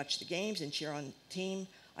went to watch the games and cheer on the team.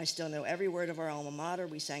 I still know every word of our alma mater.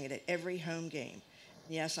 We sang it at every home game.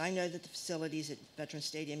 Yes, I know that the facilities at Veterans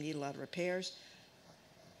Stadium need a lot of repairs,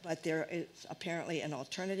 but there is apparently an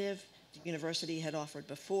alternative. The university had offered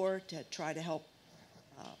before to try to help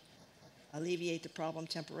alleviate the problem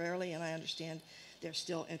temporarily, and I understand they're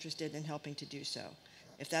still interested in helping to do so.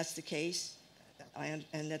 If that's the case, and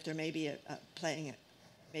that there may be playing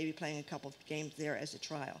a couple of games there as a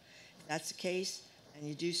trial. If that's the case, and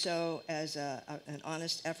you do so as an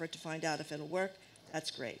honest effort to find out if it'll work, that's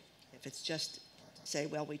great. If it's just to say,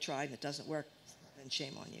 well, we tried and it doesn't work, then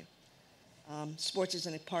shame on you. Sports is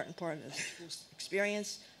an important part of the school's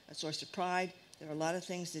experience, a source of pride. There are a lot of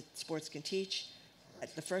things that sports can teach,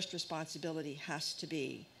 but the first responsibility has to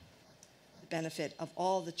be the benefit of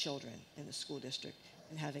all the children in the school district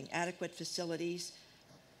and having adequate facilities,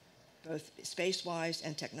 both space-wise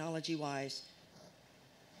and technology-wise,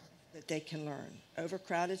 that they can learn.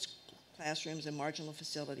 Overcrowded classrooms and marginal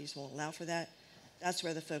facilities won't allow for that. That's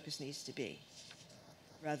where the focus needs to be,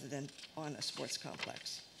 rather than on a sports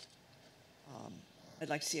complex. I'd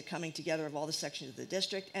like to see a coming together of all the sections of the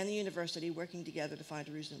district and the university working together to find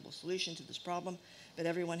a reasonable solution to this problem, but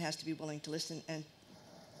everyone has to be willing to listen and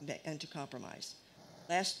to compromise.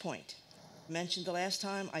 Last point. I mentioned the last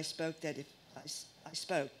time I spoke that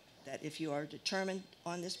if you are determined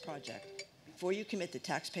on this project, before you commit the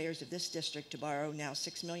taxpayers of this district to borrow now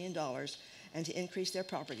 $6 million and to increase their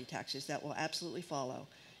property taxes that will absolutely follow,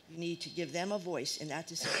 you need to give them a voice in that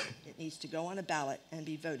decision. It needs to go on a ballot and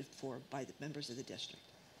be voted for by the members of the district.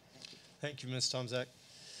 Thank you, Ms. Tomaszak.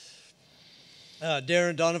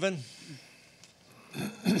 Darren Donovan.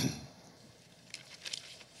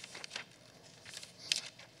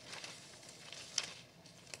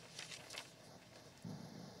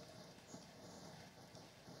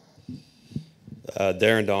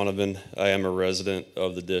 Darren Donovan. I am a resident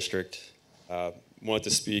of the district. Want to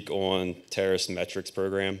speak on Terrace Metrics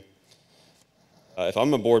program. If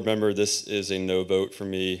I'm a board member, this is a no vote for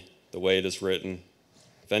me, the way it is written.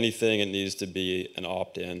 If anything, it needs to be an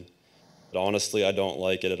opt-in. But honestly, I don't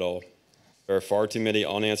like it at all. There are far too many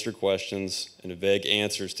unanswered questions and vague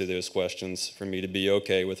answers to those questions for me to be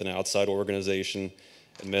okay with an outside organization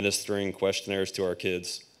administering questionnaires to our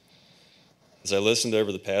kids. As I listened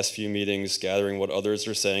over the past few meetings, gathering what others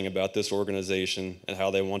are saying about this organization and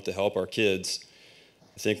how they want to help our kids,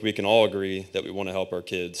 I think we can all agree that we want to help our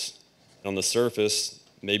kids. And on the surface,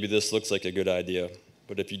 maybe this looks like a good idea,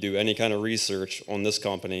 but if you do any kind of research on this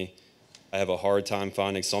company, I have a hard time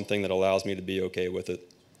finding something that allows me to be okay with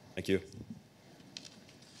it. Thank you.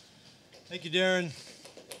 Thank you, Darren.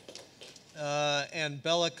 And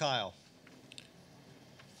Bella Kyle.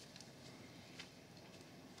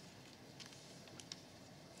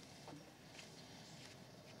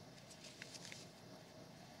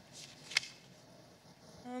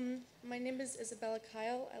 My name is Isabella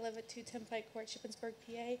Kyle. I live at 210 Pike Court, Shippensburg,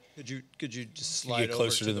 PA. Could you just slide get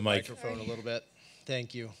closer over to the mic. microphone a little bit?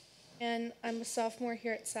 Thank you. And I'm a sophomore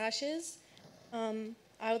here at Sashes.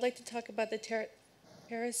 I would like to talk about the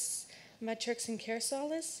Terrace Metrics and Care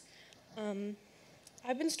Solace.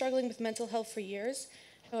 I've been struggling with mental health for years.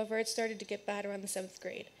 However, it started to get bad around the 7th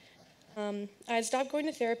grade. I had stopped going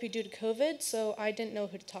to therapy due to COVID, so I didn't know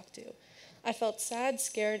who to talk to. I felt sad,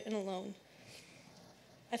 scared, and alone.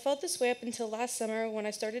 I felt this way up until last summer when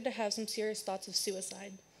I started to have some serious thoughts of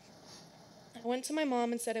suicide. I went to my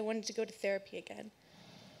mom and said I wanted to go to therapy again.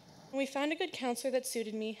 When we found a good counselor that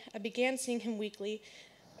suited me, I began seeing him weekly,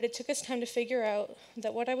 but it took us time to figure out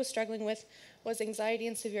that what I was struggling with was anxiety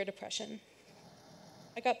and severe depression.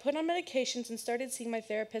 I got put on medications and started seeing my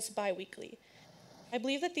therapist bi-weekly. I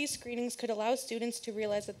believe that these screenings could allow students to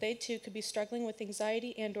realize that they too could be struggling with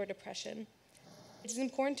anxiety and/or depression. It is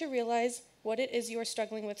important to realize what it is you are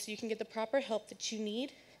struggling with so you can get the proper help that you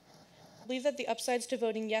need. I believe that the upsides to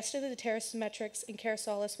voting yes to the Terrace Metrics and Care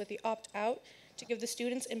Solace with the opt-out to give the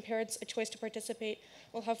students and parents a choice to participate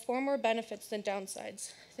will have far more benefits than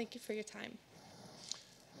downsides. Thank you for your time.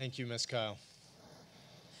 Thank you, Ms. Kyle.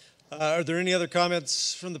 Are there any other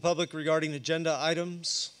comments from the public regarding agenda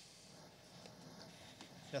items?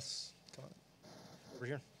 Yes, come on, over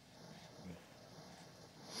here.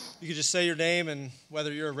 You could just say your name and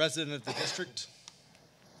whether you're a resident of the district.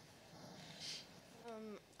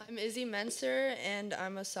 I'm Izzy Menser, and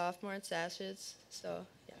I'm a sophomore at Sashes. So,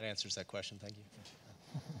 yeah. That answers that question. Thank you.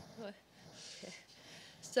 Okay.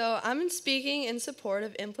 So, I'm speaking in support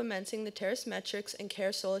of implementing the Terrace Metrics and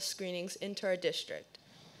Care Solace screenings into our district.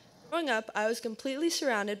 Growing up, I was completely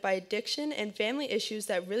surrounded by addiction and family issues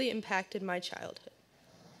that really impacted my childhood.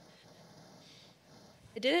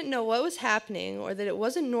 I didn't know what was happening or that it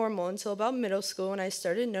wasn't normal until about middle school when I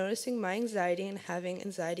started noticing my anxiety and having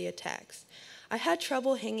anxiety attacks. I had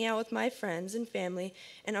trouble hanging out with my friends and family,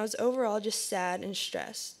 and I was overall just sad and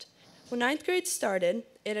stressed. When 9th grade started,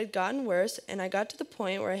 it had gotten worse, and I got to the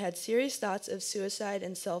point where I had serious thoughts of suicide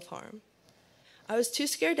and self-harm. I was too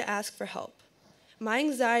scared to ask for help. My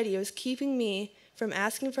anxiety was keeping me from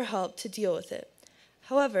asking for help to deal with it.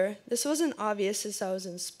 However, this wasn't obvious as I was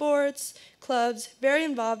in sports, clubs, very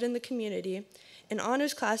involved in the community, in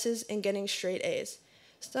honors classes, and getting straight A's.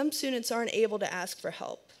 Some students aren't able to ask for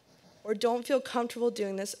help or don't feel comfortable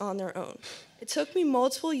doing this on their own. It took me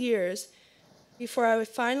multiple years before I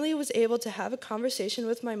finally was able to have a conversation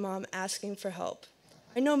with my mom asking for help.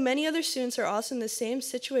 I know many other students are also in the same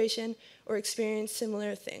situation or experience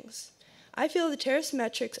similar things. I feel the Terrace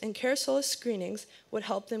Metrics and Care Solace screenings would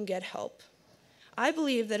help them get help. I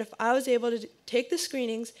believe that if I was able to take the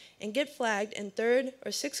screenings and get flagged in 3rd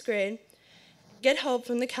or 6th grade, get help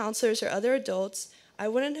from the counselors or other adults, I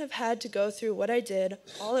wouldn't have had to go through what I did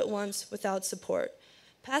all at once without support.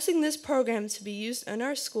 Passing this program to be used in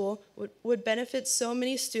our school would benefit so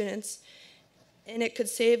many students, and it could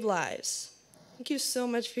save lives. Thank you so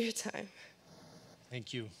much for your time.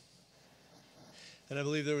 Thank you. And I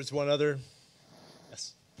believe there was one other.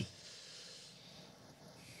 Yes.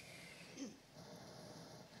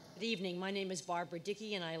 Good evening. My name is Barbara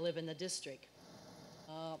Dickey, and I live in the district.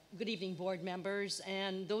 Good evening, board members,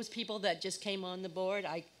 and those people that just came on the board.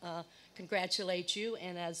 I congratulate you,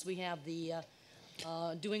 and as we have the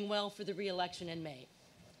doing well for the re-election in May.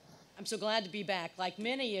 I'm so glad to be back. Like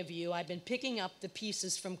many of you, I've been picking up the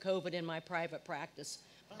pieces from COVID in my private practice,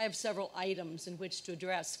 but I have several items in which to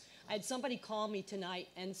address. I had somebody call me tonight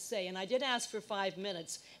and say, and I did ask for 5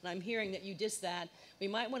 minutes, and I'm hearing that you did that. We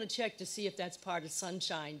might want to check to see if that's part of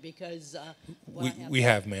Sunshine, because We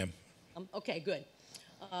have, ma'am. Okay, good.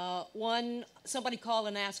 Somebody called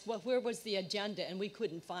and asked, well, where was the agenda, and we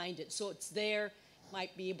couldn't find it. So it's there,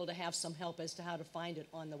 might be able to have some help as to how to find it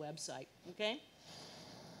on the website, okay?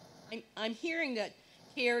 I'm hearing that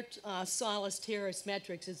Solace Terrace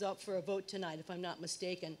Metrics is up for a vote tonight, if I'm not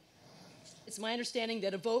mistaken. It's my understanding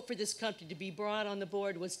that a vote for this company to be brought on the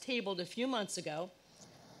board was tabled a few months ago,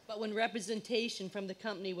 but when representation from the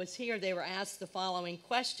company was here, they were asked the following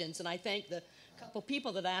questions, and I thank the couple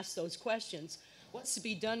people that asked those questions. What's to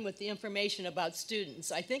be done with the information about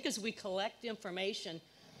students? I think as we collect information,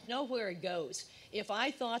 know where it goes. If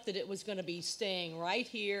I thought that it was going to be staying right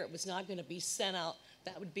here, it was not going to be sent out,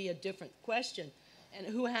 that would be a different question. And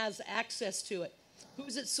who has access to it?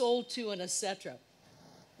 Who's it sold to, and et cetera?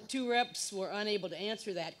 The two reps were unable to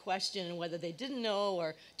answer that question, and whether they didn't know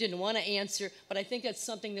or didn't want to answer, but I think that's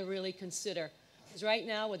something to really consider. Because right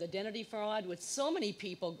now, with identity fraud, with so many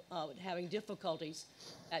people having difficulties,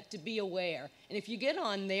 to be aware. And if you get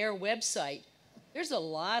on their website, there's a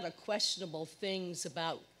lot of questionable things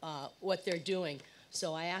about what they're doing.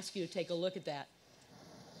 So I ask you to take a look at that.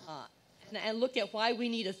 And look at why we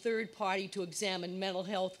need a third party to examine mental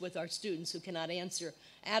health with our students who cannot answer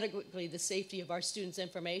adequately the safety of our students'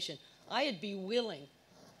 information. I'd be willing,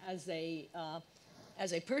 as a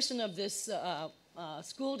person of this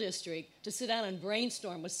school district, to sit down and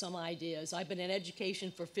brainstorm with some ideas. I've been in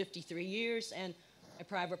education for 53 years and my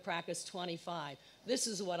private practice 25. This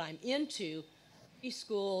is what I'm into,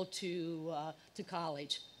 preschool to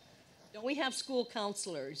college. Don't we have school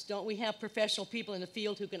counselors? Don't we have professional people in the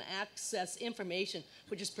field who can access information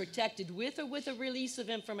which is protected with or with a release of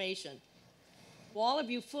information? Will all of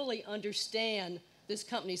you fully understand this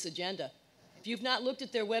company's agenda? If you've not looked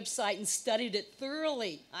at their website and studied it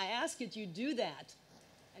thoroughly, I ask that you do that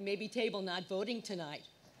and maybe table not voting tonight.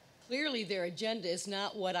 Clearly their agenda is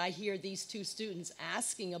not what I hear these two students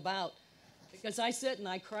asking about, because I sit and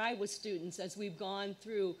I cry with students as we've gone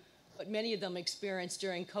through what many of them experienced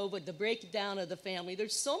during COVID, the breakdown of the family.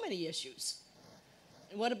 There's so many issues.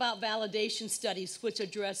 And what about validation studies which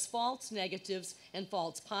address false negatives and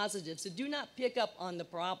false positives that do not pick up on the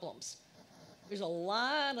problems? There's a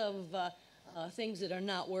lot of things that are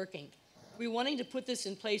not working. We're wanting to put this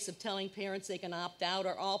in place of telling parents they can opt out.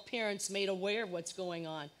 Are all parents made aware of what's going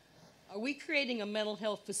on? Are we creating a mental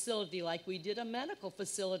health facility like we did a medical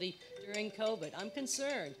facility during COVID? I'm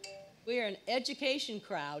concerned. We're an education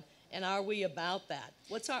crowd, and are we about that?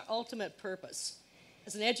 What's our ultimate purpose?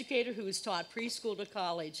 As an educator who has taught preschool to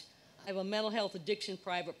college, I have a mental health addiction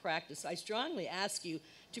private practice. I strongly ask you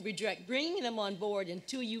to reject bringing them on board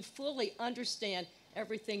until you fully understand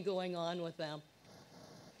everything going on with them.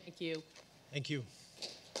 Thank you. Thank you.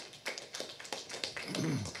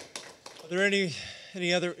 Are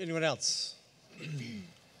there anyone else?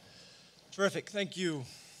 Terrific, thank you.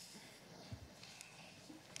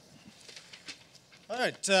 All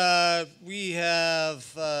right, we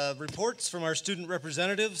have reports from our student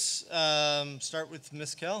representatives. Start with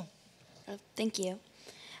Ms. Kell. Thank you.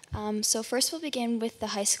 So first we'll begin with the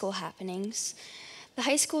high school happenings. The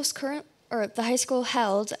high school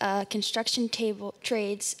held a construction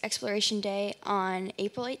trades exploration day on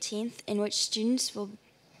April 18th, in which students will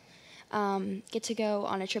get to go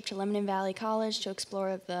on a trip to Lebanon Valley College to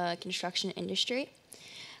explore the construction industry.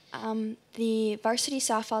 The varsity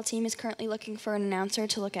softball team is currently looking for an announcer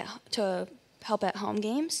to help at home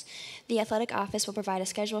games. The athletic office will provide a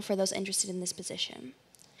schedule for those interested in this position.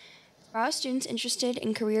 For all students interested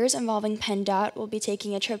in careers involving PennDOT, will be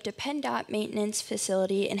taking a trip to PennDOT maintenance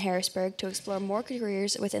facility in Harrisburg to explore more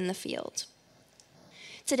careers within the field.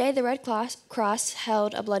 Today, the Red Cross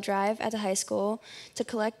held a blood drive at the high school to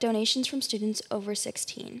collect donations from students over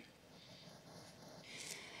 16.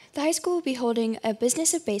 The high school will be holding a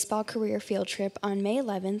Business of Baseball career field trip on May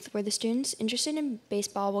 11th, where the students interested in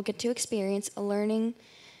baseball will get to experience and learn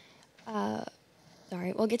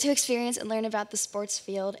about the sports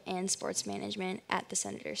field and sports management at the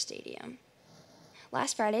Senator Stadium.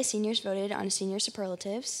 Last Friday, seniors voted on senior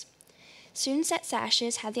superlatives. Students at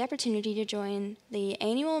Sashes had the opportunity to join the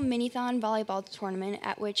annual Minithon volleyball tournament,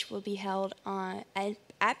 at which will be held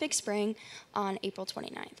at Big Spring on April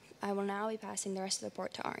 29th. I will now be passing the rest of the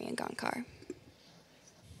report to Aryan Gankar.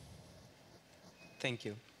 Thank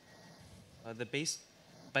you. The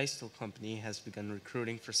Bicycle Company has begun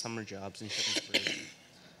recruiting for summer jobs in Shippensburg.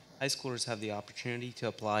 High schoolers have the opportunity to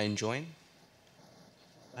apply and join.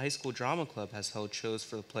 The High School Drama Club has held shows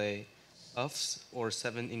for the play Uffs, or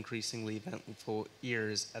 7 increasingly eventful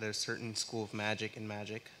years at a certain school of magic and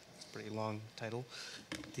magic. It's a pretty long title.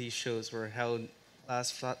 These shows were held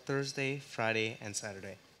last Thursday, Friday, and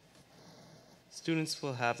Saturday. Students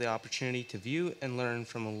will have the opportunity to view and learn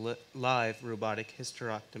from a live robotic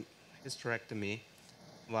hysterectomy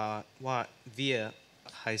via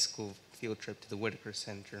a high school field trip to the Whitaker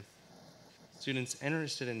Center. Students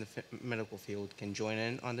interested in the medical field can join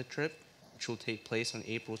in on the trip, which will take place on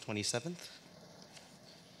April 27th.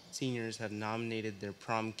 Seniors have nominated their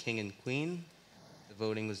prom king and queen. The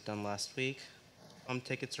voting was done last week. Prom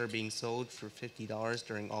tickets are being sold for $50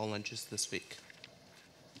 during all lunches this week.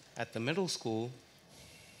 At the middle school,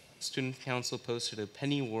 Student Council posted a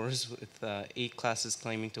penny wars with 8 classes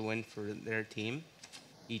claiming to win for their team.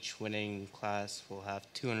 Each winning class will have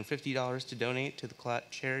 $250 to donate to the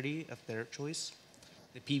charity of their choice.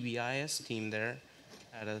 The PBIS team there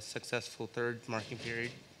had a successful third marking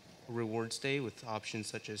period rewards day with options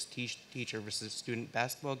such as teacher versus student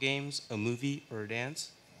basketball games, a movie, or a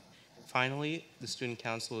dance. Finally, the Student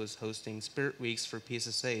Council is hosting Spirit Weeks for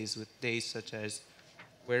PSSAs with days such as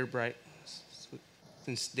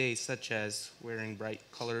wearing bright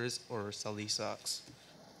colors or sully socks.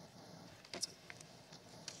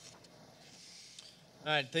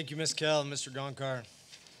 All right, thank you, Ms. Kell and Mr. Gonkar.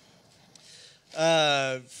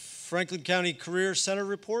 Franklin County Career Center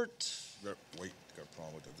report. Wait, got a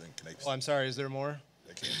problem with the thing. Can they Oh, I'm sorry, is there more?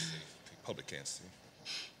 They can't see. The public can't see.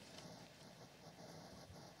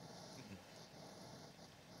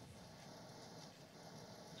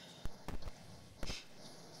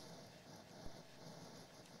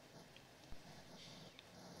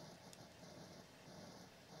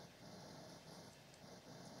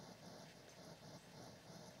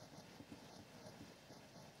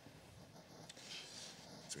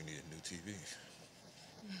 So we need a new TV.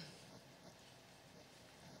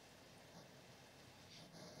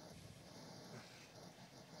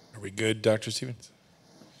 Are we good, Dr. Stevens?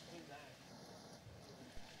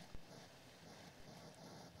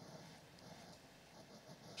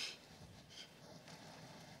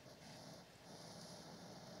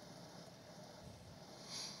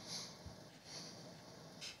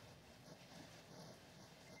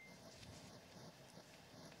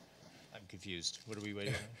 I'm confused. What are we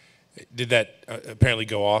waiting on? Did that apparently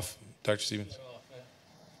go off, Dr. Stevens?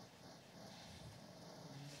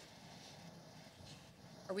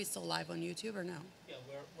 Are we still live on YouTube or no? Yeah,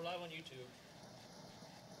 we're live on YouTube.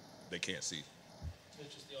 They can't see.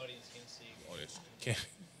 It's just the audience can't see. Audience. Okay.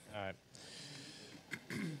 All right.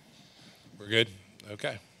 We're good?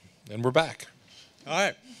 Okay. And we're back. All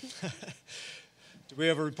right. Do we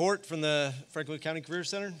have a report from the Franklin County Career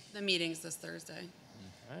Center? The meeting's this Thursday.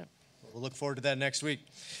 All right. We'll look forward to that next week.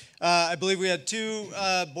 I believe we had 2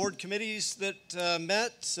 board committees that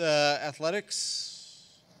met. Athletics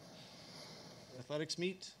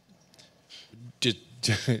meet.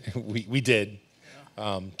 We did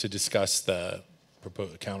to discuss the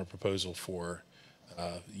counter proposal for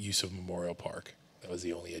use of Memorial Park. That was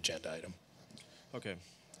the only agenda item. Okay.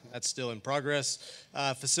 That's still in progress.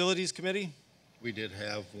 Facilities committee? We did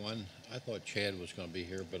have one. I thought Chad was going to be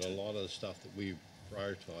here, but a lot of the stuff that we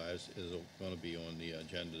prioritized is going to be on the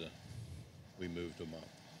agenda. We moved them up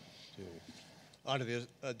to. Onto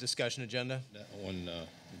the discussion agenda? On a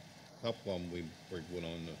couple of them, we went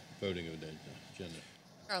on the voting of the agenda.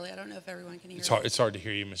 Charlie, I don't know if everyone can hear It's hard to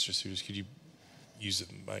hear you, Mr. Seuss. Could you use the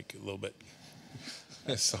mic a little bit?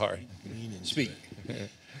 Sorry. Speak.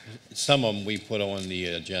 Some of them we put on the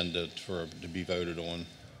agenda to be voted on.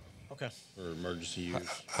 Okay. For emergency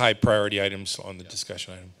use. High priority items on the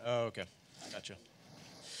discussion item. Oh, okay. Gotcha.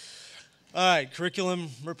 All right. Curriculum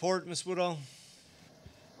report, Ms. Woodall.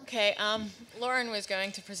 Okay, Lauren was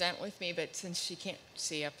going to present with me, but since she can't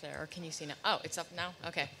see up there, or can you see now? Oh, it's up now?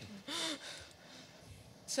 Okay.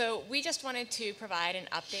 So we just wanted to provide an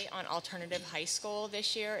update on Alternative High School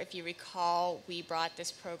this year. If you recall, we brought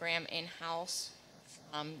this program in-house,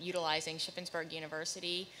 utilizing Shippensburg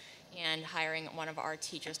University and hiring one of our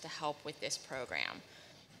teachers to help with this program.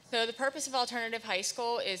 So the purpose of Alternative High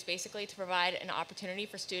School is basically to provide an opportunity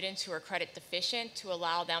for students who are credit deficient to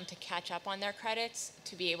allow them to catch up on their credits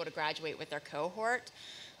to be able to graduate with their cohort.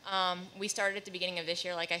 We started at the beginning of this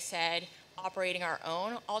year, like I said, operating our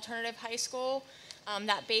own Alternative High School.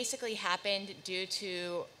 That basically happened due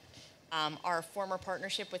to our former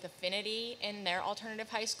partnership with Affinity in their Alternative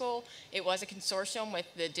High School. It was a consortium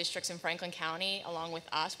with the districts in Franklin County along with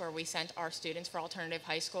us where we sent our students for Alternative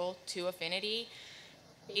High School to Affinity.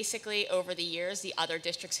 Basically, over the years, the other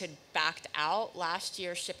districts had backed out. Last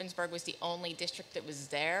year, Shippensburg was the only district that was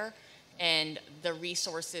there, and the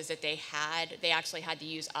resources that they actually had to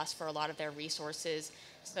use us for a lot of their resources.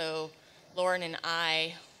 So Lauren and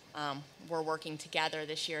I were working together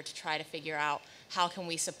this year to try to figure out how can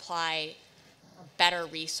we supply a better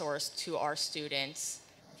resource to our students,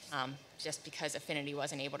 just because Affinity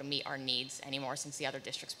wasn't able to meet our needs anymore since the other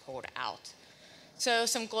districts pulled out. So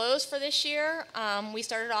some glows for this year. We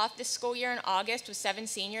started off this school year in August with 7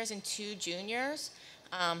 seniors and 2 juniors.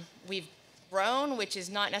 We've grown, which is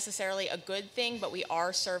not necessarily a good thing, but we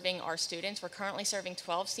are serving our students. We're currently serving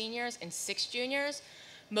 12 seniors and 6 juniors.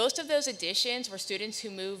 Most of those additions were students who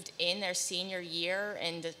moved in their senior year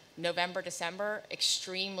in November, December,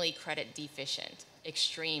 extremely credit deficient.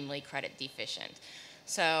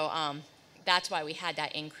 So that's why we had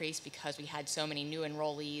that increase, because we had so many new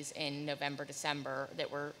enrollees in November, December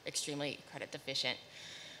that were extremely credit deficient.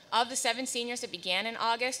 Of the 7 seniors that began in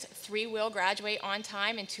August, 3 will graduate on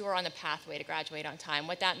time and 2 are on the pathway to graduate on time.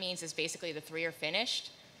 What that means is basically the 3 are finished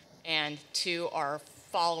and 2 are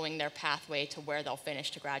following their pathway to where they'll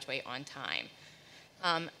finish to graduate on time.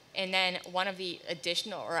 And then one of the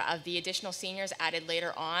additional seniors added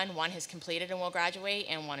later on, 1 has completed and will graduate,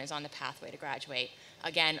 and 1 is on the pathway to graduate.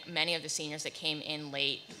 Again, many of the seniors that came in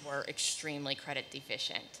late were extremely credit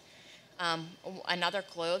deficient. Another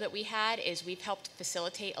glow that we had is we've helped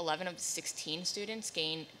facilitate 11 of the 16 students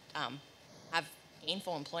have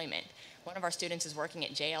gainful employment. One of our students is working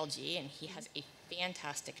at JLG, and he has a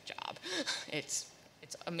fantastic job. It's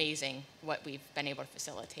amazing what we've been able to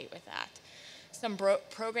facilitate with that. Some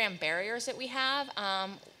program barriers that we have,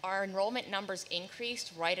 our enrollment numbers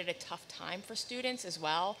increased right at a tough time for students as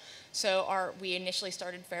well. So we initially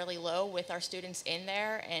started fairly low with our students in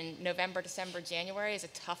there, and November, December, January is a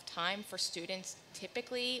tough time for students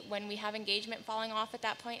typically when we have engagement falling off at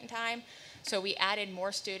that point in time. So we added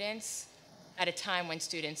more students at a time when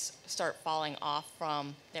students start falling off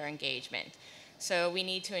from their engagement. So we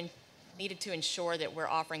needed to ensure that we're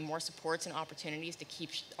offering more supports and opportunities to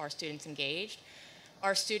keep our students engaged.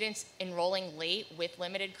 Our students enrolling late with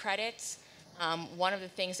limited credits, one of the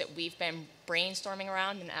things that we've been brainstorming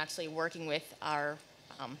around and actually working with our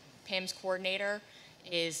PIMS coordinator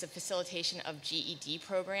is the facilitation of GED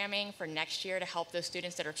programming for next year to help those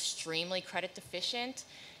students that are extremely credit deficient.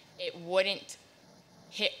 It wouldn't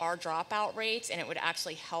hit our dropout rates, and it would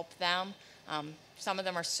actually help them. Some of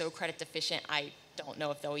them are so credit deficient, I don't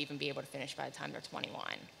know if they'll even be able to finish by the time they're 21.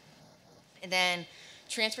 And then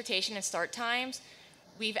transportation and start times.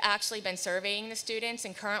 We've actually been surveying the students,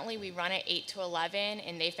 and currently we run at 8 to 11,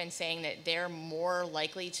 and they've been saying that they're more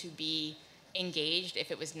likely to be engaged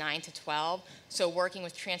if it was 9 to 12. So working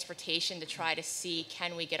with transportation to try to see,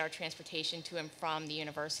 can we get our transportation to and from the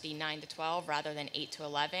university 9 to 12 rather than 8 to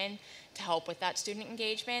 11 to help with that student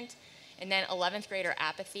engagement. And then 11th grader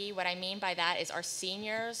apathy. What I mean by that is our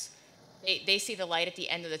seniors, they see the light at the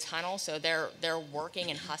end of the tunnel, so they're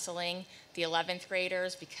working and hustling. The 11th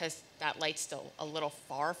graders, because that light's still a little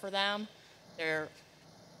far for them, they're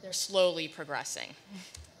slowly progressing.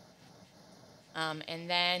 And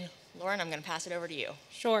then, Lauren, I'm going to pass it over to you.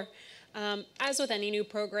 Sure. As with any new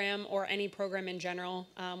program or any program in general,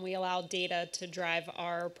 we allow data to drive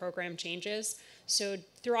our program changes. So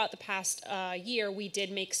throughout the past year, we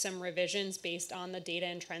did make some revisions based on the data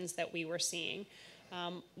and trends that we were seeing.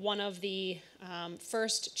 One of the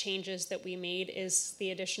first changes that we made is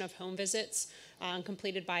the addition of home visits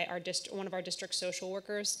completed by one of our district social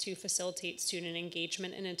workers to facilitate student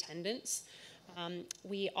engagement and attendance.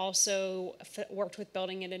 We also worked with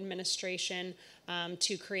building and administration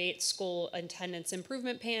to create school attendance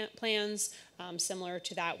improvement plans, similar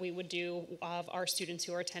to that we would do of our students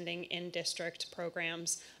who are attending in-district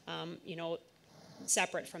programs,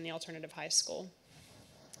 separate from the alternative high school.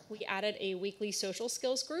 We added a weekly social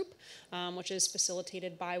skills group, which is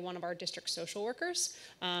facilitated by one of our district social workers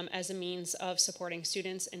as a means of supporting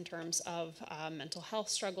students in terms of mental health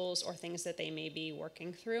struggles or things that they may be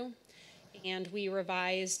working through. And we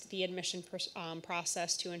revised the admission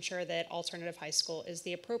process to ensure that alternative high school is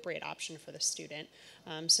the appropriate option for the student.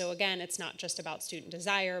 So again, it's not just about student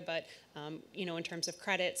desire, but in terms of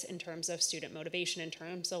credits, in terms of student motivation, in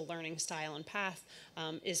terms of learning style and path,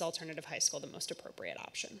 is alternative high school the most appropriate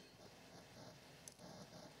option?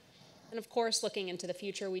 And of course, looking into the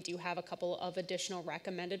future, we do have a couple of additional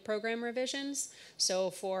recommended program revisions. So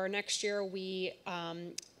for next year, we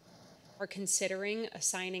are considering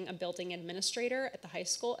assigning a building administrator at the high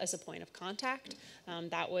school as a point of contact.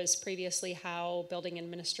 That was previously how building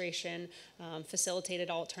administration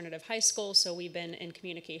facilitated alternative high school, so we've been in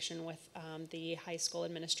communication with the high school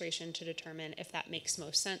administration to determine if that makes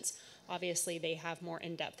most sense obviously they have more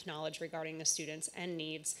in-depth knowledge regarding the students and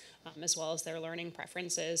needs, as well as their learning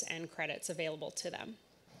preferences and credits available to them.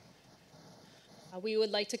 We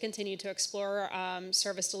would like to continue to explore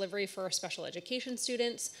service delivery for special education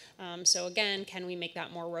students. So again, can we make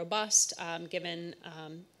that more robust, given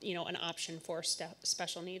an option for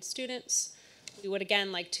special needs students? We would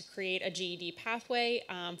again like to create a GED pathway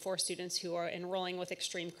for students who are enrolling with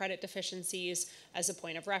extreme credit deficiencies. As a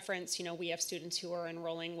point of reference, we have students who are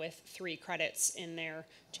enrolling with 3 credits in their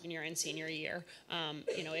junior and senior year.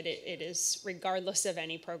 It is, regardless of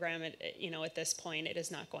any program, at this point, it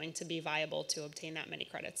is not going to be viable to obtain that many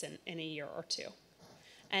credits in a year or 2.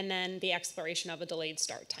 And then the exploration of a delayed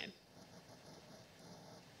start time.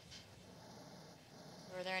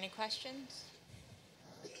 Were there any questions?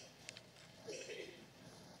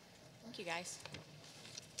 Thank you, guys.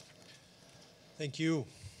 Thank you.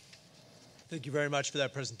 Thank you very much for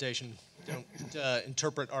that presentation. Don't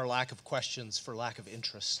interpret our lack of questions for lack of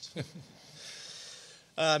interest.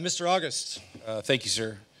 Mr. August. Thank you,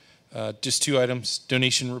 sir. Just 2 items.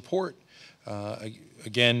 Donation report.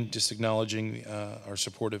 Again, just acknowledging our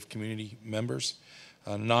supportive community members.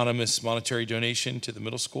 An anonymous monetary donation to the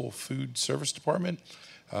middle school food service department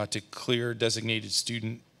to clear designated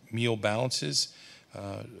student meal balances.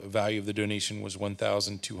 The value of the donation was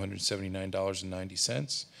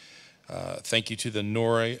 $1,279.90. Thank you to the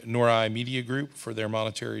Nori Media Group for their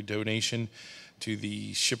monetary donation to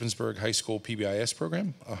the Shippensburg High School PBIS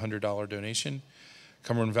program, a $100 donation.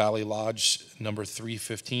 Cumberland Valley Lodge number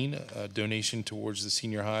 315, a donation towards the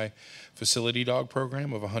senior high facility dog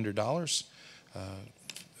program of $100.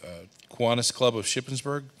 Kiwanis Club of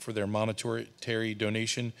Shippensburg for their monetary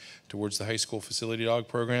donation towards the high school facility dog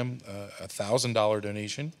program, a $1,000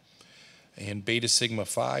 donation. And Beta Sigma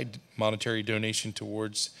Phi monetary donation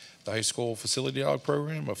towards the high school facility dog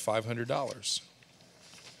program of $500.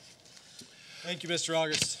 Thank you, Mr.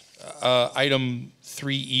 August. Item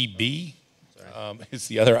 3EB is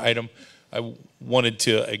the other item. I wanted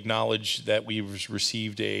to acknowledge that we've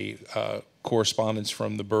received a correspondence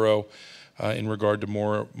from the borough in regard to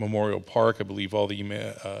Memorial Park. I believe all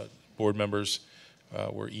the board members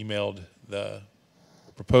were emailed the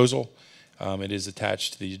proposal. It is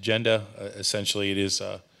attached to the agenda. Essentially, it is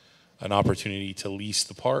an opportunity to lease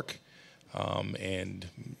the park and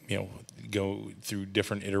go through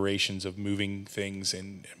different iterations of moving things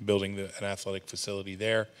and building an athletic facility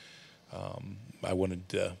there. I wanted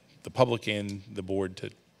the public and the board to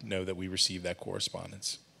know that we received that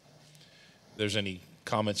correspondence. If there's any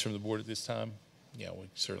comments from the board at this time, we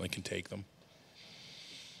certainly can take them.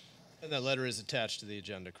 And that letter is attached to the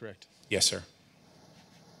agenda, correct? Yes, sir.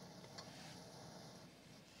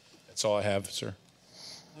 That's all I have, sir.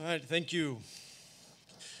 All right, thank you.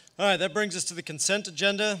 All right, that brings us to the consent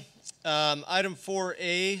agenda. Item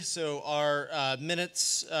 4A, so our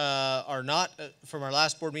minutes are not, from our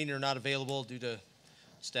last board meeting, are not available due to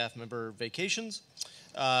staff member vacations,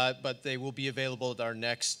 but they will be available at our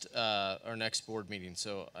next board meeting,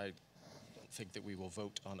 so I don't think that we will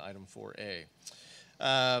vote on item 4A.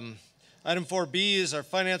 Item 4B is our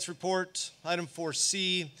finance report. Item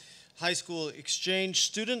 4C, high school exchange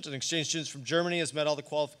student. An exchange student from Germany has met all the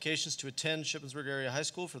qualifications to attend Shippensburg Area High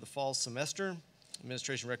School for the fall semester.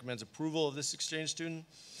 Administration recommends approval of this exchange student.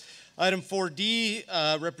 Item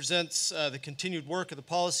 4D represents the continued work of the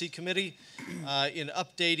policy committee in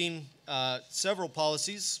updating several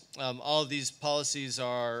policies. All of these policies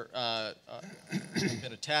are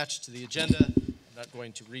been attached to the agenda. I'm not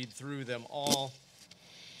going to read through them all.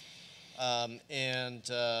 And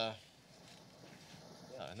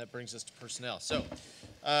that brings us to personnel. So,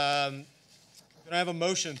 can I have a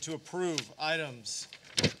motion to approve items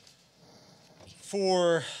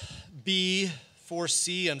 4B,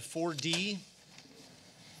 4C, and 4D?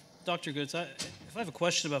 Dr. Goods, if I have a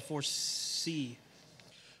question about 4C.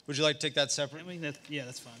 Would you like to take that separate? I mean, yeah,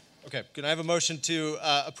 that's fine. Okay, can I have a motion to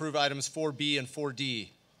approve items 4B and 4D?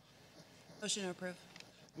 Motion to approve.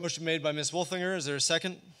 Motion made by Ms. Wolfinger. Is there a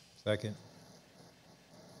second? Second.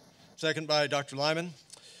 Second by Dr. Lyman.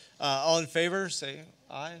 All in favor, say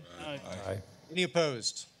aye. Aye. Aye. Any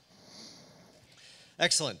opposed?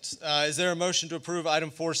 Excellent. Is there a motion to approve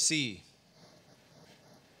item 4C?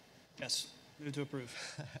 Yes, move to approve.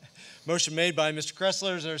 Motion made by Mr.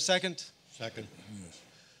 Kressler. Is there a second? Second.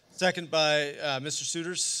 Second by Mr.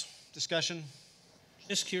 Suiters. Discussion?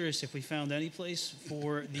 Just curious if we found any place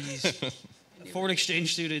for these foreign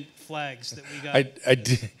exchange student flags that we got.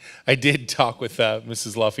 I did talk with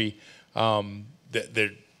Mrs. Luffy. That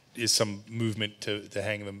there is some movement to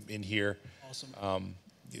hang them in here. Awesome.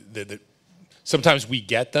 Sometimes we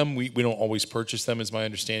get them. We don't always purchase them, is my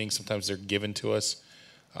understanding. Sometimes they're given to us.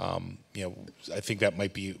 I think that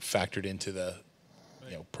might be factored into the,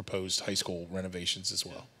 proposed high school renovations as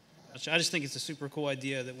well. I just think it's a super cool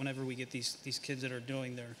idea that whenever we get these kids that are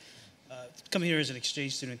doing their come here as an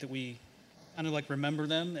exchange student, that we kind of like remember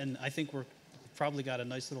them, and I think we're probably got a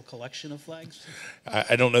nice little collection of flags.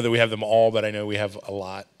 I don't know that we have them all, but I know we have a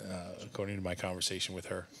lot, according to my conversation with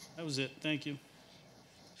her. That was it. Thank you.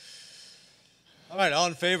 All right, all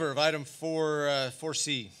in favor of item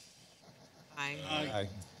 4C? Aye. Aye.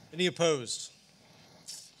 Any opposed?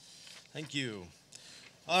 Thank you.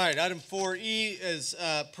 All right, item 4E is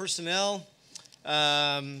personnel.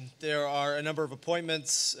 There are a number of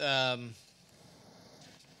appointments.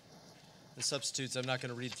 The substitutes, I'm not going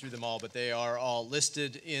to read through them all, but they are all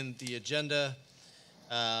listed in the agenda.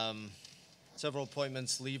 Several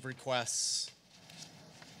appointments, leave requests,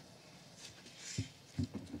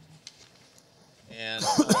 and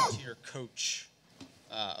volunteer coach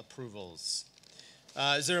approvals.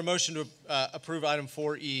 Is there a motion to approve item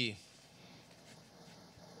 4E?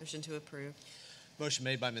 Motion to approve. Motion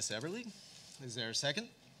made by Ms. Everly. Is there a second?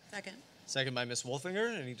 Second. Second by Ms.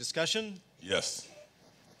 Wolfinger. Any discussion? Yes.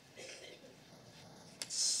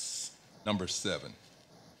 Number 7.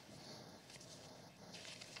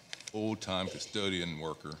 Full-time custodian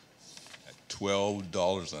worker at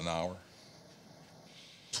 $12 an hour.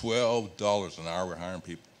 $12 an hour we're hiring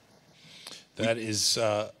people. That is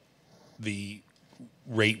the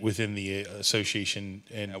rate within the association.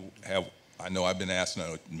 And I know I've been asking,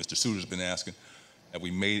 Mr. Suter's been asking, have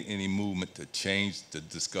we made any movement to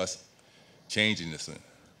discuss changing this?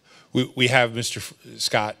 We have, Mr.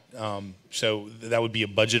 Scott, so that would be a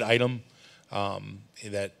budget item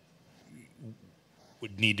that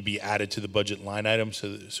would need to be added to the budget line item.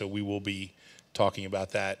 So we will be talking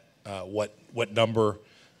about that, what number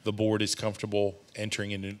the board is comfortable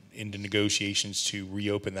entering into negotiations to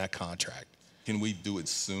reopen that contract. Can we do it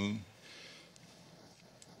soon?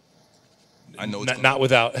 I know it's not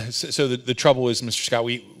without. So the trouble is, Mr. Scott,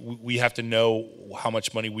 we have to know how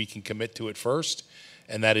much money we can commit to it first,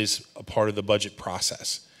 and that is a part of the budget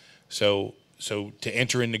process. So to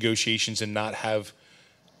enter in negotiations and not have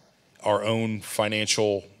our own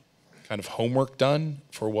financial kind of homework done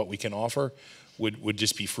for what we can offer would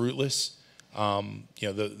just be fruitless.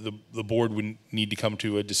 The board would need to come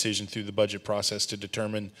to a decision through the budget process to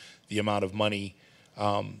determine the amount of money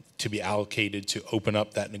to be allocated to open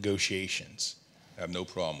up that negotiations. I have no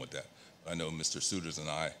problem with that. I know Mr. Suters and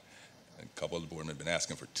I and a couple of the board members have been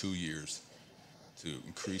asking for 2 years to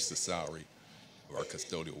increase the salary of our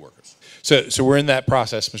custodial workers. So we're in that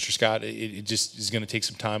process, Mr. Scott. It just is going to take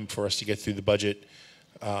some time for us to get through the budget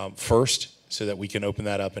first so that we can open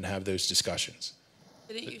that up and have those discussions.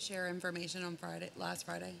 Didn't you share information on last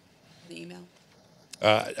Friday, in the email?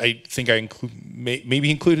 I think I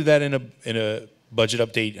maybe included that in a budget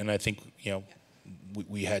update, and I think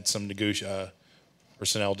we had some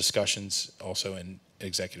personnel discussions also in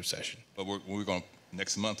executive session. But we're going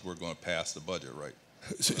next month. We're going to pass the budget, right?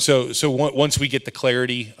 So once we get the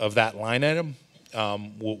clarity of that line item,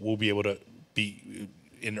 we'll be able to be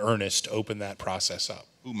in earnest open that process up.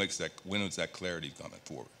 Who makes that? When is that clarity coming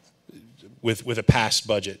forward? With a passed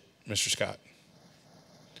budget, Mr. Scott.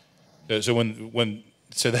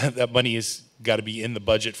 So that money has got to be in the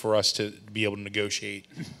budget for us to be able to negotiate.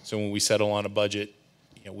 So when we settle on a budget,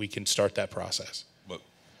 we can start that process. But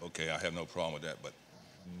okay, I have no problem with that. But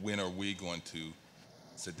when are we going to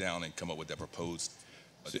sit down and come up with that proposed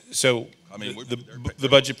budget? So I mean, the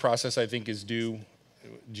budget process, I think, is due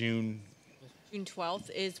June. June 12th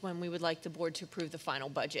is when we would like the board to approve the final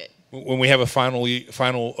budget. When we have a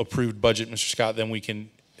final approved budget, Mr. Scott, then we can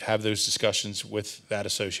have those discussions with that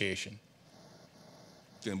association.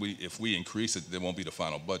 Then if we increase it, there won't be the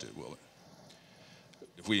final budget, will it?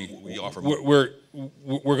 If we offer,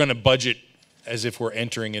 we're going to budget as if we're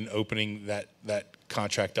entering and opening that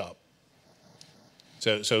contract up.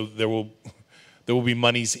 So there will be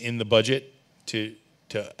monies in the budget to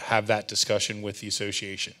have that discussion with the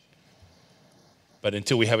association. But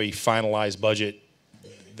until we have a finalized budget,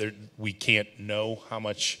 we can't know how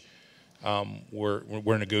much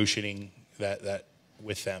we're negotiating that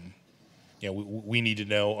with them. We need to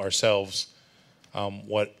know ourselves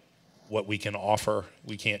what we can offer.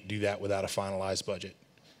 We can't do that without a finalized budget.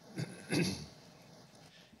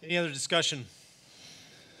 Any other discussion?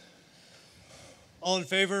 All in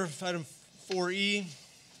favor of item 4E?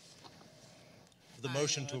 The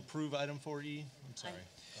motion to approve item 4E? I'm sorry.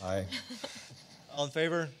 Aye. All in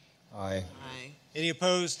favor? Aye. Aye. Any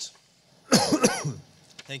opposed?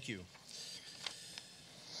 Thank you.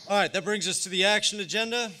 All right, that brings us to the action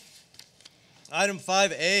agenda. Item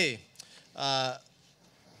 5A,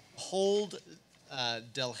 hold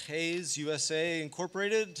Delhaize USA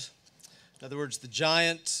Incorporated. In other words, the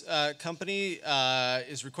Giant company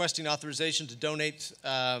is requesting authorization to donate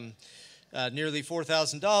nearly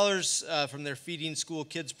 $4,000 from their Feeding School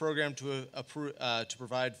Kids program to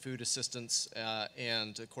provide food assistance.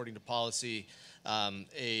 And according to policy,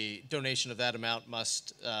 a donation of that amount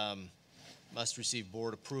must receive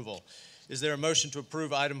board approval. Is there a motion to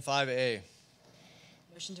approve item 5A?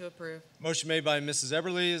 Motion to approve. Motion made by Mrs.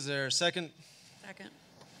 Eberly. Is there a second? Second.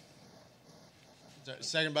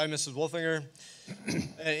 Second by Mrs. Wolfinger.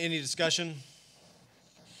 Any discussion?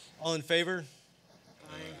 All in favor?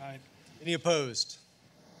 Aye. Any opposed?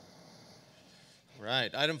 All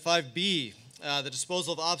right. Item 5B, the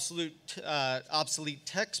disposal of obsolete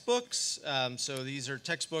textbooks. So these are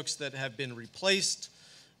textbooks that have been replaced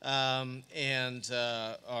and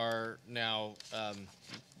are now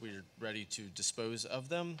we're ready to dispose of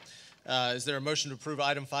them. Is there a motion to approve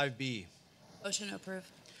item 5B? Motion to approve.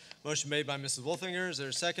 Motion made by Mrs. Wolfinger. Is there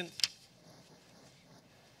a second?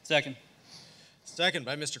 Second. Second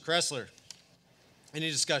by Mr. Kressler.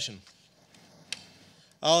 Any discussion?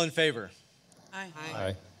 All in favor? Aye.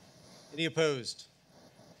 Aye. Any opposed?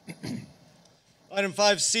 Item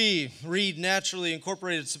 5C, Read Naturally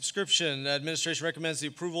Incorporated subscription. Administration recommends the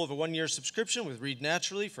approval of a one-year subscription with Read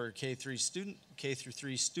Naturally for K through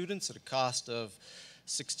 3 students at a cost of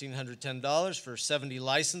 $1,610 for 70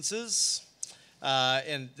 licenses.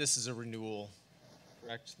 And this is a renewal,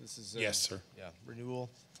 correct? This is Yes, sir. Yeah, renewal.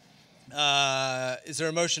 Is there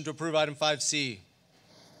a motion to approve item 5C?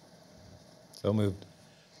 So moved.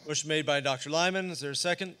 Motion made by Dr. Lyman. Is there a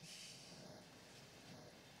second?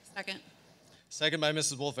 Second. Second by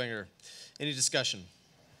Mrs. Wolfinger. Any discussion?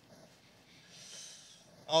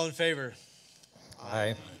 All in favor?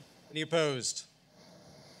 Aye. Any opposed?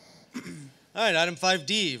 All right, item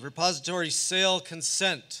 5D, repository sale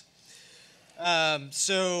consent. I'll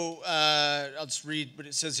just read what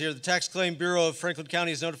it says here. The Tax Claim Bureau of Franklin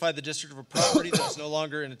County has notified the district of a property that is no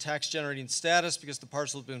longer in a tax generating status because the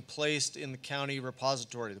parcel has been placed in the county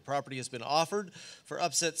repository. The property has been offered for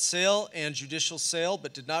upset sale and judicial sale,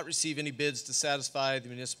 but did not receive any bids to satisfy the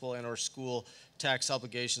municipal and/or school tax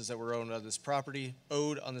obligations that were owed on this property.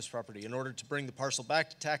 In order to bring the parcel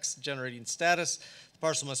back to tax generating status, the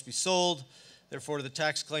parcel must be sold. Therefore, the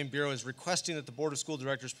Tax Claim Bureau is requesting that the Board of School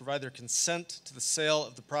Directors provide their consent to the sale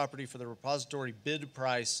of the property for the repository bid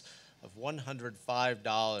price of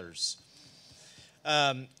 $105.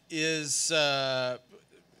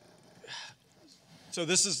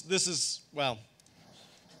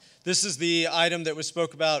 This is the item that was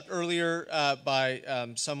spoke about earlier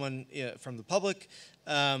by someone from the public.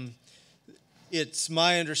 It's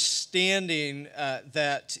my understanding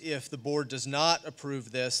that if the board does not approve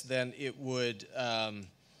this, then it would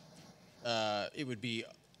be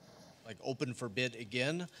like open for bid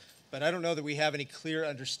again. But I don't know that we have any clear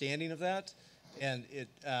understanding of that. And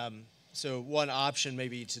so one option may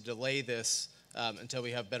be to delay this until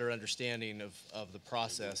we have better understanding of the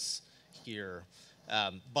process here.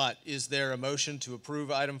 But is there a motion to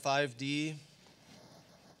approve item 5D?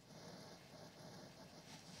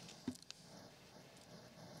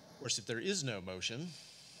 Of course, if there is no motion,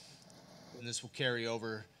 then this will carry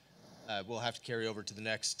over. We'll have to carry over to the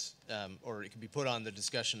next, or it can be put on the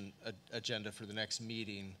discussion agenda for the next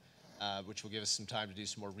meeting, which will give us some time to do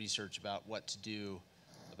some more research about what to do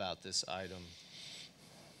about this item.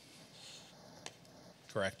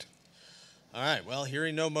 Correct. All right. Well,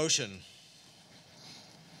 hearing no motion,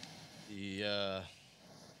 that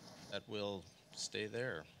will stay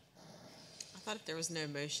there. I thought if there was no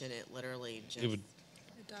motion, it literally just. It would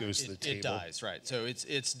goes to the table. It dies, right? So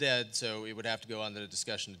it's dead. So it would have to go on the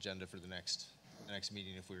discussion agenda for the next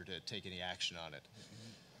meeting if we were to take any action on it.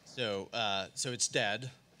 So it's dead,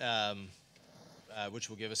 which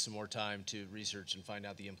will give us some more time to research and find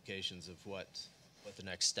out the implications of what the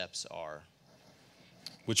next steps are.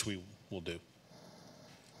 Which we will do.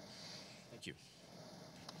 Thank you.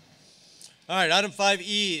 All right, item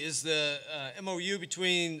 5E is the MOU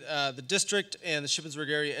between the district and the Shippensburg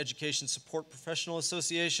Area Education Support Professional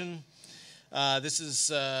Association. This is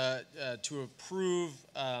to approve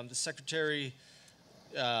the secretary.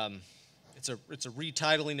 It's a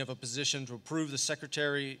retitling of a position to approve the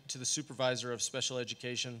secretary to the supervisor of special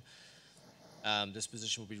education. This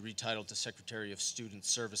position will be retitled to Secretary of Student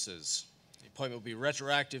Services. The appointment will be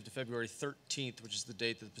retroactive to February 13th, which is the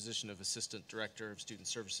date that the position of Assistant Director of Student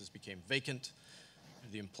Services became vacant due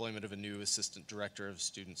to the employment of a new Assistant Director of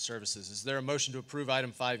Student Services. Is there a motion to approve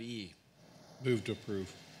item 5E? Move to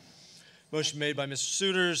approve. Motion made by Mr.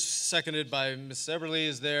 Suiters, seconded by Ms. Eberly.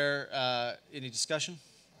 Is there any discussion?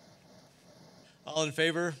 All in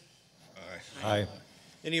favor? Aye.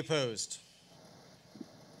 Any opposed?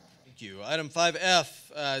 Thank you. Item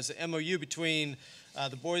 5F is an MOU between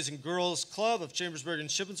the Boys and Girls Club of Chambersburg and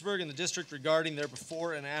Shippensburg and the district regarding their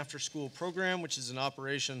before and after school program, which is in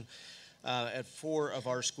operation at 4 of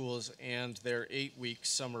our schools, and their 8-week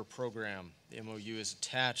summer program. The MOU is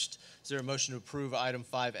attached. Is there a motion to approve item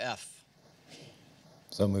 5F?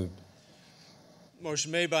 So moved.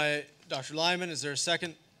 Motion made by Dr. Lyman. Is there a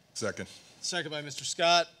second? Second. Second by Mr.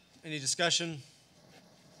 Scott. Any discussion?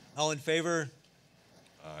 All in favor?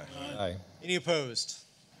 Aye. Any opposed?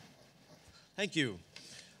 Thank you.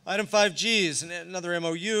 Item 5G is another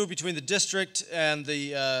MOU between the district and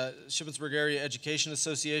the Shippensburg Area Education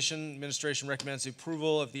Association. Administration recommends the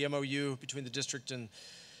approval of the MOU between the district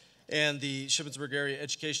and the Shippensburg Area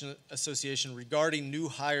Education Association regarding new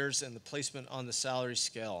hires and the placement on the salary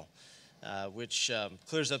scale, which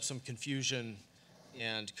clears up some confusion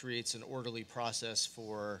and creates an orderly process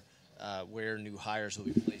for where new hires will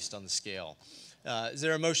be placed on the scale. Is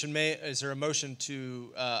there a motion to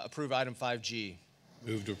approve item 5G?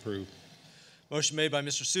 Move to approve. Motion made by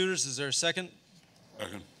Mr. Suters. Is there a second?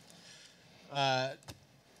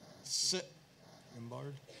 Second.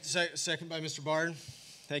 Second by Mr. Bard.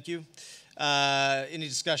 Thank you. Any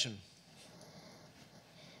discussion?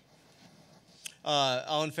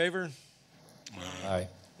 All in favor? Aye.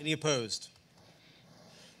 Any opposed?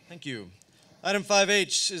 Thank you. Item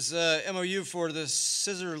 5H is MOU for the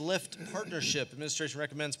Scissor Lift Partnership. Administration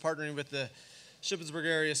recommends partnering with the Shippensburg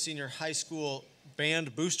Area Senior High School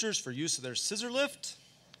Band Boosters for use of their scissor lift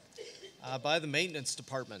by the Maintenance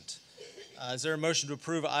Department. Is there a motion to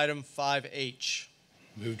approve item 5H?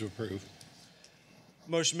 Move to approve.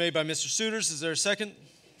 Motion made by Mr. Suters. Is there a second?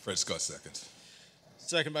 Fred Scott seconds.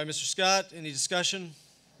 Second by Mr. Scott. Any discussion?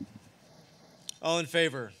 All in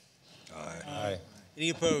favor? Aye. Any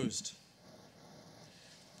opposed?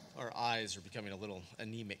 Our eyes are becoming a little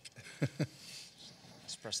anemic.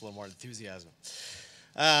 Express a little more enthusiasm.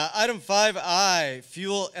 Item 5I,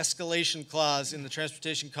 fuel escalation clause in the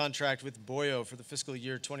transportation contract with Boyo for the fiscal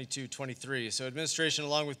year 22-23. So administration,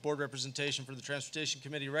 along with board representation for the Transportation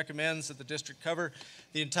Committee, recommends that the district cover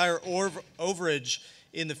the entire overage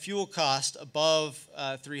in the fuel cost above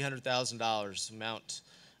 $300,000. Amount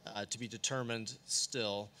to be determined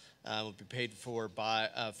still will be paid for by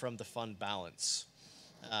from the fund balance.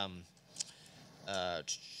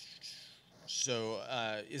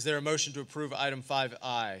 Is there a motion to approve item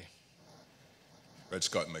 5I? Fred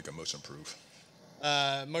Scott make a motion approve.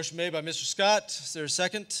 Motion made by Mr. Scott. Is there a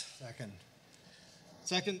second? Second.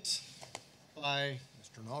 Second by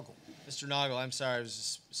Mr. Noggle. Mr. Noggle. I'm sorry, I was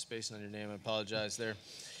just spacing on your name. I apologize there.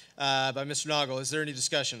 By Mr. Noggle. Is there any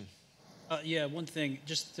discussion? Yeah, one thing,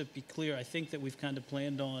 just to be clear, I think that we've kind of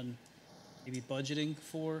planned on maybe budgeting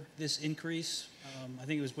for this increase. I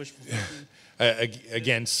think it was wishful thinking.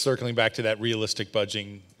 Again, circling back to that realistic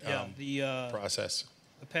budgeting process.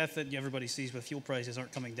 The path that everybody sees with fuel prices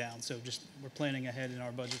aren't coming down, so just we're planning ahead in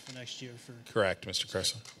our budget for next year. Correct, Mr.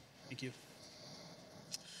 Kressel. Thank you.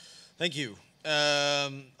 Thank you.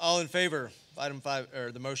 All in favor of item 5,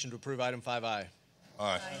 or the motion to approve item 5I?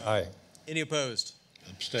 Aye. Aye. Any opposed?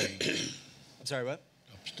 Abstain. I'm sorry, what?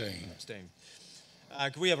 Abstain. Abstain.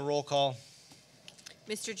 Can we have a roll call?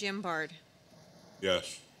 Mr. Jim Bard.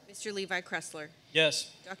 Yes. Mr. Levi Kressler.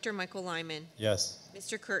 Yes. Dr. Michael Lyman. Yes.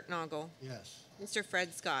 Mr. Kurt Noggle. Yes. Mr.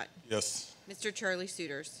 Fred Scott. Yes. Mr. Charlie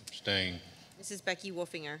Suters. Abstain. Mrs. Becky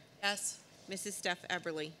Wolfinger. Yes. Mrs. Steph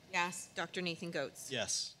Eberly. Yes. Dr. Nathan Goetz.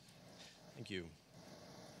 Yes. Thank you.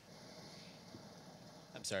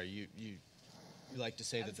 I'm sorry, you like to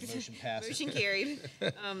say that the motion passes? Motion carried.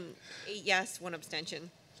 8 yes, 1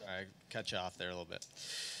 abstention. Sorry, I cut you off there a little bit.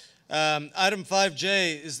 Item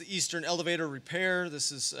 5J is the Eastern Elevator Repair.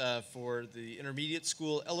 This is for the intermediate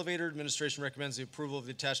school elevator. Administration recommends the approval of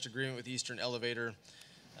the attached agreement with Eastern Elevator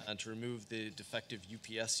to remove the defective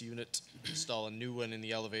UPS unit, install a new one in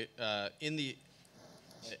the elevator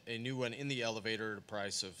at a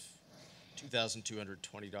price of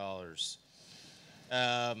 $2,220.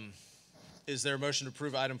 Is there a motion to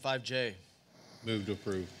approve item 5J? Move to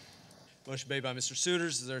approve. Motion made by Mr.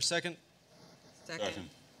 Suters. Is there a second? Second.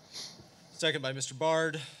 Second by Mr.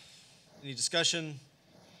 Bard. Any discussion?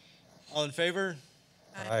 All in favor?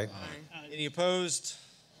 Aye. Any opposed?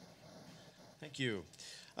 Thank you.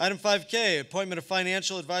 Item 5K, appointment of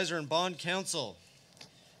financial advisor and bond counsel.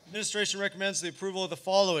 Administration recommends the approval of the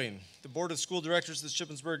following. The Board of School Directors of the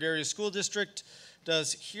Shippensburg Area School District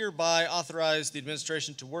does hereby authorize the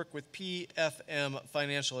administration to work with PFM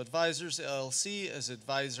Financial Advisors, LLC, as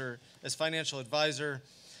financial advisor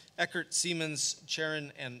Eckert, Siemens,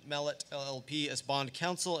 Charon, and Mellett LLP as bond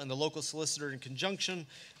counsel, and the local solicitor in conjunction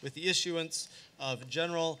with the issuance of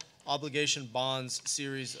general obligation bonds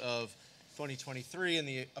series of 2023 in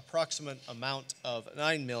the approximate amount of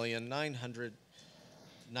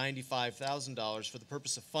 $9,995,000 for the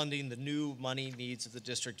purpose of funding the new money needs of the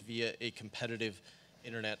district via a competitive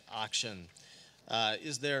internet auction.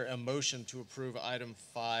 Is there a motion to approve item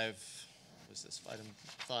 5? What is this? Item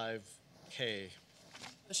 5K.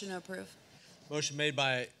 Motion to approve. Motion made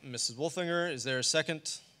by Mrs. Wolfinger. Is there a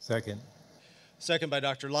second? Second. Second by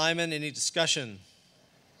Dr. Lyman. Any discussion?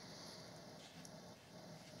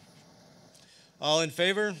 All in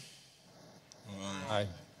favor? Aye.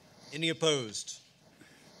 Any opposed?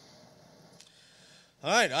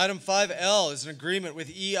 All right, item 5L is an agreement with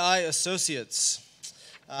EI Associates.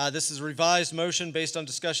 This is a revised motion based on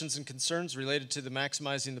discussions and concerns related to the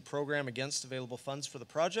maximizing the program against available funds for the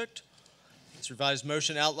project. This revised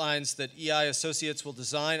motion outlines that EI Associates will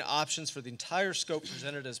design options for the entire scope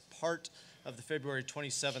presented as part of the February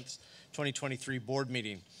 27th, 2023 board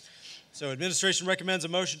meeting. So administration recommends a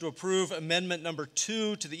motion to approve amendment number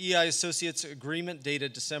 2 to the EI Associates agreement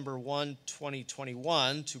dated December 1,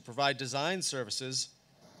 2021 to provide design services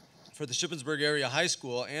for the Shippensburg Area High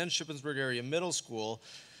School and Shippensburg Area Middle School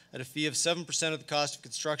at a fee of 7% of the cost of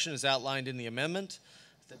construction as outlined in the amendment.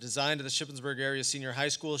 The design of the Shippensburg Area Senior High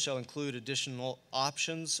School shall include additional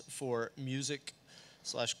options for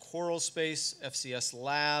music/choral space, FCS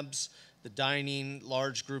labs, the dining,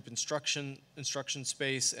 large group instruction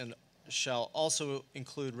space, and shall also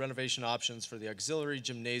include renovation options for the auxiliary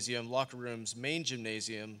gymnasium, locker rooms, main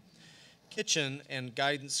gymnasium, kitchen, and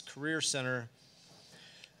guidance career center.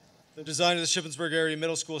 The design of the Shippensburg Area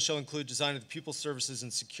Middle School shall include design of the pupil services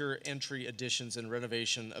and secure entry additions and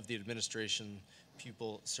renovation of the administration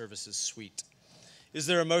pupil services suite. Is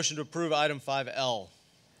there a motion to approve item 5L?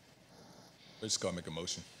 I just gotta make a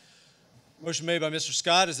motion. Motion made by Mr.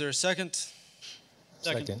 Scott. Is there a second?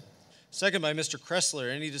 Second. Second by Mr.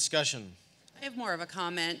 Kressler. Any discussion? I have more of a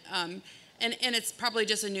comment, and it's probably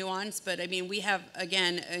just a nuance, but I mean, we have,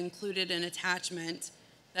 again, included an attachment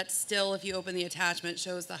that still, if you open the attachment,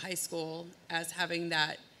 shows the high school as having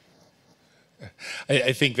that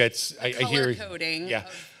I think that's, I hear. color coding. Yeah,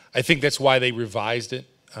 I think that's why they revised it,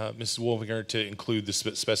 Mrs. Wolfinger, to include the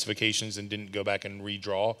specifications and didn't go back and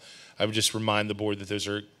redraw. I would just remind the board that those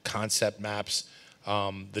are concept maps.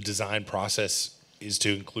 The design process is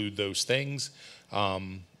to include those things.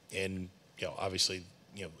 And, obviously,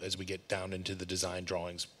 as we get down into the design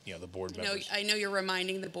drawings, the board members. I know you're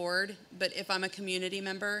reminding the board, but if I'm a community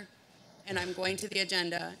member and I'm going to the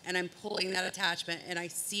agenda and I'm pulling that attachment and I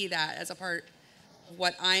see that as a part of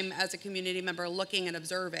what I'm, as a community member, looking and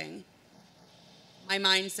observing, my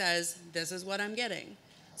mind says, this is what I'm getting.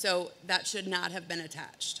 So that should not have been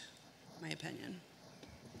attached, in my opinion.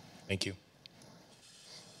 Thank you.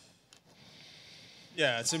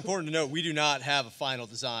 Yeah, it's important to note we do not have a final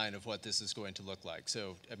design of what this is going to look like.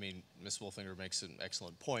 So, I mean, Ms. Wolfinger makes an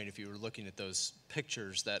excellent point. If you were looking at those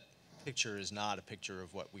pictures, that picture is not a picture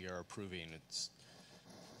of what we are approving. It's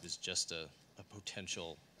just a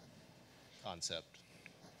potential concept.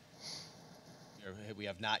 We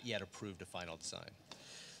have not yet approved a final design.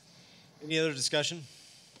 Any other discussion?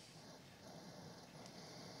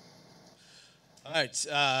 All right.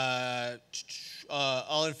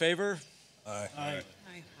 All in favor? Aye. Aye.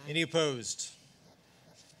 Any opposed?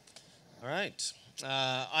 All right.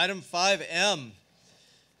 Item 5M.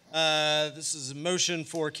 This is a motion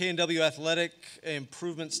for K&W Athletic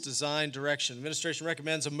Improvements Design Direction. Administration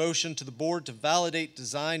recommends a motion to the board to validate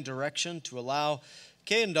design direction to allow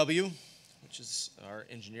K&W, which is our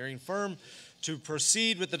engineering firm, to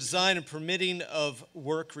proceed with the design and permitting of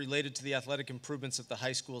work related to the athletic improvements at the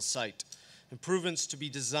high school site. Improvements to be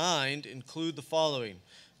designed include the following: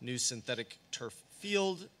 new synthetic turf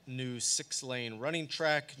field, new 6-lane running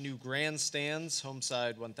track, new grandstands, home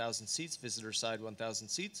side 1,000 seats, visitor side 1,000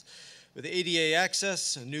 seats, with ADA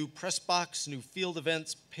access, a new press box, new field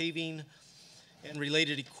events, paving, and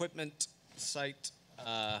related equipment site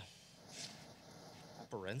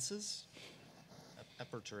appurtenances?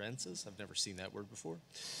 I've never seen that word before.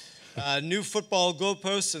 New football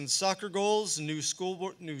goalposts and soccer goals, new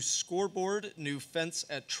scoreboard, new fence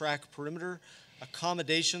at track perimeter,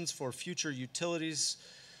 accommodations for future utilities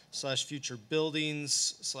 / future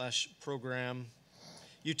buildings / program.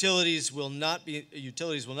 Utilities will not be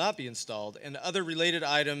installed, and other related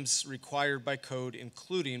items required by code,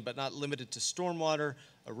 including but not limited to stormwater,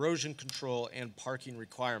 erosion control, and parking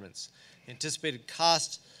requirements. Anticipated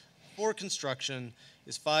cost for construction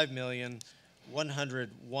is $5,100,000.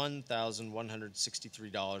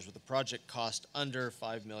 $101,163 with a project cost under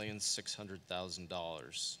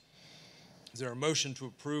 $5,600,000. Is there a motion to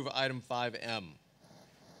approve item 5M?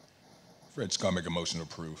 Fred Scott, make a motion to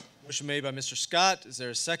approve. Motion made by Mr. Scott. Is there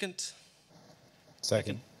a second?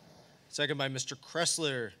 Second. Second by Mr.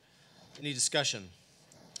 Kressler. Any discussion?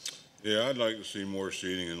 Yeah, I'd like to see more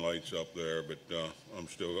seating and lights up there, but I'm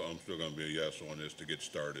still going to be a yes on this to get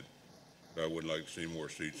started. But I would like to see more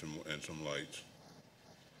seats and some lights.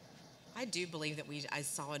 I do believe that I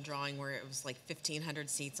saw a drawing where it was like 1,500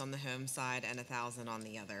 seats on the home side and 1,000 on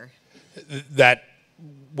the other. That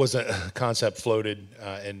was a concept floated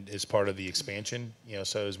and is part of the expansion.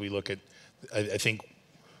 So as we look at, I think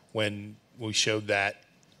when we showed that,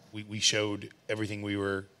 we showed everything we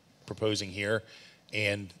were proposing here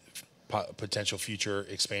and potential future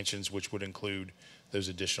expansions, which would include those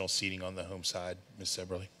additional seating on the home side. Ms.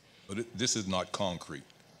 Seberly. But this is not concrete.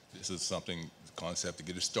 This is something, concept to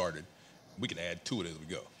get it started. We can add to it as we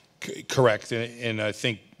go. Correct, and I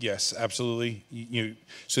think, yes, absolutely.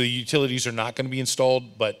 So the utilities are not going to be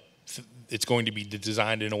installed, but it's going to be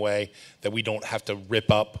designed in a way that we don't have to rip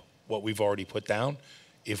up what we've already put down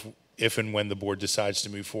if and when the board decides to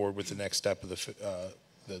move forward with the next step of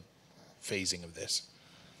the phasing of this.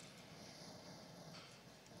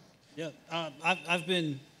 Yeah, I've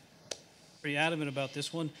been pretty adamant about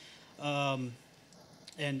this one, and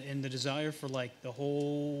the desire for like the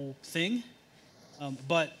whole thing.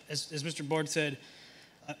 But as Mr. Bard said,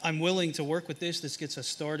 I'm willing to work with this. This gets us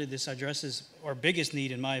started. This addresses our biggest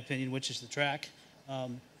need, in my opinion, which is the track.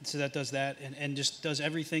 So that does that, and just does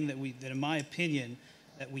everything that in my opinion,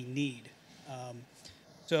 that we need.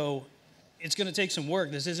 So it's going to take some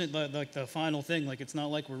work. This isn't like the final thing. Like, it's not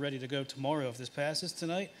like we're ready to go tomorrow if this passes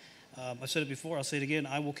tonight. I've said it before. I'll say it again.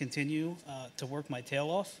 I will continue to work my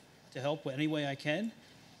tail off to help any way I can,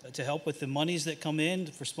 to help with the monies that come in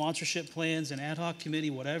for sponsorship plans and ad hoc committee,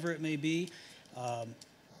 whatever it may be.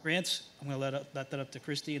 Grants, I'm going to let that up to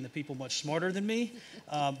Christy and the people much smarter than me.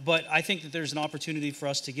 But I think that there's an opportunity for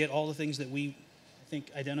us to get all the things that we, I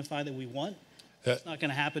think, identify that we want. It's not going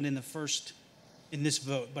to happen in this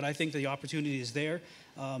vote, but I think the opportunity is there,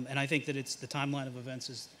 and I think that the timeline of events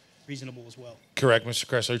is reasonable as well. Correct, Mr.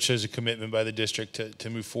 Kressler. It shows a commitment by the district to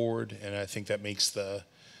move forward, and I think that makes the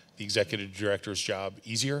executive director's job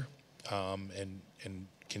easier, and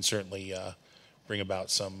can certainly bring about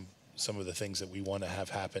some of the things that we want to have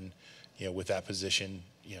happen, with that position,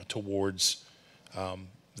 towards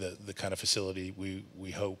the kind of facility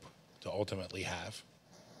we hope to ultimately have.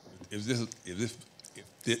 If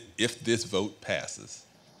this vote passes,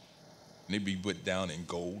 can it be put down in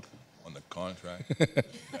gold on the contract?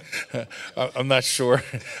 I'm not sure.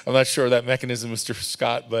 I'm not sure of that mechanism, Mr.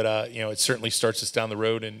 Scott, but it certainly starts us down the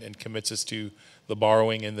road and commits us to the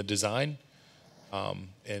borrowing and the design.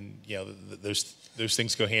 And those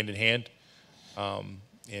things go hand in hand.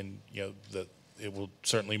 And it will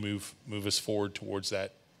certainly move us forward towards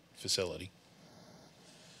that facility.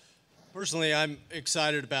 Personally, I'm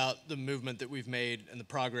excited about the movement that we've made and the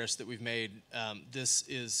progress that we've made. This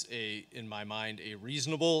is, in my mind, a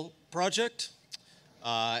reasonable project,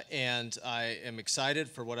 and I am excited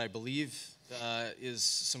for what I believe is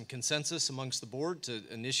some consensus amongst the board to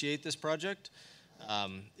initiate this project.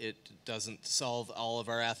 It doesn't solve all of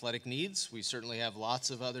our athletic needs. We certainly have lots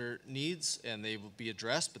of other needs, and they will be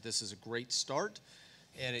addressed, but this is a great start,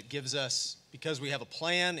 and it gives us, because we have a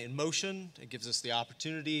plan in motion, it gives us the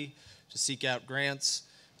opportunity to seek out grants,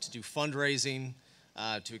 to do fundraising,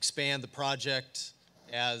 to expand the project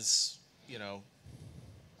as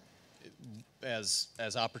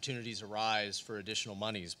as opportunities arise for additional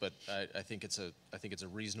monies. But I think it's a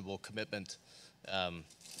reasonable commitment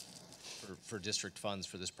for district funds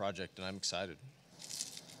for this project, and I'm excited.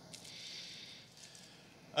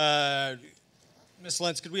 Ms.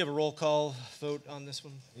 Lentz, could we have a roll call vote on this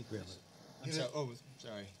one? I think we have it. I'm sorry. Oh,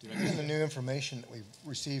 sorry. Given the new information that we've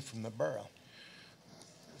received from the borough,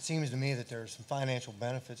 it seems to me that there are some financial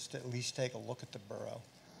benefits to at least take a look at the borough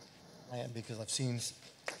plan, because I've seen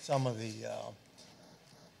some of the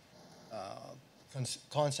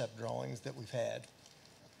concept drawings that we've had,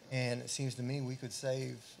 and it seems to me we could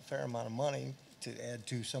save a fair amount of money to add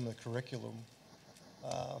to some of the curriculum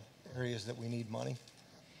areas that we need money.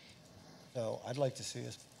 So I'd like to see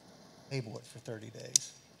us table it for 30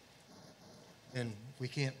 days. And if we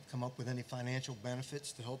can't come up with any financial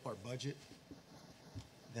benefits to help our budget,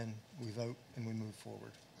 then we vote and we move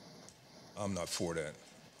forward. I'm not for that.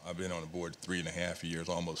 I've been on the board 3.5 years,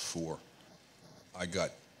 almost 4. I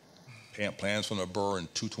got plans from the borough in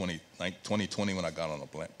 2020 when I got on the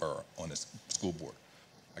borough, on the school board.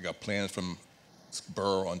 I got plans from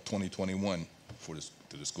borough on 2021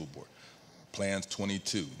 to the school board. Plans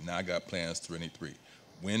 22, now I got plans 23.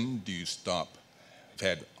 When do you stop? I've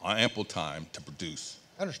had ample time to produce.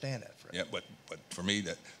 I understand that, Fred. Yeah, but for me,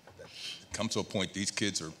 that comes to a point, these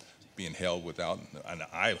kids are being held without, and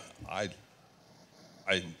I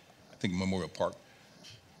think Memorial Park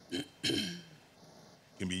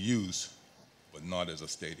can be used, but not as a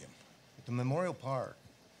stadium. The Memorial Park,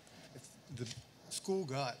 if the school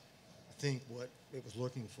got, I think, what it was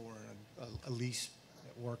looking for in a lease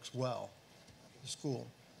that works well. The school.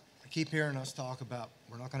 I keep hearing us talk about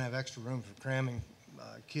we're not going to have extra room for cramming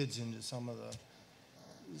kids into some of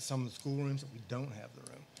the schoolrooms that we don't have the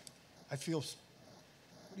room. I feel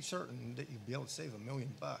pretty certain that you'd be able to save $1 million.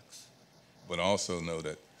 But also know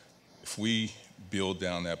that if we build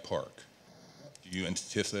down that park, do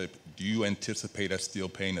you anticipate us still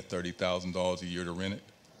paying the $30,000 a year to rent it?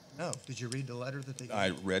 No. Did you read the letter that they gave? I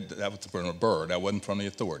read that was from a borough. That wasn't from the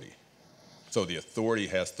authority. So the authority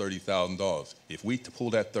has $30,000. If we pull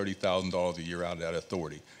that $30,000 a year out of that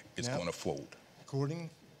authority, it's Now, going to fold. According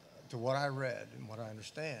to what I read and what I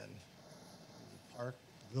understand,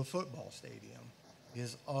 the football stadium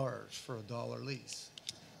is ours for $1 lease.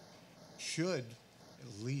 Should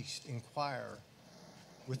at least inquire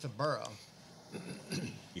with the borough.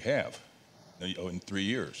 You have. In 3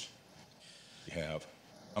 years. You have.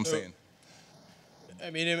 I'm saying. I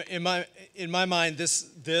mean, in my mind,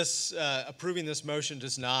 this approving this motion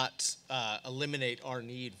does not eliminate our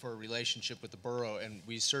need for a relationship with the borough, and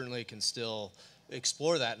we certainly can still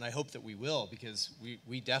explore that, and I hope that we will, because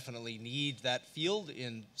we definitely need that field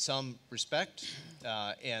in some respect,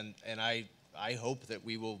 and I hope that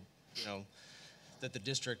we will, that the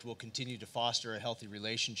district will continue to foster a healthy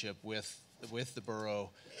relationship with the borough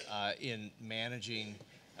in managing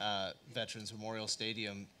Veterans Memorial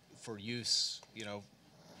Stadium for use,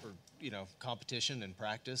 for competition and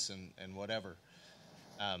practice and whatever.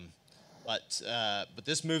 But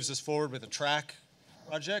this moves us forward with a track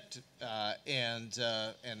project and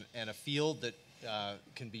a field that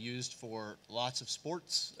can be used for lots of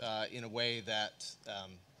sports in a way that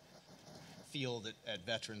field at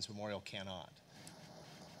Veterans Memorial cannot.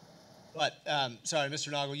 But sorry,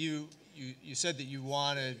 Mr. Noggle, you said that you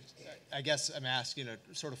wanted, I guess I'm asking a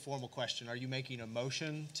sort of formal question. Are you making a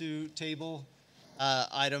motion to table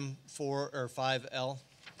item 4 or 5L?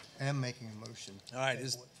 I am making a motion. All right.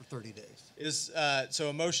 For 30 days. So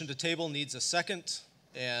a motion to table needs a second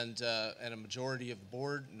and a majority of the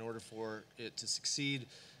board in order for it to succeed.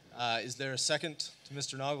 Is there a second to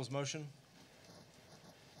Mr. Noggle's motion?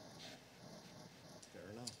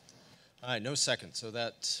 Fair enough. All right, no second, so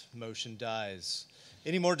that motion dies.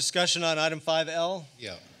 Any more discussion on item 5L?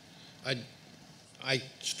 Yeah. I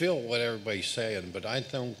feel what everybody's saying, but I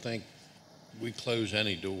don't think we close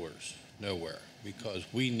any doors, nowhere, because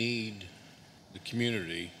we need the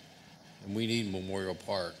community and we need Memorial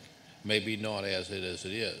Park, maybe not as it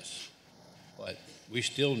is, but we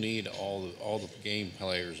still need all the game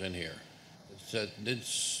players in here.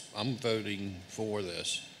 I'm voting for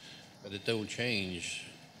this, but it don't change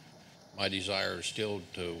my desire still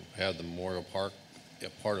to have the Memorial Park a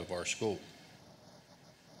part of our school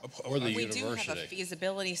or the university. We do have a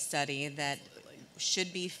feasibility study that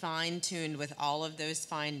should be fine-tuned with all of those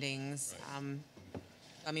findings. Right.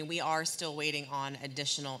 I mean, we are still waiting on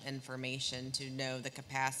additional information to know the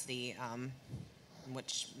capacity,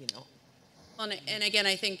 which, And again,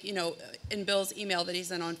 I think, in Bill's email that he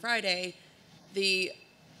sent on Friday, the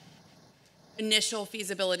initial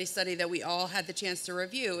feasibility study that we all had the chance to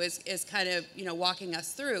review is kind of, walking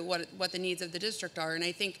us through what the needs of the district are. And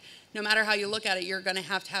I think no matter how you look at it, you're going to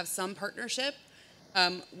have some partnership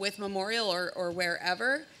with Memorial or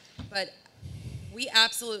wherever. But we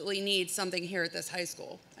absolutely need something here at this high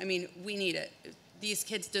school. I mean, we need it. These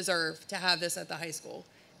kids deserve to have this at the high school.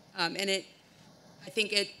 And I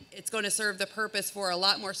think it's going to serve the purpose for a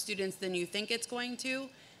lot more students than you think it's going to.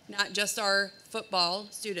 Not just our football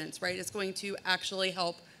students, right? It's going to actually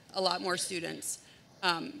help a lot more students.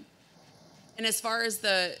 And as far as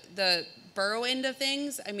the borough end of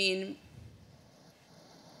things, I mean,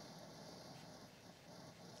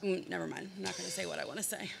 never mind. I'm not going to say what I want to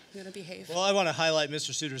say. I'm going to behave. Well, I want to highlight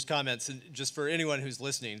Mr. Suter's comments, and just for anyone who's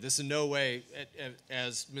listening, this in no way,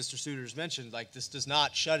 as Mr. Suter's mentioned, like this does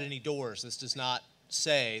not shut any doors. This is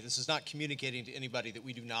not communicating to anybody that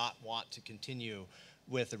we do not want to continue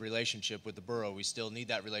with a relationship with the borough. We still need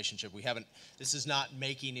that relationship. This is not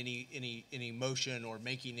making any motion or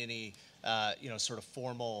making any, sort of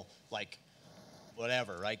formal, like,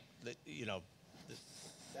 whatever, right?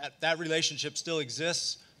 That relationship still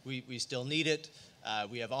exists. We still need it.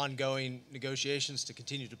 We have ongoing negotiations to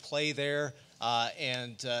continue to play there.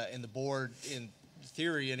 and the board, in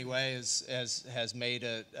theory anyway, has made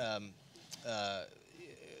a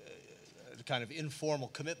kind of informal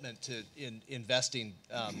commitment to investing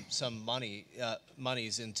some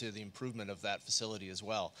monies into the improvement of that facility as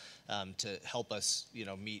well, to help us,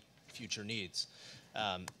 meet future needs.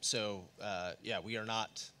 Yeah, we are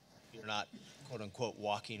not quote unquote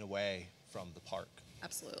walking away from the park.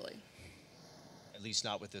 Absolutely. At least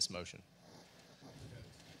not with this motion.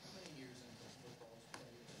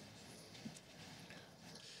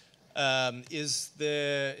 Is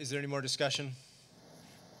there any more discussion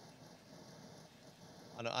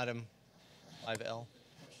on item 5L?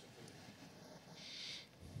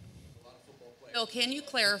 Bill, can you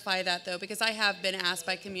clarify that though? Because I have been asked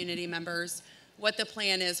by community members what the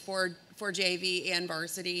plan is for JV and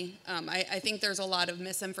varsity. I think there's a lot of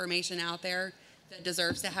misinformation out there that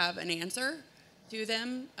deserves to have an answer to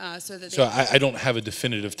them so that So I don't have a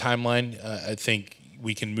definitive timeline. I think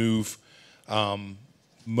we can move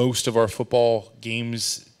most of our football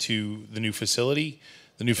games to the new facility.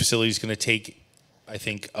 The new facility is going to take, I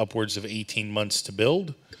think, upwards of 18 months to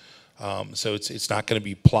build. So it's not going to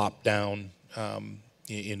be plopped down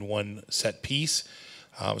in one set piece.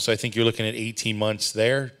 So I think you're looking at 18 months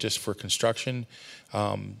there just for construction.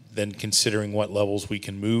 Then considering what levels we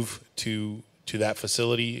can move to that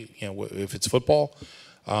facility, if it's football,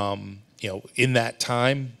 in that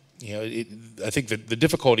time, I think that the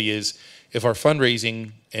difficulty is if our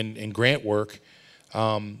fundraising and grant work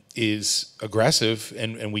is aggressive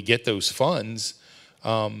and we get those funds,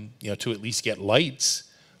 to at least get lights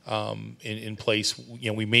in place,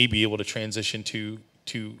 we may be able to transition to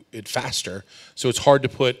it faster. So it's hard to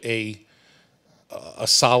put a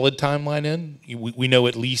solid timeline in. We know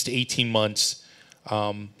at least 18 months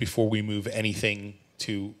before we move anything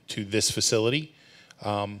to this facility.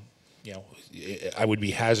 I would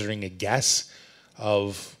be hazarding a guess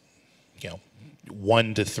of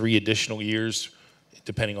 1 to 3 additional years,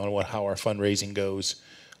 depending on how our fundraising goes,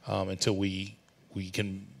 until we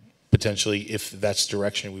can potentially, if that's the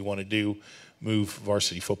direction we want to do, move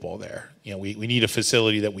varsity football there. We need a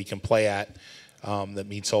facility that we can play at that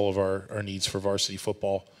meets all of our needs for varsity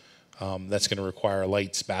football. That's going to require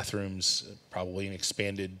lights, bathrooms, probably an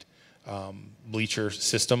expanded bleacher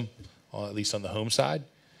system, at least on the home side,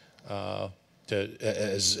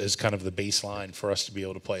 as kind of the baseline for us to be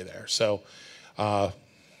able to play there. So,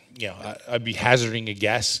 I'd be hazarding a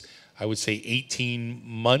guess. I would say 18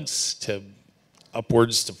 months to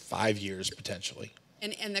upwards to 5 years potentially.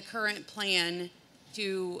 And the current plan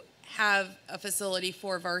to have a facility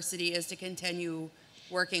for varsity is to continue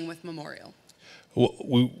working with Memorial.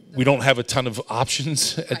 Well, we don't have a ton of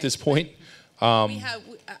options at this point. I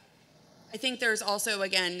think there's also,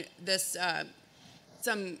 again, this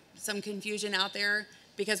some confusion out there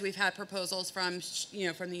because we've had proposals from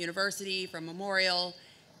the university, from Memorial,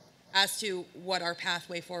 as to what our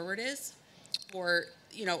pathway forward is for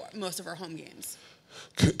most of our home games.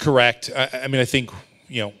 Correct. I mean, I think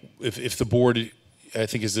if the board, I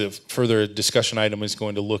think, as a further discussion item, is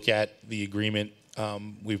going to look at the agreement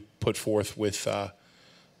we've put forth by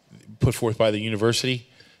the university.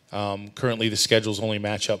 Currently, the schedules only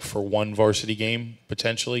match up for one varsity game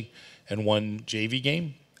potentially and one JV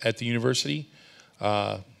game at the university.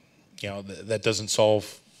 That doesn't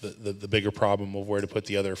solve the bigger problem of where to put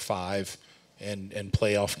the other 5 and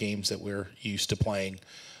playoff games that we're used to playing.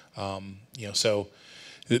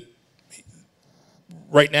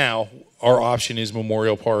 Right now, our option is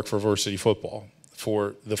Memorial Park for varsity football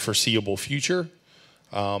for the foreseeable future.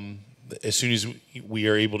 As soon as we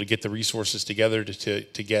are able to get the resources together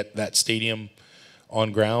to get that stadium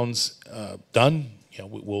on grounds done,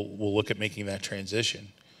 we'll look at making that transition.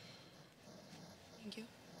 Thank you.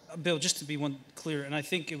 Bill, just to be clear, and I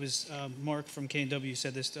think it was Mark from K&W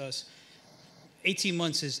said this to us, 18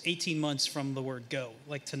 months is 18 months from the word go.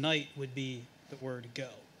 Like tonight would be the word go,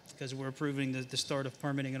 because we're approving the start of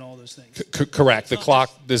permitting and all those things. Correct. The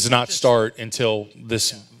clock does not start until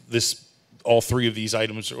all 3 of these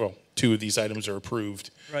items, well, 2 of these items are approved.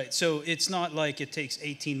 Right. So it's not like it takes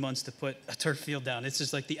 18 months to put a turf field down. It's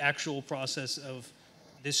just like the actual process of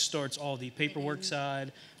this starts all the paperwork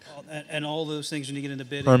side and all those things when you get into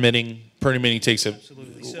bidding. Permitting takes a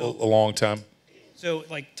long time. So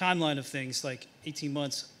like timeline of things, like 18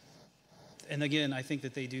 months. And again, I think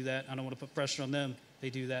that they do that. I don't want to put pressure on them. They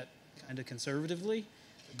do that kind of conservatively.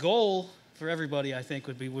 The goal for everybody, I think,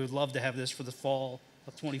 would be we would love to have this for the fall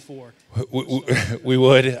of 24. We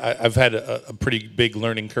would. I've had a pretty big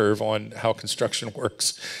learning curve on how construction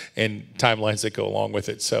works and timelines that go along with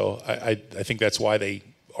it. So I think that's why they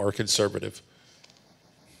are conservative.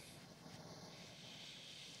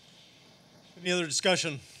 Any other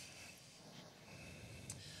discussion?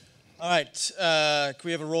 All right, can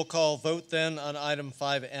we have a roll call vote then on item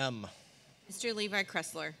 5M? Mr. Levi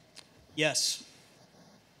Kressler, Yes.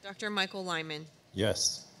 Dr. Michael Lyman,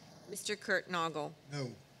 Yes. Mr. Kurt Noggle,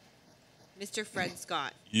 No. Mr. Fred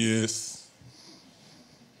Scott, Yes.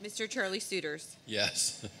 Mr. Charlie Suiters,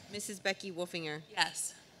 Yes. Mrs. Becky Wolfinger,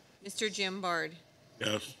 Yes. Mr. Jim Bard,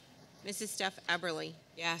 Yes. Mrs. Steph Eberly,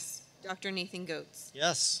 Yes. Dr. Nathan Goetz.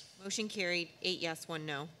 Yes. Motion carried, 8 yes, 1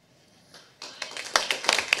 no.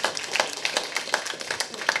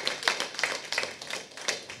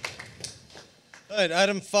 All right,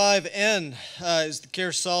 item 5N is the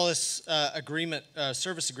Care Solace agreement,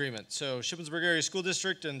 service agreement. So Shippensburg Area School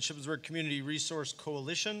District and Shippensburg Community Resource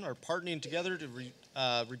Coalition are partnering together to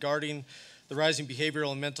regarding the rising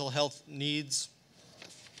behavioral and mental health needs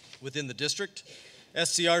within the district.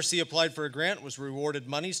 SCRC applied for a grant, was rewarded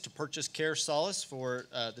monies to purchase Care Solace for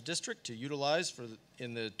the district to utilize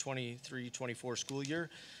in the 23-24 school year.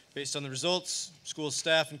 Based on the results, school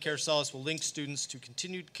staff and Care Solace will link students to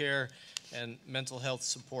continued care and mental health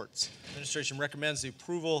supports. Administration recommends the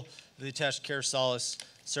approval of the attached Care Solace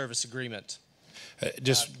service agreement.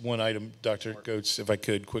 Just one item, Dr. Goetz, if I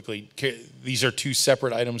could quickly. These are two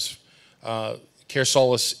separate items. Care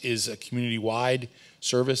Solace is a community-wide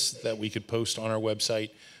service that we could post on our website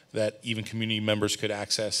that even community members could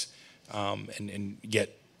access and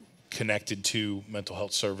get connected to mental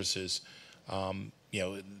health services.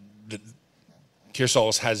 The Care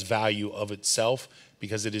Solace has value of itself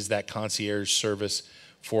because it is that concierge service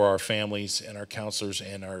for our families and our counselors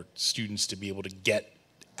and our students to be able to get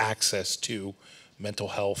access to mental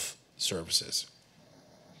health services.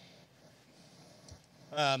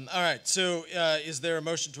 All right, so is there a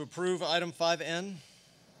motion to approve item 5N?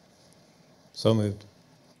 So moved.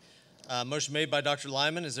 Motion made by Dr.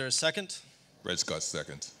 Lyman. Is there a second? Fred Scott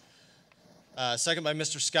seconds. Second by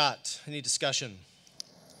Mr. Scott. Any discussion?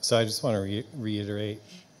 So I just want to reiterate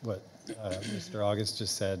what Mr. August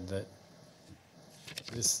just said, that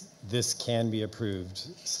this can be approved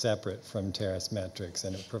separate from Terrace Metrics,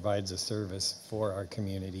 and it provides a service for our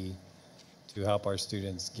community to help our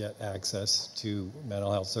students get access to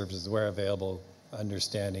mental health services where available,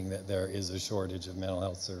 understanding that there is a shortage of mental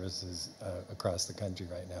health services across the country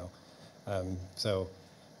right now. So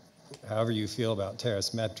however you feel about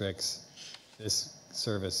Terrace Metrics, this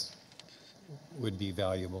service would be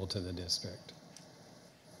valuable to the district.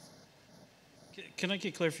 Can I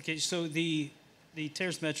get clarification? So the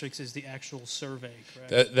Terrace Metrics is the actual survey,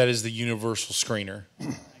 correct? That is the universal screener.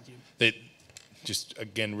 Thank you. That, just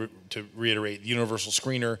again, to reiterate, the universal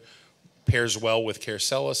screener pairs well with Care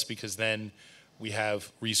Solace because then we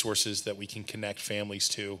have resources that we can connect families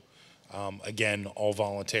to. Again, all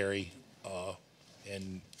voluntary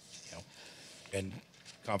and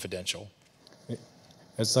confidential.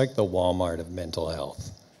 It's like the Walmart of mental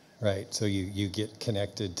health, right? So you get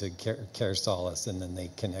connected to Care Solace, and then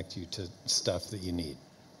they connect you to stuff that you need.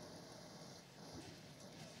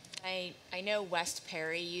 I know West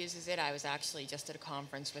Perry uses it. I was actually just at a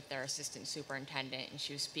conference with their assistant superintendent, and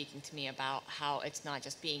she was speaking to me about how it's not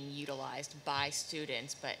just being utilized by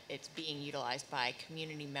students, but it's being utilized by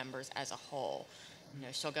community members as a whole. You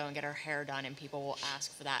know, she'll go and get her hair done, and people will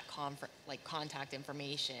ask for that contact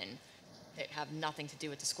information that have nothing to do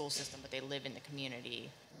with the school system, but they live in the community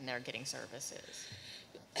and they're getting services.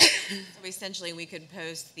 So essentially, we could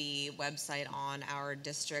post the website on our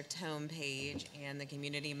district homepage, and the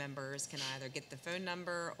community members can either get the phone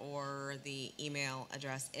number or the email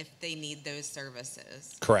address if they need those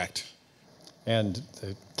services. Correct. And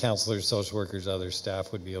the counselors, social workers, other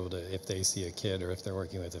staff would be able to, if they see a kid or if they're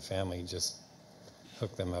working with a family, just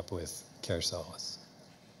hook them up with Care Solace.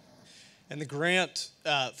 And the grant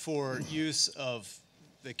for use of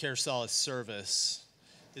the Care Solace service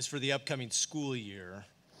is for the upcoming school year.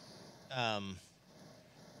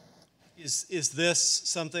 Is this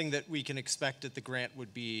something that we can expect that the grant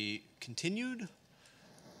would be continued?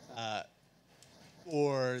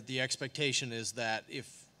 Or the expectation is that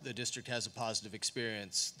if the district has a positive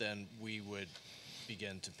experience, then we would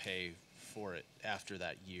begin to pay for it after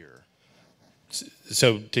that year?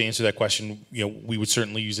 So to answer that question, we would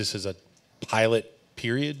certainly use this as a pilot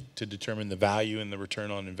period to determine the value and the return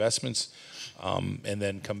on investments, and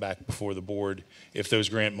then come back before the board. If those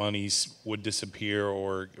grant monies would disappear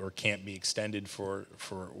or can't be extended for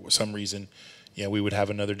some reason, we would have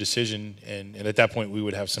another decision, and at that point we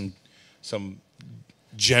would have some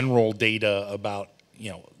general data about,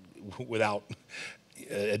 without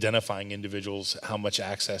identifying individuals, how much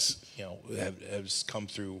access has come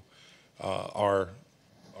through our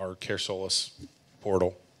Care Solace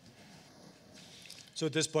portal. So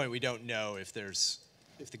at this point, we don't know if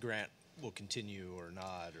the grant will continue or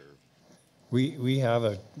not, or. We have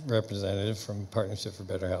a representative from Partnership for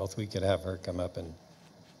Better Health. We could have her come up and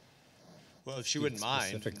Well, if she wouldn't mind,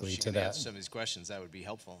 specifically she to can that. answer some of these questions, that would be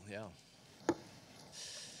helpful, yeah.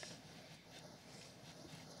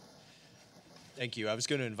 Thank you. I was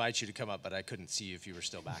going to invite you to come up, but I couldn't see if you were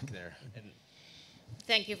still back there. And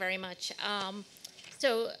Thank you very much.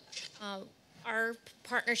 Our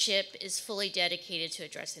partnership is fully dedicated to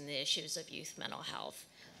addressing the issues of youth mental health.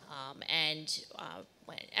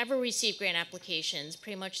 Whenever we receive grant applications,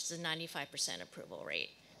 pretty much it's a 95% approval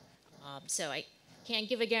rate. So I can't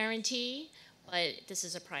give a guarantee, but this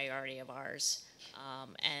is a priority of ours.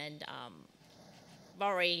 I've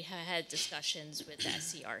already had discussions with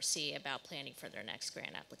SCRC about planning for their next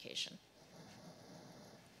grant application.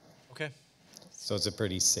 Okay. So it's a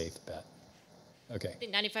pretty safe bet. Okay. I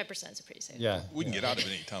think 95% is a pretty safe. Yeah. We can get out of it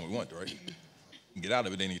anytime we want, right? We can get out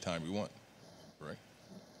of it anytime we want, right?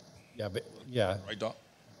 Yeah, but yeah. Right, Doc?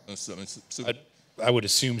 I would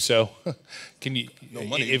assume so. Can you, No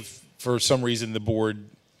money. if for some reason the board,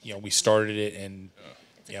 we started it and,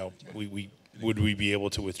 would we be able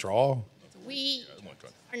to withdraw? We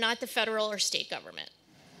are not the federal or state government.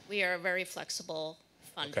 We are a very flexible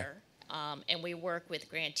funder. And we work with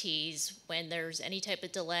grantees when there's any type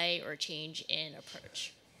of delay or change in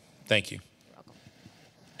approach. Thank you. You're welcome.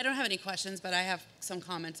 I don't have any questions, but I have some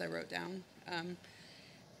comments I wrote down.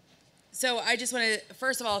 So I just want to,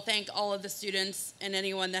 first of all, thank all of the students and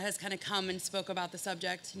anyone that has kind of come and spoke about the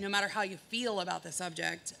subject, no matter how you feel about the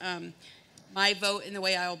subject. My vote and the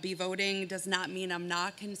way I'll be voting does not mean I'm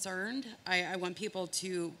not concerned. I want people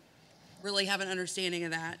to really have an understanding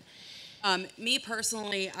of that. Me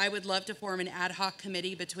personally, I would love to form an ad hoc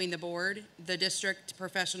committee between the board, the district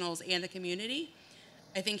professionals, and the community.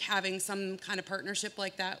 I think having some kind of partnership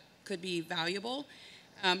like that could be valuable.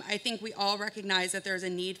 I think we all recognize that there's a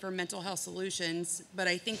need for mental health solutions, but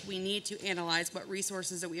I think we need to analyze what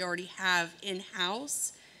resources that we already have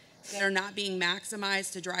in-house that are not being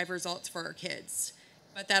maximized to drive results for our kids,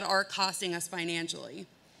 but that are costing us financially.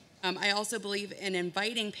 I also believe in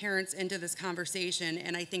inviting parents into this conversation,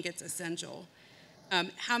 and I think it's essential.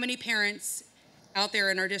 How many parents out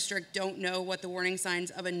there in our district don't know what the warning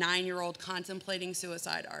signs of a 9-year-old contemplating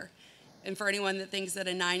suicide are? And for anyone that thinks that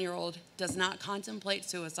a 9-year-old does not contemplate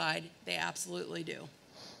suicide, they absolutely do.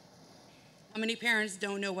 How many parents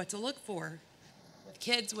don't know what to look for with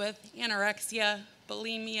kids with anorexia,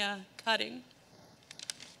 bulimia, cutting?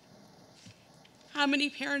 How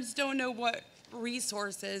many parents don't know what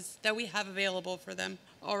resources that we have available for them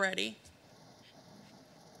already?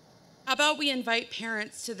 How about we invite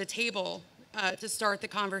parents to the table to start the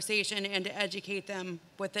conversation and to educate them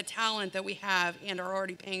with the talent that we have and are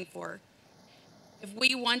already paying for? If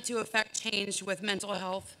we want to affect change with mental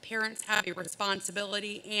health, parents have a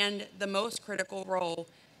responsibility and the most critical role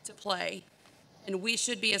to play, and we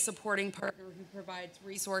should be a supporting partner who provides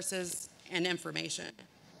resources and information.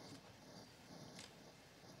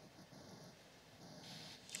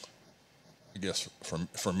 I guess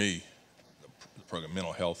for me, the program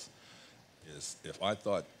mental health is if I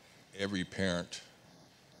thought every parent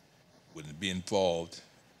would be involved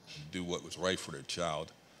and do what was right for their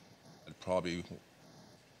child, I'd probably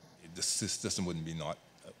the system wouldn't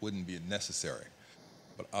be necessary.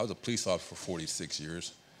 But I was a police officer for 46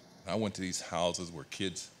 years. And I went to these houses where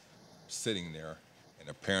kids are sitting there and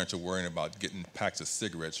their parents are worrying about getting packs of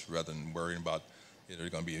cigarettes rather than worrying about they're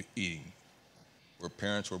going to be eating. Where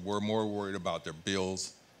parents were more worried about their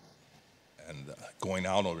bills and going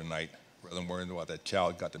out overnight rather than worrying about that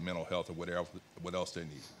child got the mental health or what else they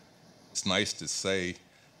need. It's nice to say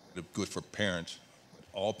that it's good for parents, but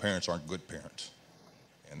all parents aren't good parents.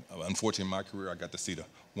 And unfortunately, in my career, I got to see the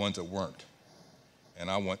ones that weren't. And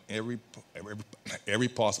I want every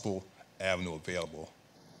possible avenue available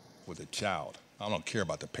for the child. I don't care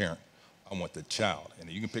about the parent. I want the child. And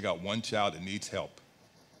if you can pick out one child that needs help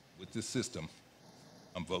with this system,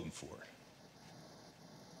 I'm voting for it.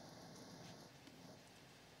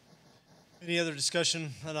 Any other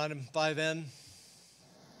discussion on item 5N?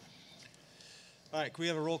 All right, can we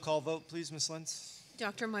have a roll call vote, please, Ms. Lentz?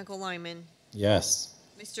 Dr. Michael Lyman, Yes.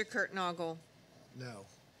 Mr. Kurt Noggle, No.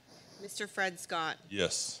 Mr. Fred Scott,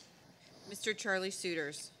 Yes. Mr. Charlie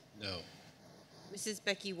Suiters, No. Mrs.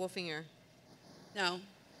 Becky Wolfinger, No.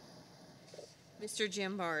 Mr.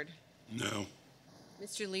 Jim Bard, No.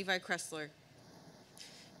 Mr. Levi Kressler,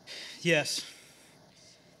 Yes.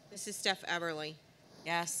 Mrs. Steph Aberly,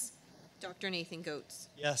 Yes. Dr. Nathan Goetz.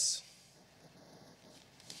 Yes.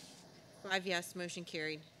 5 yes, motion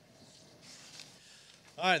carried.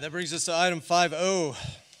 All right, that brings us to item 5O.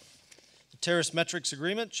 The Terrace Metrics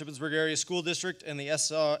Agreement. Shippensburg Area School District and the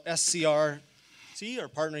SCRC are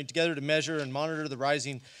partnering together to measure and monitor the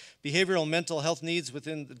rising behavioral and mental health needs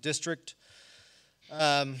within the district.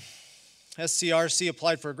 SCRC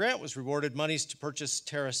applied for a grant, was rewarded monies to purchase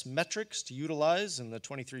Terrace Metrics to utilize in the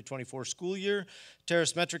 23-24 school year.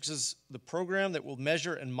 Terrace Metrics is the program that will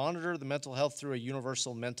measure and monitor the mental health through a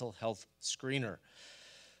universal mental health screener.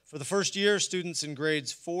 For the first year, students in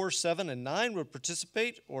grades 4, 7, and 9 will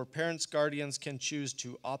participate, or parents, guardians can choose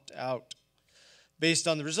to opt out. Based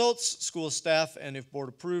on the results, school staff, and if board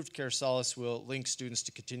approved, CareSolace will link students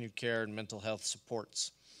to continued care and mental health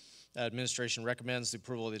supports. Administration recommends the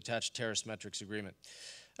approval of the attached Terrace Metrics Agreement.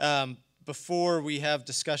 Before we have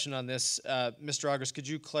discussion on this, Mr. August, could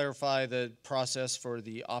you clarify the process for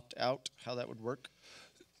the opt-out, how that would work?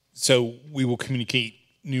 So we will communicate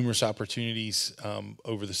numerous opportunities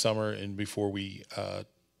over the summer and before we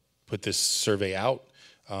put this survey out,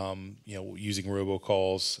 using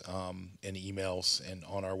robocalls and emails and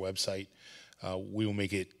on our website. We will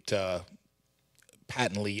make it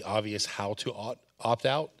patently obvious how to opt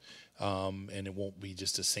out, and it won't be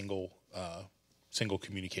just a single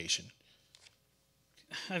communication.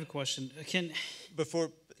 I have a question.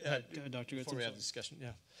 Before Dr. Before we have discussion,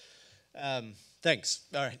 yeah. Thanks.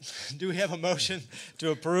 All right. Do we have a motion to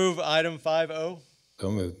approve item 5O? So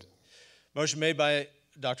moved. Motion made by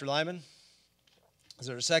Dr. Lyman. Is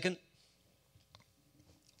there a second?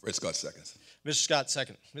 Fred Scott seconds. Mr. Scott,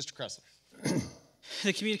 second. Mr. Kressler.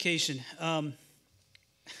 The communication. I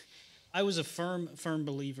was a firm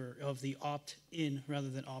believer of the opt-in rather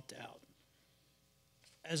than opt-out.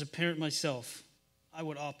 As a parent myself, I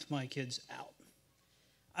would opt my kids out.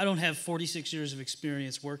 I don't have 46 years of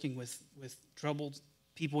experience working with troubled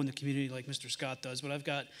people in the community like Mr. Scott does, but I've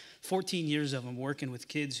got 14 years of them working with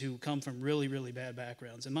kids who come from really, really bad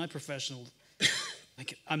backgrounds. And my professional,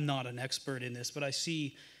 I'm not an expert in this, but I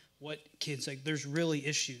see what kids, there's really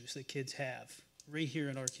issues that kids have right here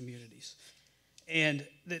in our communities. And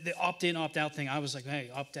the opt-in, opt-out thing, I was like, hey,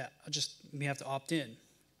 opt-out, we have to opt in.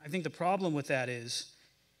 I think the problem with that is,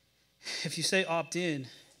 if you say opt-in,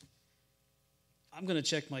 I'm going to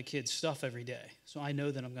check my kid's stuff every day, so I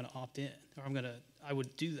know that I'm going to opt in, or I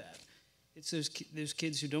would do that. It's those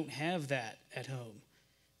kids who don't have that at home,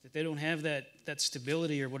 that they don't have that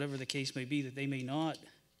stability or whatever the case may be, that they may not.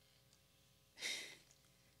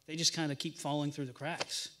 They just kind of keep falling through the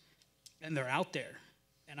cracks, and they're out there.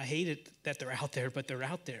 And I hate it that they're out there, but they're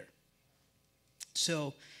out there.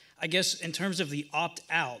 So I guess in terms of the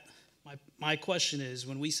opt-out, my question is,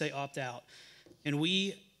 when we say opt-out, and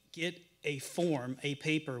we get a form, a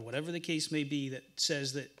paper, whatever the case may be, that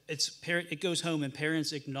says that it goes home and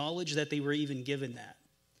parents acknowledge that they were even given that.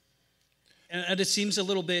 And it seems a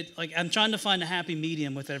little bit like I'm trying to find a happy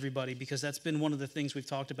medium with everybody, because that's been one of the things we've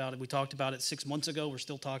talked about. We talked about it 6 months ago. We're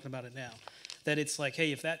still talking about it now. That it's like,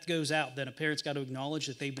 hey, if that goes out, then a parent's got to acknowledge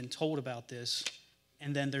that they've been told about this,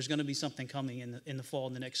 and then there's going to be something coming in the fall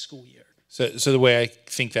in the next school year. So the way I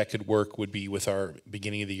think that could work would be with our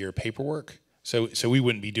beginning of the year paperwork. So we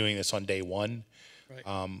wouldn't be doing this on day one.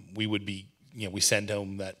 Right. We would be, we send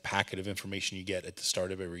home that packet of information you get at the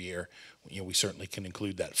start of every year. We certainly can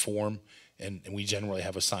include that form, and we generally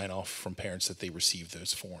have a sign off from parents that they received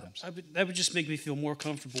those forms. That would just make me feel more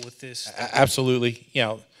comfortable with this. Absolutely.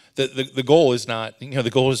 The goal is not, the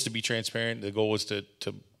goal is to be transparent. The goal is to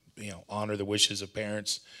honor the wishes of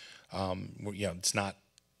parents.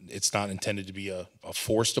 It's not intended to be a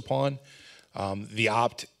forced upon.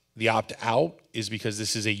 The opt-out is because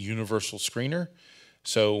this is a universal screener.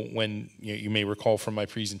 So when you may recall from my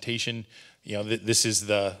presentation, this is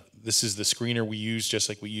the screener we use, just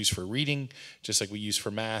like we use for reading, just like we use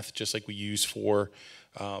for math, just like we use for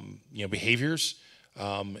behaviors.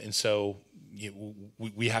 And so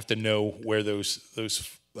we have to know where those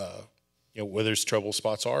where those trouble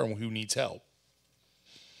spots are and who needs help.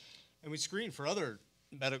 And we screen for other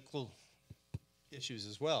medical issues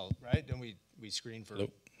as well, right? Don't we screen for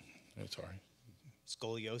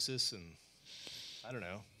scoliosis and I don't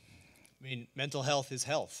know. I mean, mental health is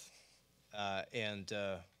health, and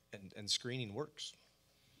screening works.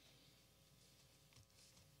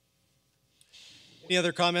 Any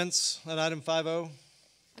other comments on item 5O?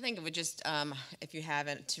 I think it would just, if you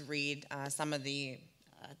haven't, to read some of the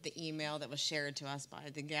email that was shared to us by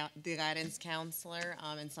the guidance counselor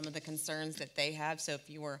and some of the concerns that they have. So if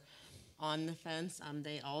you were on the fence,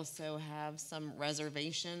 they also have some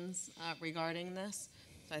reservations regarding this.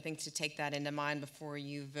 So I think to take that into mind before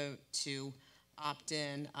you vote to opt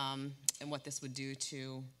in, and what this would do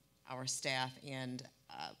to our staff and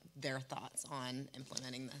their thoughts on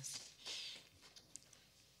implementing this.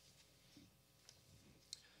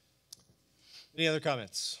 Any other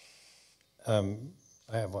comments? I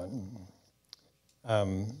have one.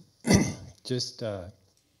 Just,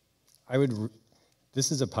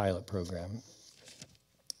 this is a pilot program,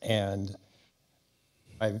 and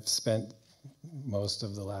I've spent most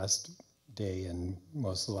of the last day and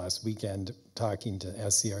most of the last weekend talking to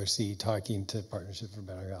SCRC, talking to Partnership for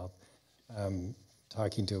Better Health,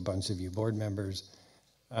 talking to a bunch of you board members.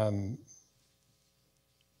 I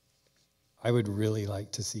would really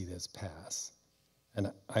like to see this pass. And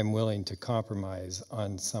I'm willing to compromise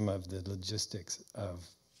on some of the logistics of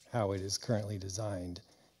how it is currently designed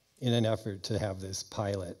in an effort to have this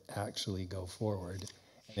pilot actually go forward.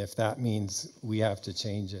 And if that means we have to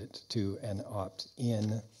change it to an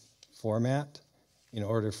opt-in format in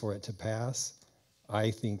order for it to pass,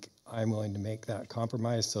 I think I'm willing to make that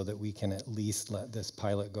compromise so that we can at least let this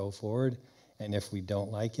pilot go forward. And if we don't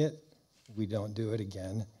like it, we don't do it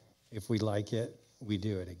again. If we like it, we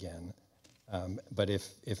do it again. But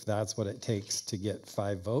if that's what it takes to get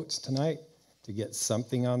 5 votes tonight, to get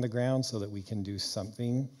something on the ground so that we can do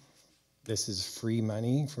something, this is free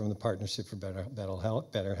money from the Partnership for Better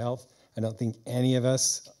Health. I don't think any of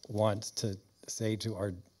us want to say to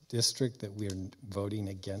our district that we're voting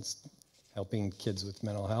against helping kids with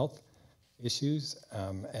mental health issues.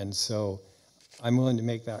 And so I'm willing to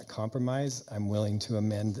make that compromise. I'm willing to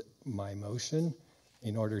amend my motion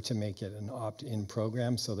in order to make it an opt-in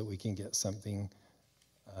program so that we can get something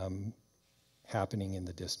happening in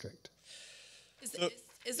the district.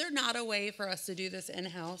 Is there not a way for us to do this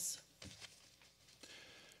in-house?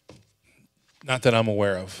 Not that I'm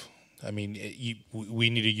aware of. I mean, we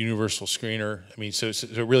need a universal screener. I mean, so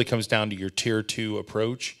it really comes down to your tier 2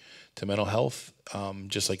 approach to mental health,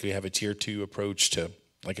 just like we have a tier 2 approach to,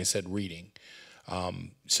 like I said, reading.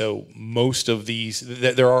 So most of these,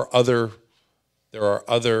 there are other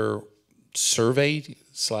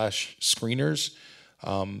survey/screeners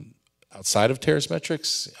outside of Terrace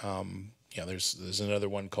Metrics. There's another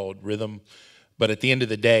one called Rhythm, but at the end of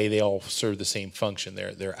the day, they all serve the same function.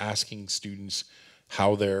 They're asking students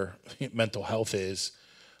how their mental health is,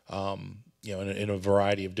 in a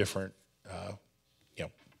variety of different,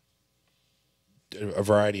 a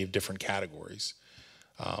variety of different categories.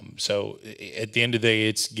 So at the end of the day,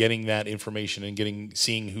 it's getting that information and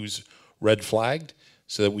seeing who's red flagged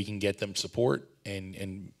so that we can get them support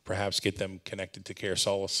and perhaps get them connected to Care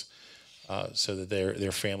Solace so that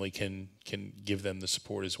their family can give them the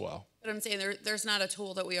support as well. But I'm saying there's not a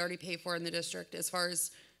tool that we already pay for in the district as far as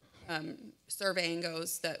surveying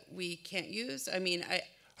goes that we can't use. I mean,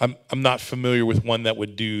 I'm not familiar with one that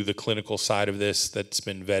would do the clinical side of this that's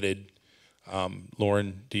been vetted.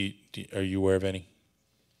 Lauren, are you aware of any?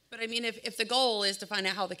 But I mean, if the goal is to find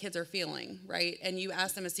out how the kids are feeling, right, and you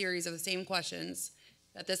ask them a series of the same questions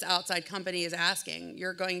that this outside company is asking,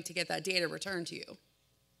 you're going to get that data returned to you.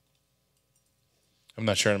 I'm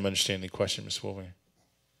not sure I'm understanding the question, Ms. Wolverine.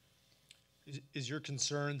 Is your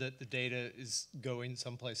concern that the data is going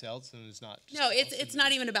someplace else and is not? No, it's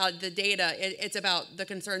not even about the data. It's about the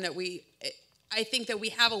concern that I think that we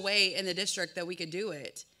have a way in the district that we could do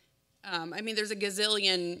it. I mean, there's a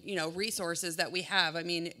gazillion, resources that we have. I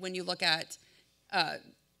mean, when you look at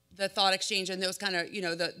the Thought Exchange and those kind of,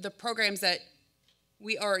 the programs that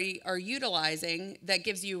we already are utilizing that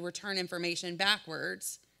gives you return information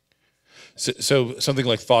backwards. So something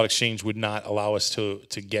like Thought Exchange would not allow us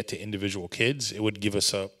to get to individual kids. It would give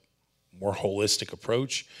us a more holistic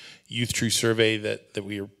approach. Youth True Survey that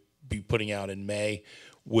we will be putting out in May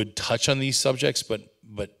would touch on these subjects, but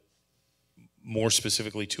more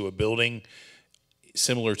specifically to a building,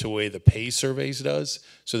 similar to the way the PACE surveys does.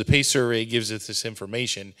 So the PACE survey gives us this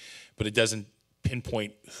information, but it doesn't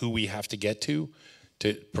pinpoint who we have to get to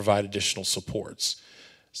provide additional supports.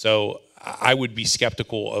 So I would be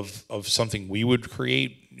skeptical of something we would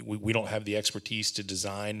create. We don't have the expertise to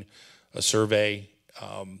design a survey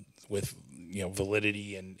with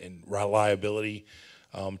validity and reliability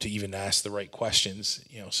to even ask the right questions.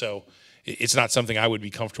 So it's not something I would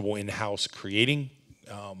be comfortable in-house creating.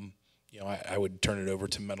 I would turn it over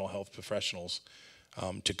to mental health professionals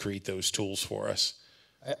to create those tools for us.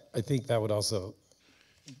 I think that would also,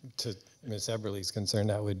 to Ms. Eberly's concern,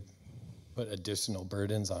 that would put additional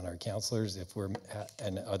burdens on our counselors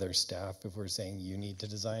and other staff if we're saying you need to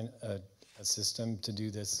design a system to do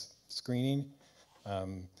this screening.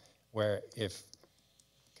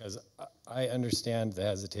 Because I understand the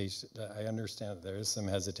hesitation. I understand that there is some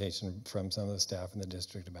hesitation from some of the staff in the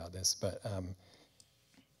district about this, but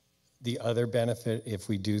the other benefit, if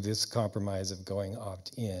we do this compromise of going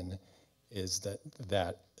opt-in, is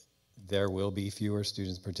that there will be fewer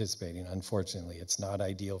students participating. Unfortunately, it's not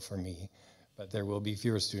ideal for me, but there will be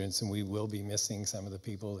fewer students, and we will be missing some of the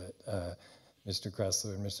people that Mr.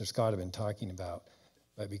 Kressler and Mr. Scott have been talking about.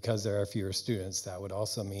 But because there are fewer students, that would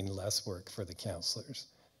also mean less work for the counselors.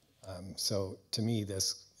 So to me,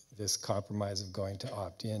 this compromise of going to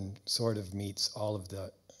opt-in sort of meets all of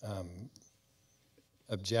the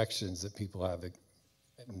objections that people have,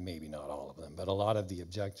 maybe not all of them, but a lot of the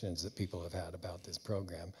objections that people have had about this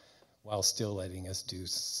program, while still letting us do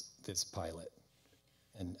this pilot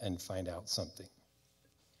and find out something.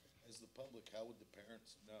 As the public, how would the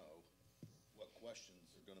parents know what questions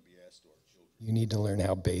are going to be asked to our children? You need to learn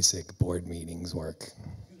how basic board meetings work.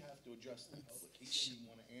 You have to address the public. He doesn't even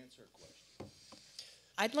want to answer a question.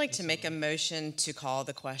 I'd like to make a motion to call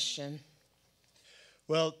the question.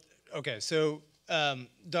 Well, okay, so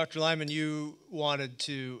Dr. Lyman, you wanted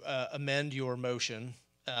to amend your motion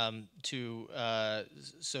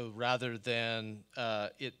so rather than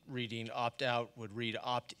it reading opt-out would read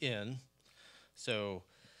opt-in. So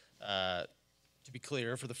to be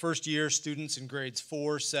clear, for the first year, students in grades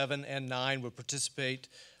 4, 7, and 9 would participate,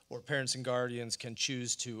 or parents and guardians can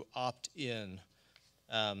choose to opt in.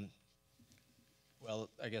 Well,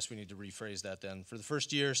 I guess we need to rephrase that then. For the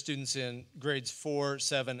first year, students in grades 4,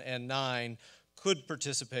 7, and 9 could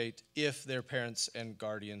participate if their parents and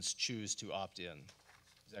guardians choose to opt in.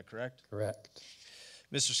 Is that correct? Correct.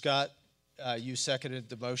 Mr. Scott, you seconded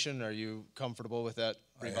the motion. Are you comfortable with that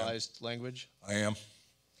revised language? I am.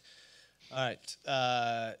 All right.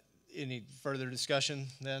 Any further discussion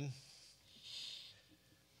then?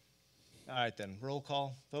 All right then. Roll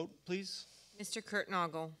call vote, please. Mr. Kurt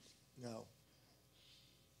Noggle. No.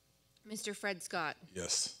 Mr. Fred Scott.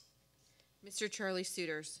 Yes. Mr. Charlie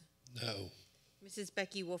Suiters. No. Mrs.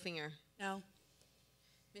 Becky Wolfinger. No.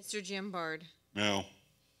 Mr. Jim Bard. No.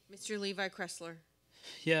 Mr. Levi Kressler.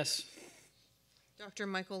 Yes. Dr.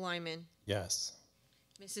 Michael Lyman. Yes.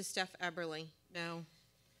 Mrs. Steph Eberly. No.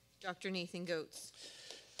 Dr. Nathan Goetz.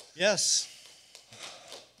 Yes.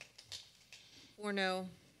 4 no,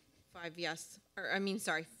 5 yes.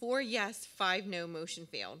 4 yes, 5 no, motion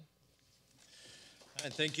failed. All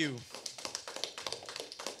right, thank you.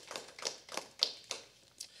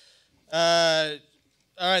 All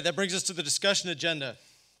right, that brings us to the discussion agenda.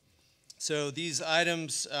 So these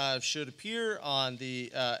items should appear on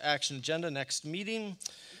the action agenda next meeting.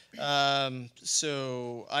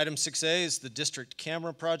 So item 6A is the district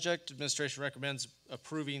camera project. Administration recommends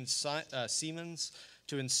approving Siemens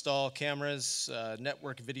to install cameras,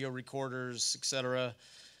 network video recorders, etc.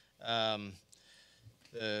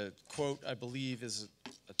 The quote, I believe, is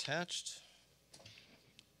attached.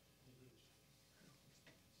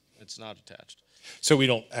 It's not attached. So we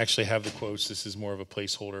don't actually have the quotes. This is more of a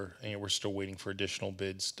placeholder, and we're still waiting for additional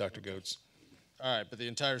bids, Dr. Goetz. All right, but the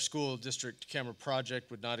entire school district camera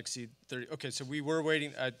project would not exceed 30. Okay, so we were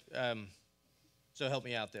waiting. So help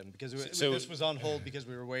me out then, because this was on hold because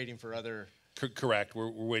we were waiting for other. Correct.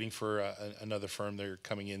 We're waiting for another firm. They're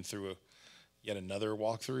coming in through yet another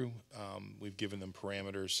walkthrough. We've given them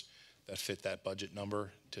parameters that fit that budget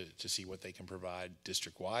number to see what they can provide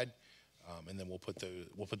district-wide. And then we'll put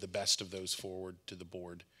the best of those forward to the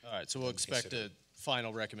board. All right, so we'll expect a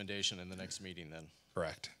final recommendation in the next meeting then.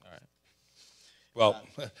 Correct. All right. Well,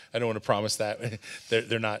 I don't want to promise that.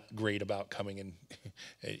 They're not great about coming in.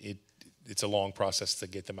 It's a long process to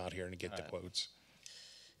get them out here and to get the quotes.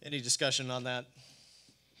 Any discussion on that?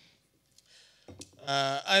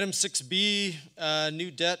 Item 6B,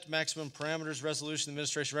 new debt maximum parameters resolution. The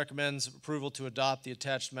administration recommends approval to adopt the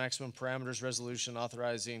attached maximum parameters resolution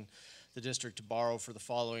authorizing the district to borrow for the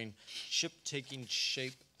following ship-taking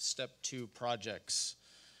shape step 2 projects.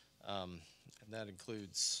 And that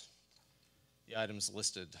includes the items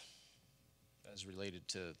listed as related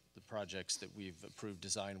to the projects that we've approved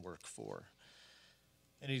design work for.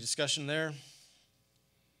 Any discussion there?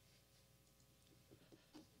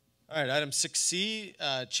 All right, item 6C,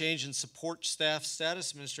 change in support staff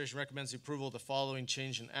status. Administration recommends the approval of the following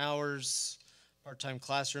change in hours. Part-time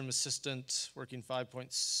classroom assistant working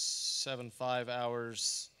 5.75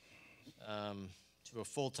 hours to a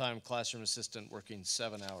full-time classroom assistant working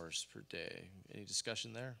 7 hours per day. Any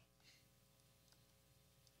discussion there?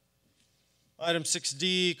 Item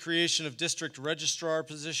 6D, creation of district registrar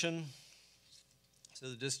position. So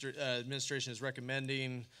the district administration is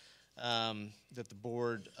recommending that the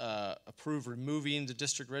board approve removing the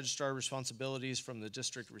district registrar responsibilities from the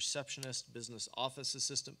district receptionist business office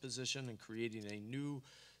assistant position and creating a new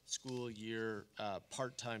school year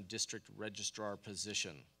part-time district registrar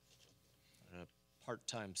position, a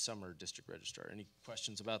part-time summer district registrar. Any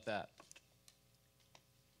questions about that?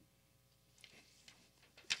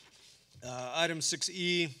 Item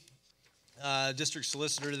 6E, District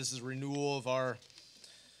solicitor, this is renewal of our,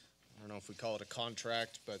 I don't know if we call it a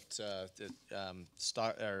contract, but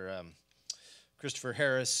Christopher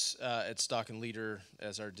Harris at Stock and Leader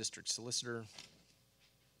as our district solicitor.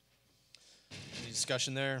 Any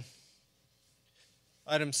discussion there?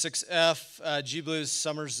 Item 6F, G Blues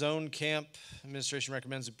Summer Zone Camp. Administration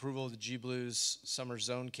recommends approval of the G Blues Summer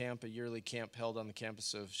Zone Camp, a yearly camp held on the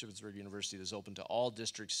campus of Shippensburg University that is open to all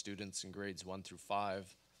district students in grades 1 through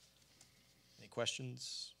 5. Any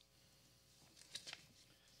questions?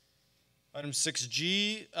 Item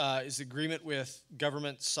 6G is agreement with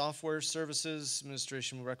Government Software Services.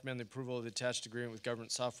 Administration will recommend the approval of the attached agreement with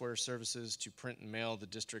Government Software Services to print and mail the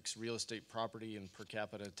district's real estate property and per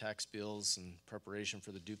capita tax bills in preparation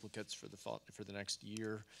for the duplicates for the next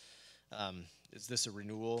year. Is this a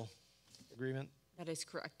renewal agreement? That is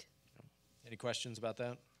correct. Any questions about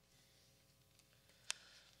that?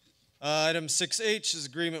 Item 6H is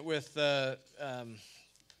agreement with Caillou?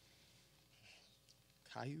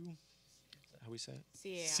 How we say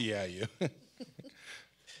it? CIU.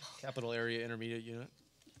 Capital Area Intermediate Unit.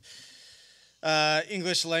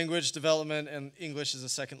 English language development and English as a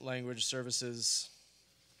second language services.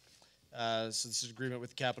 So this is agreement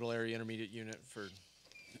with Capital Area Intermediate Unit for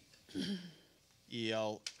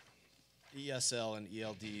ESL and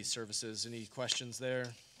ELD services. Any questions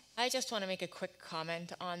there? I just want to make a quick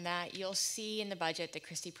comment on that. You'll see in the budget that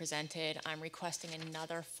Christy presented, I'm requesting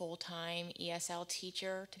another full-time ESL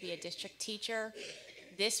teacher to be a district teacher.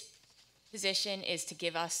 This position is to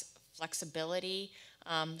give us flexibility.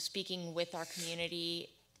 Speaking with our community,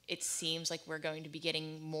 it seems like we're going to be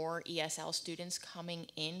getting more ESL students coming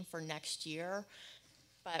in for next year.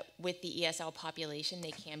 But with the ESL population,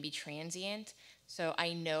 they can be transient. So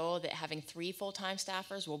I know that having 3 full-time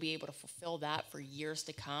staffers, we'll be able to fulfill that for years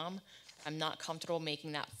to come. I'm not comfortable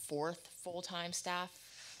making that 4th full-time staff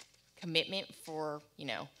commitment for,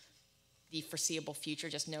 the foreseeable future,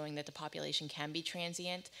 just knowing that the population can be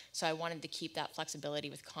transient. So I wanted to keep that flexibility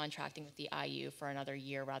with contracting with the IU for another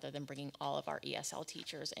year rather than bringing all of our ESL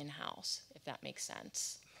teachers in-house, if that makes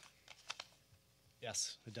sense.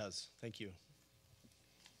 Yes, it does. Thank you.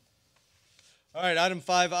 All right, item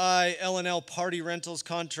 5I, L&L Party Rentals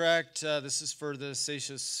Contract. This is for the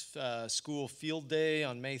Satius School Field Day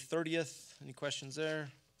on May 30th. Any questions there?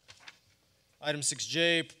 Item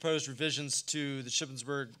 6J, proposed revisions to the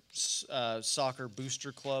Shippensburg Soccer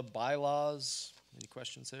Booster Club bylaws. Any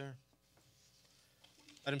questions there?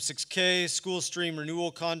 Item 6K, School Stream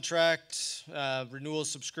Renewal Contract. Renewal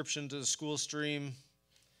subscription to the School Stream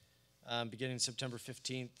beginning September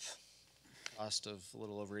 15th. Cost of a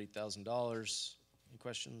little over $8,000. Any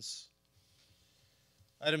questions?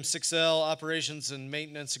 Item 6L, Operations and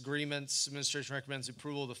Maintenance Agreements. Administration recommends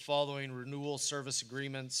approval of the following renewal service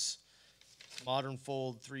agreements. Modern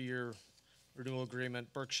Fold, 3-year renewal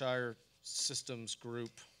agreement. Berkshire Systems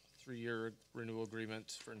Group, 3-year renewal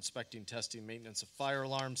agreement for inspecting, testing, maintenance of fire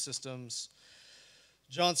alarm systems.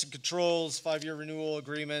 Johnson Controls, 5-year renewal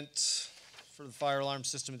agreement for the fire alarm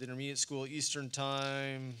system at the intermediate school. Eastern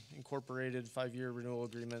Time Incorporated, 5-year renewal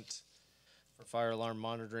agreement for fire alarm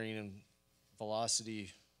monitoring. And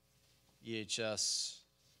Velocity EHS,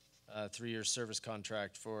 3-year service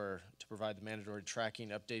contract to provide the mandatory tracking,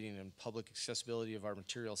 updating, and public accessibility of our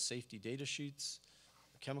material safety data sheets,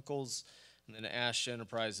 chemicals. And then Ash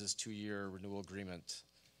Enterprises, 2-year renewal agreement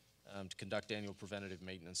to conduct annual preventative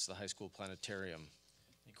maintenance to the high school planetarium.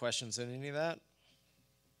 Any questions on any of that?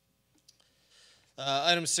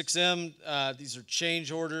 Item 6M, these are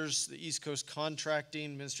change orders. The East Coast Contracting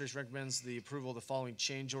Administration recommends the approval of the following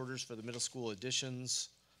change orders for the middle school additions.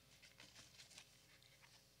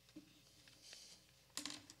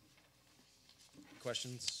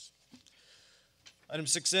 Questions? Item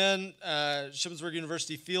 6N, Shippensburg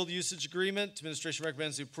University Field Usage Agreement. Administration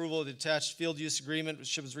recommends the approval of the attached field use agreement with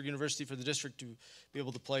Shippensburg University for the district to be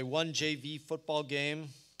able to play 1 JV football game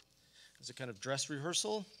as a kind of dress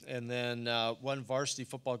rehearsal, and then 1 varsity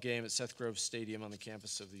football game at Seth Grove Stadium on the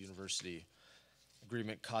campus of the university.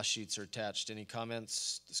 Agreement cost sheets are attached. Any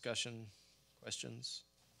comments, discussion, questions?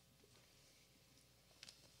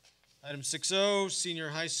 Item 6O, senior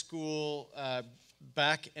high school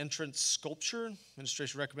back entrance sculpture.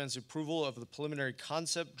 Administration recommends approval of the preliminary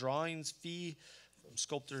concept drawings fee from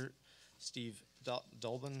sculptor Steve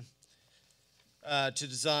Dolbin to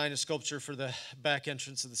design a sculpture for the back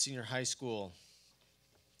entrance of the senior high school.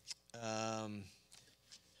 Mr.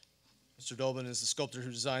 Dolbin is the sculptor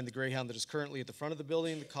who designed the Greyhound that is currently at the front of the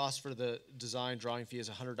building. The cost for the design drawing fee is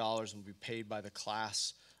 $100 and will be paid by the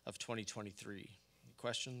class of 2023. Any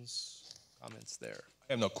questions, comments there?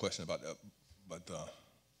 I have no question about that, but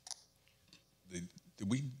did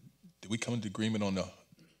we we come into agreement on the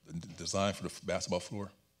design for the basketball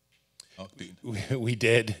floor? We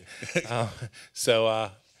did.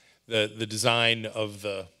 So the design of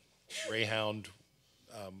the Greyhound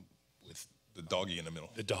with the doggy in the middle.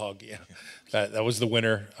 The dog, yeah. That was the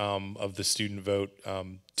winner of the student vote,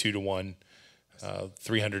 2-1.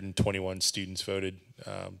 321 students voted.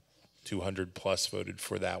 200 plus voted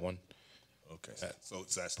for that one. Okay. So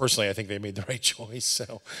that's personally, I think they made the right choice.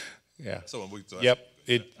 So, yeah. So yep.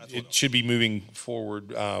 It should be moving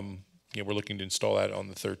forward. We're looking to install that on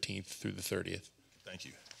the 13th through the 30th. Thank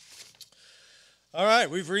you. All right,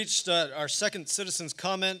 we've reached our second citizens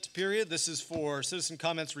comment period. This is for citizen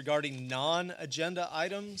comments regarding non-agenda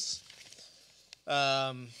items.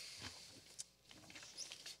 I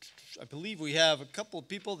believe we have a couple of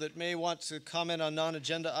people that may want to comment on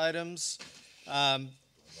non-agenda items.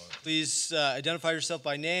 Please identify yourself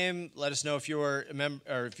by name. Let us know if you're a member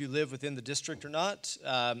or if you live within the district or not.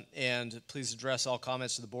 And please address all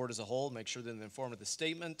comments to the board as a whole. Make sure that in the form of the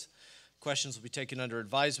statement. Questions will be taken under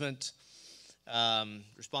advisement.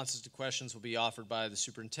 Responses to questions will be offered by the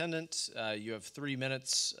superintendent. You have 3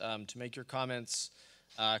 minutes to make your comments.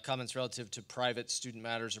 Comments relative to private student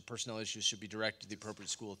matters or personnel issues should be directed to the appropriate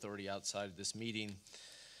school authority outside of this meeting.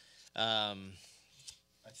 I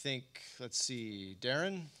think, let's see,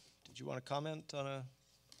 Darren, did you want to comment on a?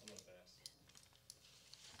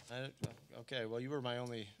 Okay, well, you were my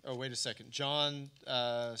only, oh, wait a second. John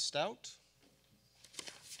Stout?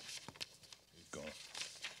 He's gone.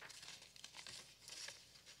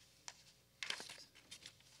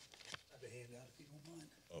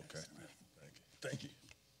 Okay. Thank you.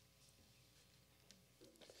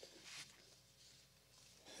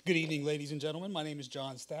 Good evening, ladies and gentlemen. My name is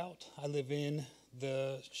John Stout. I live in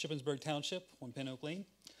the Shippensburg Township on Pin Oak Lane.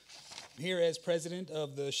 I'm here as president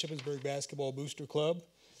of the Shippensburg Basketball Booster Club,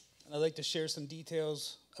 and I'd like to share some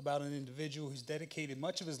details about an individual who's dedicated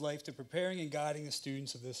much of his life to preparing and guiding the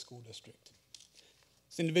students of this school district.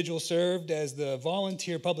 This individual served as the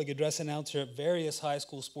volunteer public address announcer at various high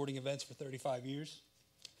school sporting events for 35 years.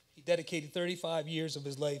 He dedicated 35 years of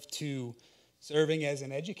his life to serving as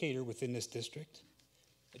an educator within this district.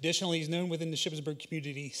 Additionally, he's known within the Shippensburg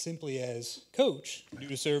community simply as Coach due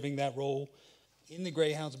to serving that role in the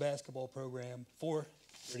Greyhounds basketball program for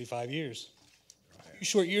 35 years. A few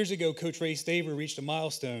short years ago, Coach Ray Staver reached a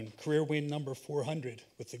milestone, career win number 400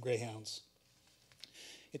 with the Greyhounds.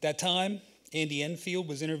 At that time, Andy Enfield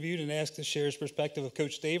was interviewed and asked to share his perspective of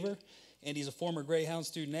Coach Staver. Andy's a former Greyhound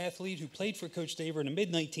student athlete who played for Coach Staver in the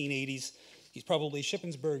mid-1980s. He's probably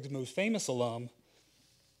Shippensburg's most famous alum,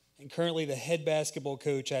 and currently the head basketball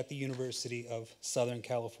coach at the University of Southern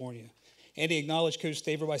California. Andy acknowledged Coach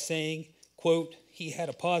Staver by saying, quote, "He had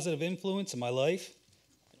a positive influence in my life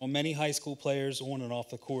on many high school players on and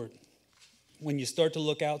off the court. When you start to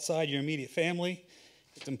look outside your immediate family,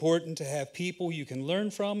 it's important to have people you can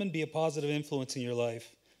learn from and be a positive influence in your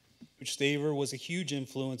life. Coach Staver was a huge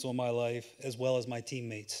influence on my life as well as my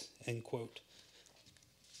teammates," end quote.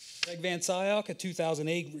 Greg Van Syok, a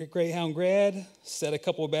 2008 Greyhound grad, set a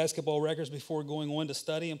couple of basketball records before going on to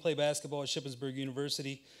study and play basketball at Shippensburg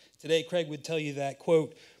University. Today, Craig would tell you that,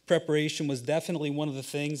 quote, "Preparation was definitely one of the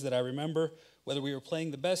things that I remember. Whether we were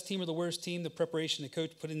playing the best team or the worst team, the preparation the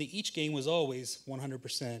coach put into each game was always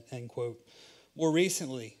 100%, end quote. More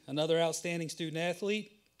recently, another outstanding student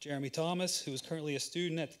athlete, Jeremy Thomas, who is currently a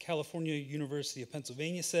student at the California University of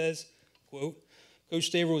Pennsylvania, says, quote,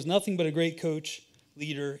 "Coach Staver was nothing but a great coach,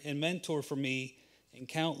 leader, and mentor for me and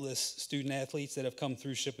countless student athletes that have come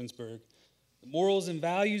through Shippensburg. The morals and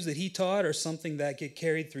values that he taught are something that get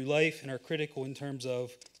carried through life and are critical in terms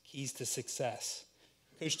of keys to success.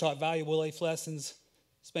 Coach taught valuable life lessons,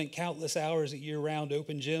 spent countless hours at year-round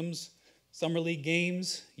open gyms, summer league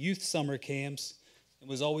games, youth summer camps, and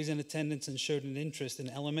was always in attendance and showed an interest in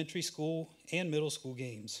elementary school and middle school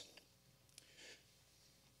games.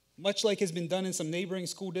 Much like has been done in some neighboring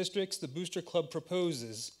school districts, the Booster Club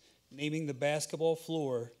proposes naming the basketball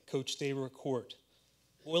floor Coach Staver Court.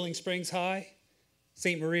 Boiling Springs High,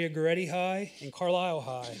 St. Maria Goretti High, and Carlisle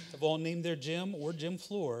High have all named their gym or gym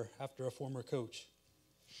floor after a former coach.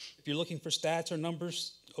 If you're looking for stats or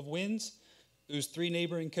numbers of wins, those 3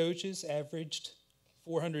 neighboring coaches averaged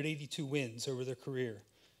 482 wins over their career.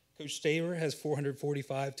 Coach Staver has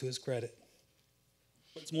 445 to his credit.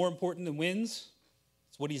 What's more important than wins?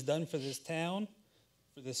 It's what he's done for this town,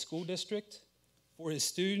 for this school district, for his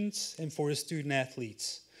students, and for his student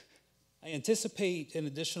athletes. I anticipate an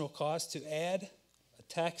additional cost to add a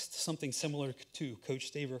text, something similar to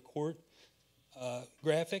Coach Staver Court,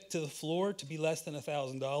 graphic to the floor to be less than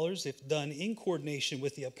 $1,000 if done in coordination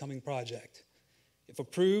with the upcoming project. If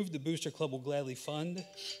approved, the Booster Club will gladly fund the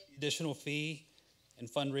additional fee and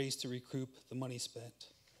fundraise to recoup the money spent.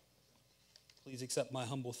 Please accept my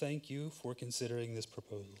humble thank you for considering this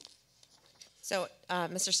proposal. So,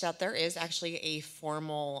 Mr. Stout, there is actually a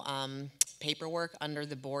formal paperwork under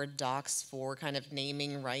the board docs for kind of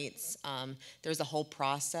naming rights. There's a whole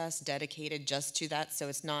process dedicated just to that, so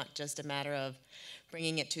it's not just a matter of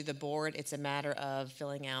bringing it to the board, it's a matter of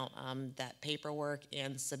filling out that paperwork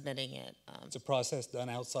and submitting it. It's a process done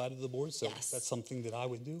outside of the board, so Yes. that's something that I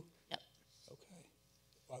would do? Yep.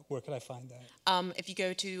 Okay. Where could I find that? If you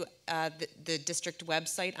go to the district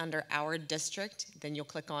website under Our District, then you'll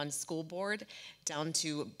click on School Board, down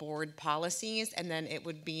to Board Policies, and then it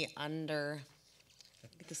would be under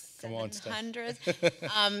the Come on, Steph.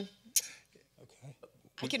 700th.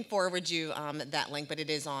 I can forward you that link, but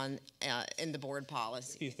it is on in the board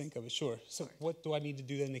policy. If you think of it, sure. So what do I need to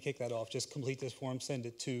do then to kick that off? Just complete this form, send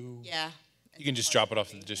it to? Yeah. You can just drop it off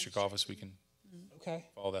to the district office. We can Okay.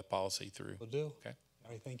 follow that policy through. Will do. Okay.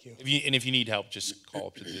 All right, thank you. If you need help, just call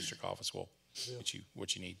up to the district office. We'll Will do. get you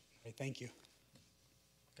what you need. All right, thank you.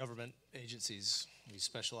 Government agencies, we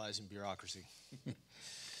specialize in bureaucracy.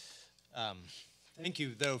 Thank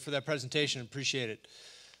you, though, for that presentation. Appreciate it.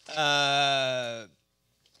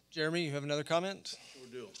 Jeremy, you have another comment? Sure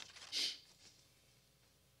do.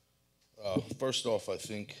 First off, I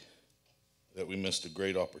think that we missed a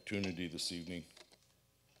great opportunity this evening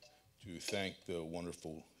to thank the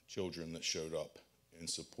wonderful children that showed up in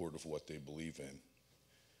support of what they believe in.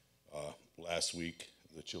 Last week,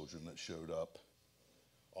 the children that showed up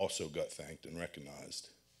also got thanked and recognized.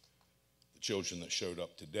 The children that showed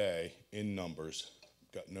up today in numbers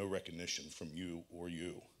got no recognition from you or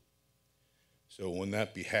you. So on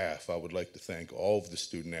that behalf, I would like to thank all of the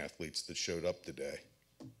student athletes that showed up today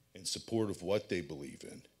in support of what they believe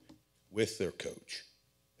in with their coach,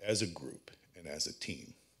 as a group and as a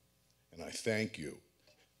team. And I thank you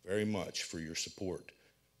very much for your support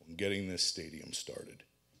on getting this stadium started.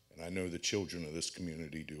 And I know the children of this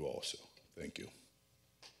community do also. Thank you.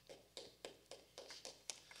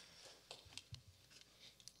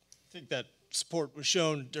 I think that support was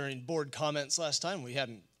shown during board comments last time. We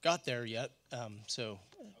hadn't got there yet, so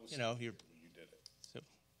you know you're.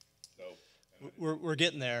 We're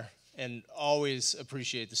getting there, and always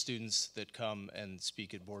appreciate the students that come and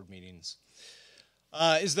speak at board meetings.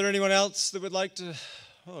 Is there anyone else that would like to?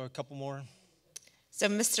 Oh, a couple more. So,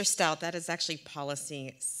 Mr. Stout, that is actually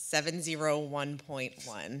policy 701.1.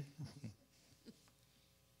 I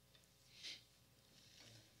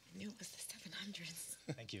knew it was the 700s.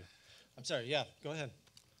 Thank you. I'm sorry. Yeah, go ahead.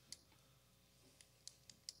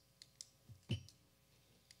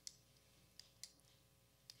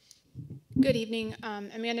 Good evening.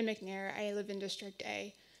 Amanda McNair. I live in District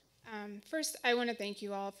A. First, I want to thank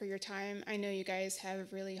you all for your time. I know you guys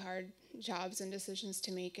have really hard jobs and decisions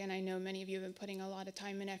to make, and I know many of you have been putting a lot of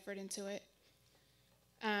time and effort into it.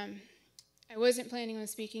 I wasn't planning on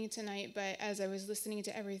speaking tonight, but as I was listening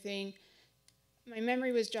to everything, my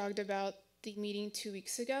memory was jogged about the meeting 2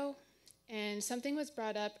 weeks ago, and something was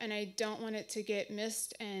brought up, and I don't want it to get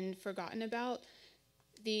missed and forgotten about.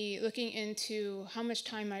 The looking into how much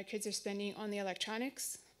time my kids are spending on the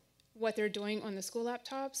electronics, what they're doing on the school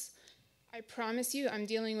laptops. I promise you I'm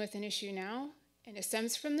dealing with an issue now, and it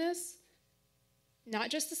stems from this.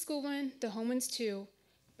 Not just the school one, the home ones too,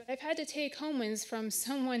 but I've had to take home ones from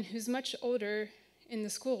someone who's much older in the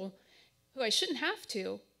school, who I shouldn't have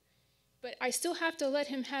to, but I still have to let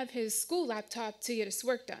him have his school laptop to get his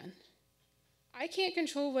work done. I can't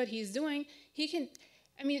control what he's doing. He can,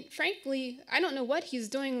 I mean, frankly, I don't know what he's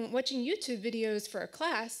doing watching YouTube videos for a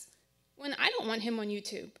class when I don't want him on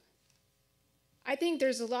YouTube. I think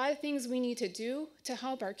there's a lot of things we need to do to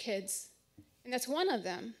help our kids, and that's one of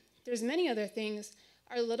them. There's many other things.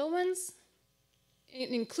 Our little ones,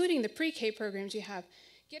 including the pre-K programs you have,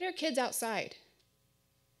 get our kids outside.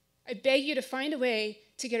 I beg you to find a way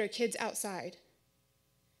to get our kids outside.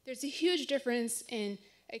 There's a huge difference in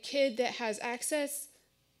a kid that has access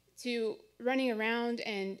to running around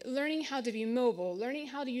and learning how to be mobile, learning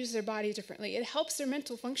how to use their body differently. It helps their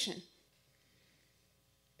mental function.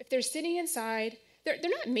 If they're sitting inside, they're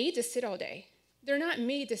not made to sit all day. They're not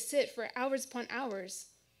made to sit for hours upon hours.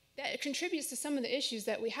 That contributes to some of the issues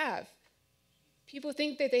that we have. People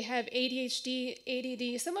think that they have ADHD,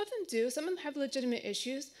 ADD. Some of them do. Some of them have legitimate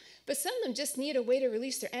issues. But some of them just need a way to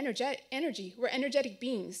release their energy. We're energetic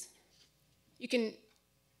beings. You can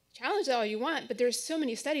challenge that all you want, but there's so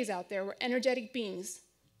many studies out there. We're energetic beings.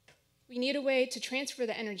 We need a way to transfer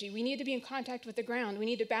the energy. We need to be in contact with the ground. We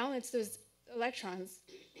need to balance those electrons.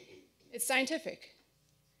 It's scientific.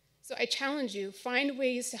 So I challenge you, find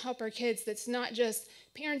ways to help our kids that's not just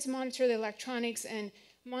parents monitor the electronics and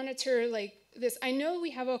monitor like this. I know we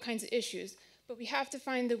have all kinds of issues, but we have to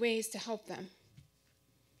find the ways to help them.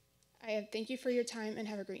 Thank you for your time and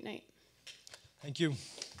have a great night. Thank you.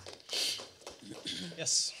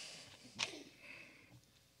 Yes.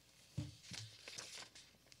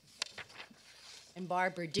 I'm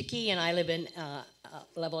Barbara Dickey, and I live in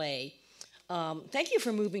Level A. Thank you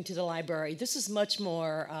for moving to the library. This is much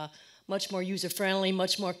more user-friendly,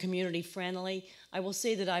 much more community-friendly. I will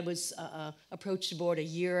say that I was approached the board a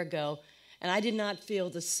year ago, and I did not feel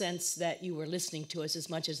the sense that you were listening to us as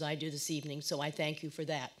much as I do this evening, so I thank you for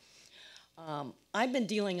that. I've been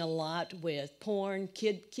dealing a lot with porn,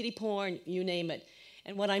 kiddie porn, you name it.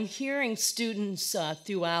 And what I'm hearing students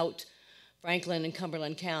throughout Franklin and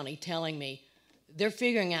Cumberland County telling me, they're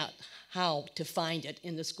figuring out how to find it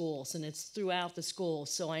in the schools, and it's throughout the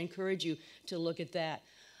schools. So I encourage you to look at that.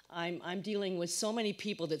 I'm dealing with so many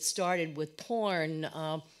people that started with porn,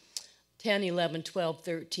 10, 11, 12,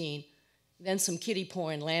 13. Then some kiddie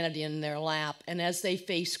porn landed in their lap. And as they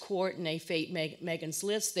face court and they face Megan's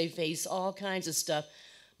List, they face all kinds of stuff.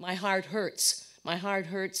 My heart hurts. My heart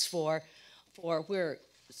hurts for where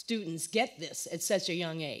students get this at such a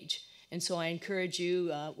young age. And so I encourage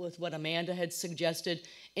you, with what Amanda had suggested,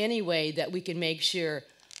 any way that we can make sure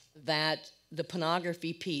that the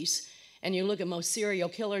pornography piece, and you look at most serial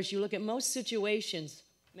killers, you look at most situations,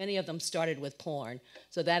 many of them started with porn.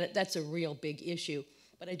 So that's a real big issue.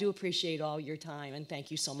 But I do appreciate all your time, and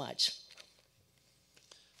thank you so much.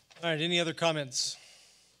 All right, any other comments?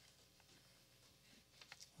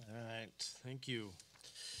 All right, thank you.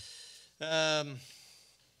 All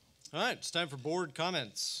right, it's time for board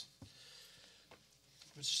comments.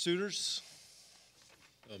 Mr. Suitors?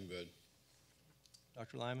 I'm good.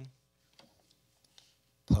 Dr. Lyman?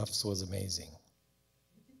 Puffs was amazing.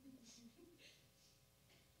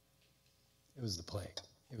 It was the play.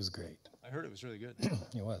 It was great. I heard it was really good.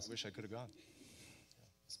 It was. I wish I could have gone.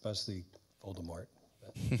 Especially Voldemort.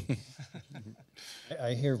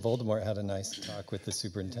 I hear Voldemort had a nice talk with the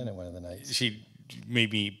superintendent one of the nights. She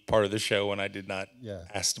made me part of the one I did not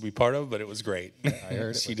ask to be part of, but it was great. I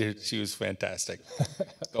heard she did. She was fantastic.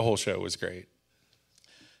 The whole show was great.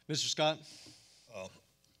 Mr. Scott?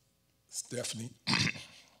 Stephanie,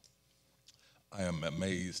 I am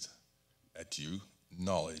amazed at your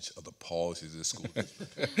knowledge of the policies of the school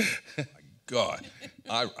district. My God,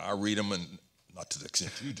 I read them, and not to the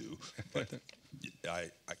extent you do, but I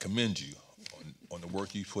commend you on the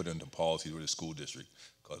work you put into policies with the school district,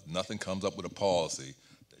 because nothing comes up with a policy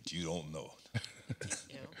that you don't know.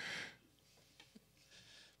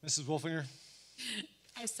 Mrs. Wolfinger?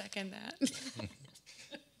 I second that.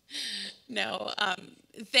 No,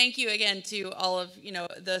 thank you again to all of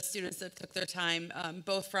the students that took their time,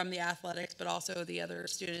 both from the athletics, but also the other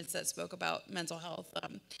students that spoke about mental health.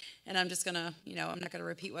 And I'm just gonna, I'm not gonna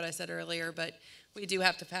repeat what I said earlier, but we do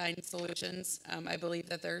have to find solutions. I believe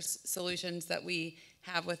that there's solutions that we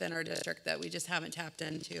have within our district that we just haven't tapped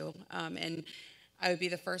into. And I would be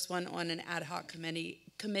the first one on an ad hoc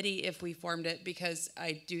committee if we formed it, because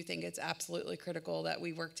I do think it's absolutely critical that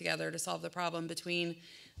we work together to solve the problem between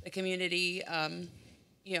the community,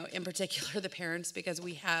 in particular the parents, because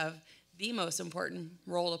we have the most important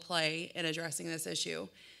role to play in addressing this issue.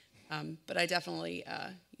 But I definitely,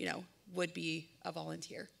 would be a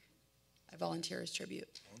volunteer. I volunteer as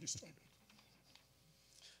tribute.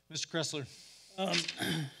 Mr. Kressler?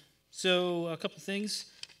 So a couple things.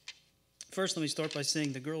 First, let me start by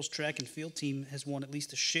saying the girls' track and field team has won at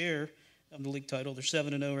least a share of the league title. They're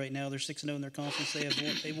 7-0 right now. They're 6-0 in their conference.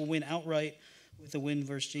 They will win outright with a win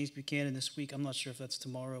versus James Buchanan this week. I'm not sure if that's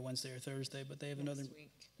tomorrow, Wednesday, or Thursday, but they have another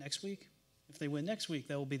next week. If they win next week,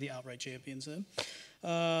 that will be the outright champions then.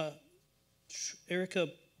 Erica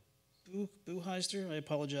Buheister, I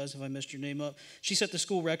apologize if I messed your name up. She set the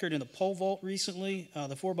school record in the pole vault recently.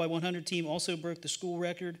 The 4x100 team also broke the school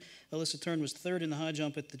record. Alyssa Turn was third in the high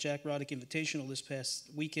jump at the Jack Roddick Invitational this past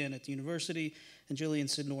weekend at the university, and Jillian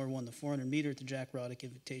Sidnor won the 400 meter at the Jack Roddick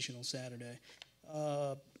Invitational Saturday.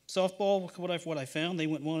 Softball, what I found, they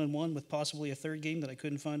went 1-1 with possibly a third game that I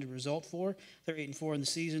couldn't find a result for. They're 8-4 in the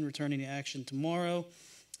season, returning to action tomorrow.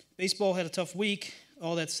 Baseball had a tough week.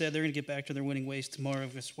 All that said, they're going to get back to their winning ways tomorrow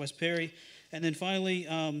against West Perry. And then finally,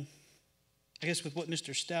 I guess with what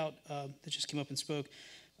Mr. Stout that just came up and spoke,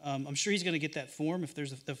 I'm sure he's going to get that form if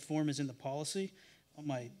the form is in the policy on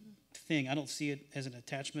my thing. I don't see it as an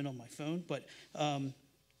attachment on my phone, but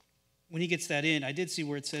when he gets that in, I did see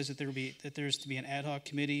where it says that there's to be an ad hoc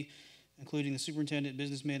committee, including the superintendent,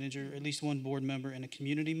 business manager, at least one board member, and a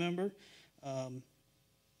community member.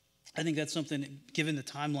 I think that's something, given the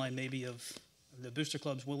timeline maybe of the booster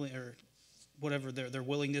club's willing, or whatever their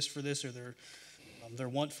willingness for this, or their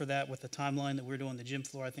want for that, with the timeline that we're doing the gym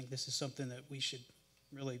floor, I think this is something that we should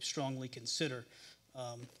really strongly consider,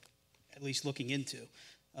 at least looking into.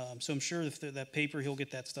 So I'm sure if that paper, he'll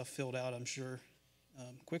get that stuff filled out, I'm sure,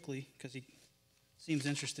 quickly, because he seems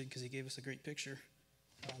interested, because he gave us a great picture.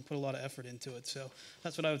 Put a lot of effort into it. So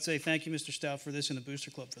that's what I would say. Thank you, Mr. Stout, for this, and the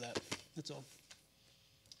Booster Club for that. That's all.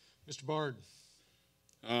 Mr. Bard.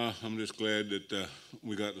 I'm just glad that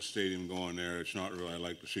we got the stadium going there. It's not really, I'd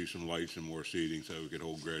like to see some lights and more seating so we could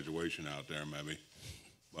hold graduation out there maybe.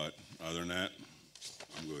 But other than that,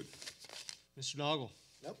 I'm good. Mr. Noggle.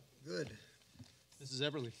 Nope, good. Mrs.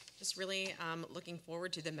 Eberly. Just really looking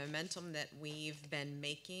forward to the momentum that we've been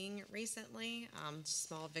making recently.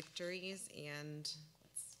 Small victories, and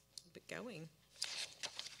let's keep it going.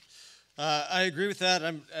 I agree with that.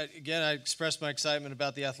 Again, I expressed my excitement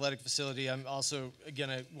about the athletic facility. I'm also,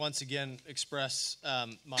 I once again express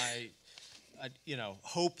my,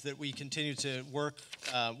 hope that we continue to work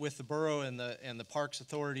with the borough and the Parks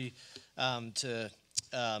Authority to,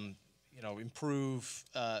 improve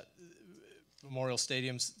Memorial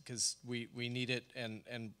Stadiums, because we need it, and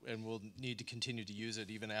we'll need to continue to use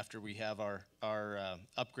it even after we have our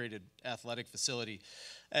upgraded athletic facility.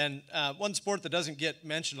 And one sport that doesn't get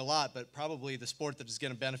mentioned a lot, but probably the sport that is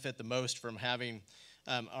going to benefit the most from having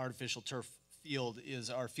artificial turf field, is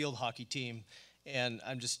our field hockey team. And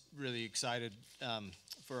I'm just really excited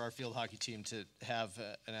for our field hockey team to have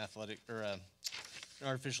an athletic, or an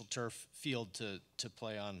artificial turf field to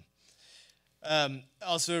play on.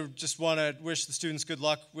 Also, just want to wish the students good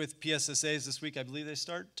luck with PSSAs this week. I believe they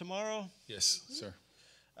start tomorrow. Yes, sir.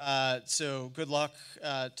 So good luck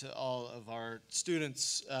to all of our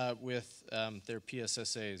students with their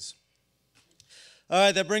PSSAs. All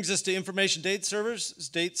right, that brings us to information date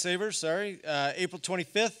savers. Sorry, April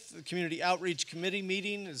 25th, the Community Outreach Committee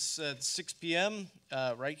meeting is at 6 p.m.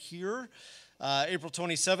 Right here. April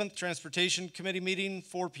 27th, Transportation Committee meeting,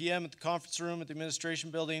 4 p.m. at the conference room at the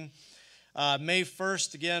Administration Building. May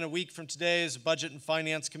 1st, again, a week from today, is a Budget and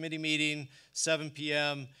Finance Committee meeting, 7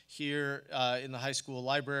 p.m. here in the high school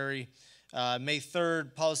library. May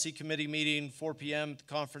 3rd, Policy Committee meeting, 4 p.m. at the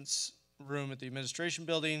conference room at the Administration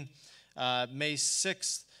Building. May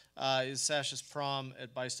 6th is Sasha's prom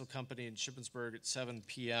at Beistel Company in Shippensburg at 7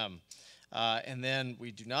 p.m. And then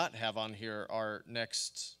we do not have on here our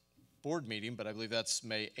next board meeting, but I believe that's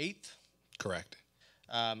May 8th. Correct.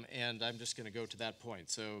 And I'm just going to go to that point.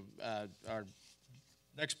 So our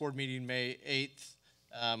next board meeting, May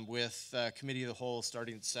 8th, with Committee of the Whole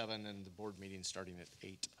starting at 7 and the board meeting starting at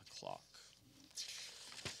 8 o'clock.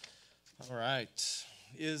 All right.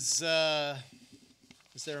 Is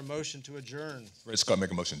there a motion to adjourn? Red Scott,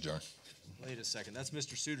 make a motion, John. Wait a second. That's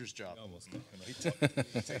Mr. Suter's job. He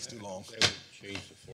takes too long.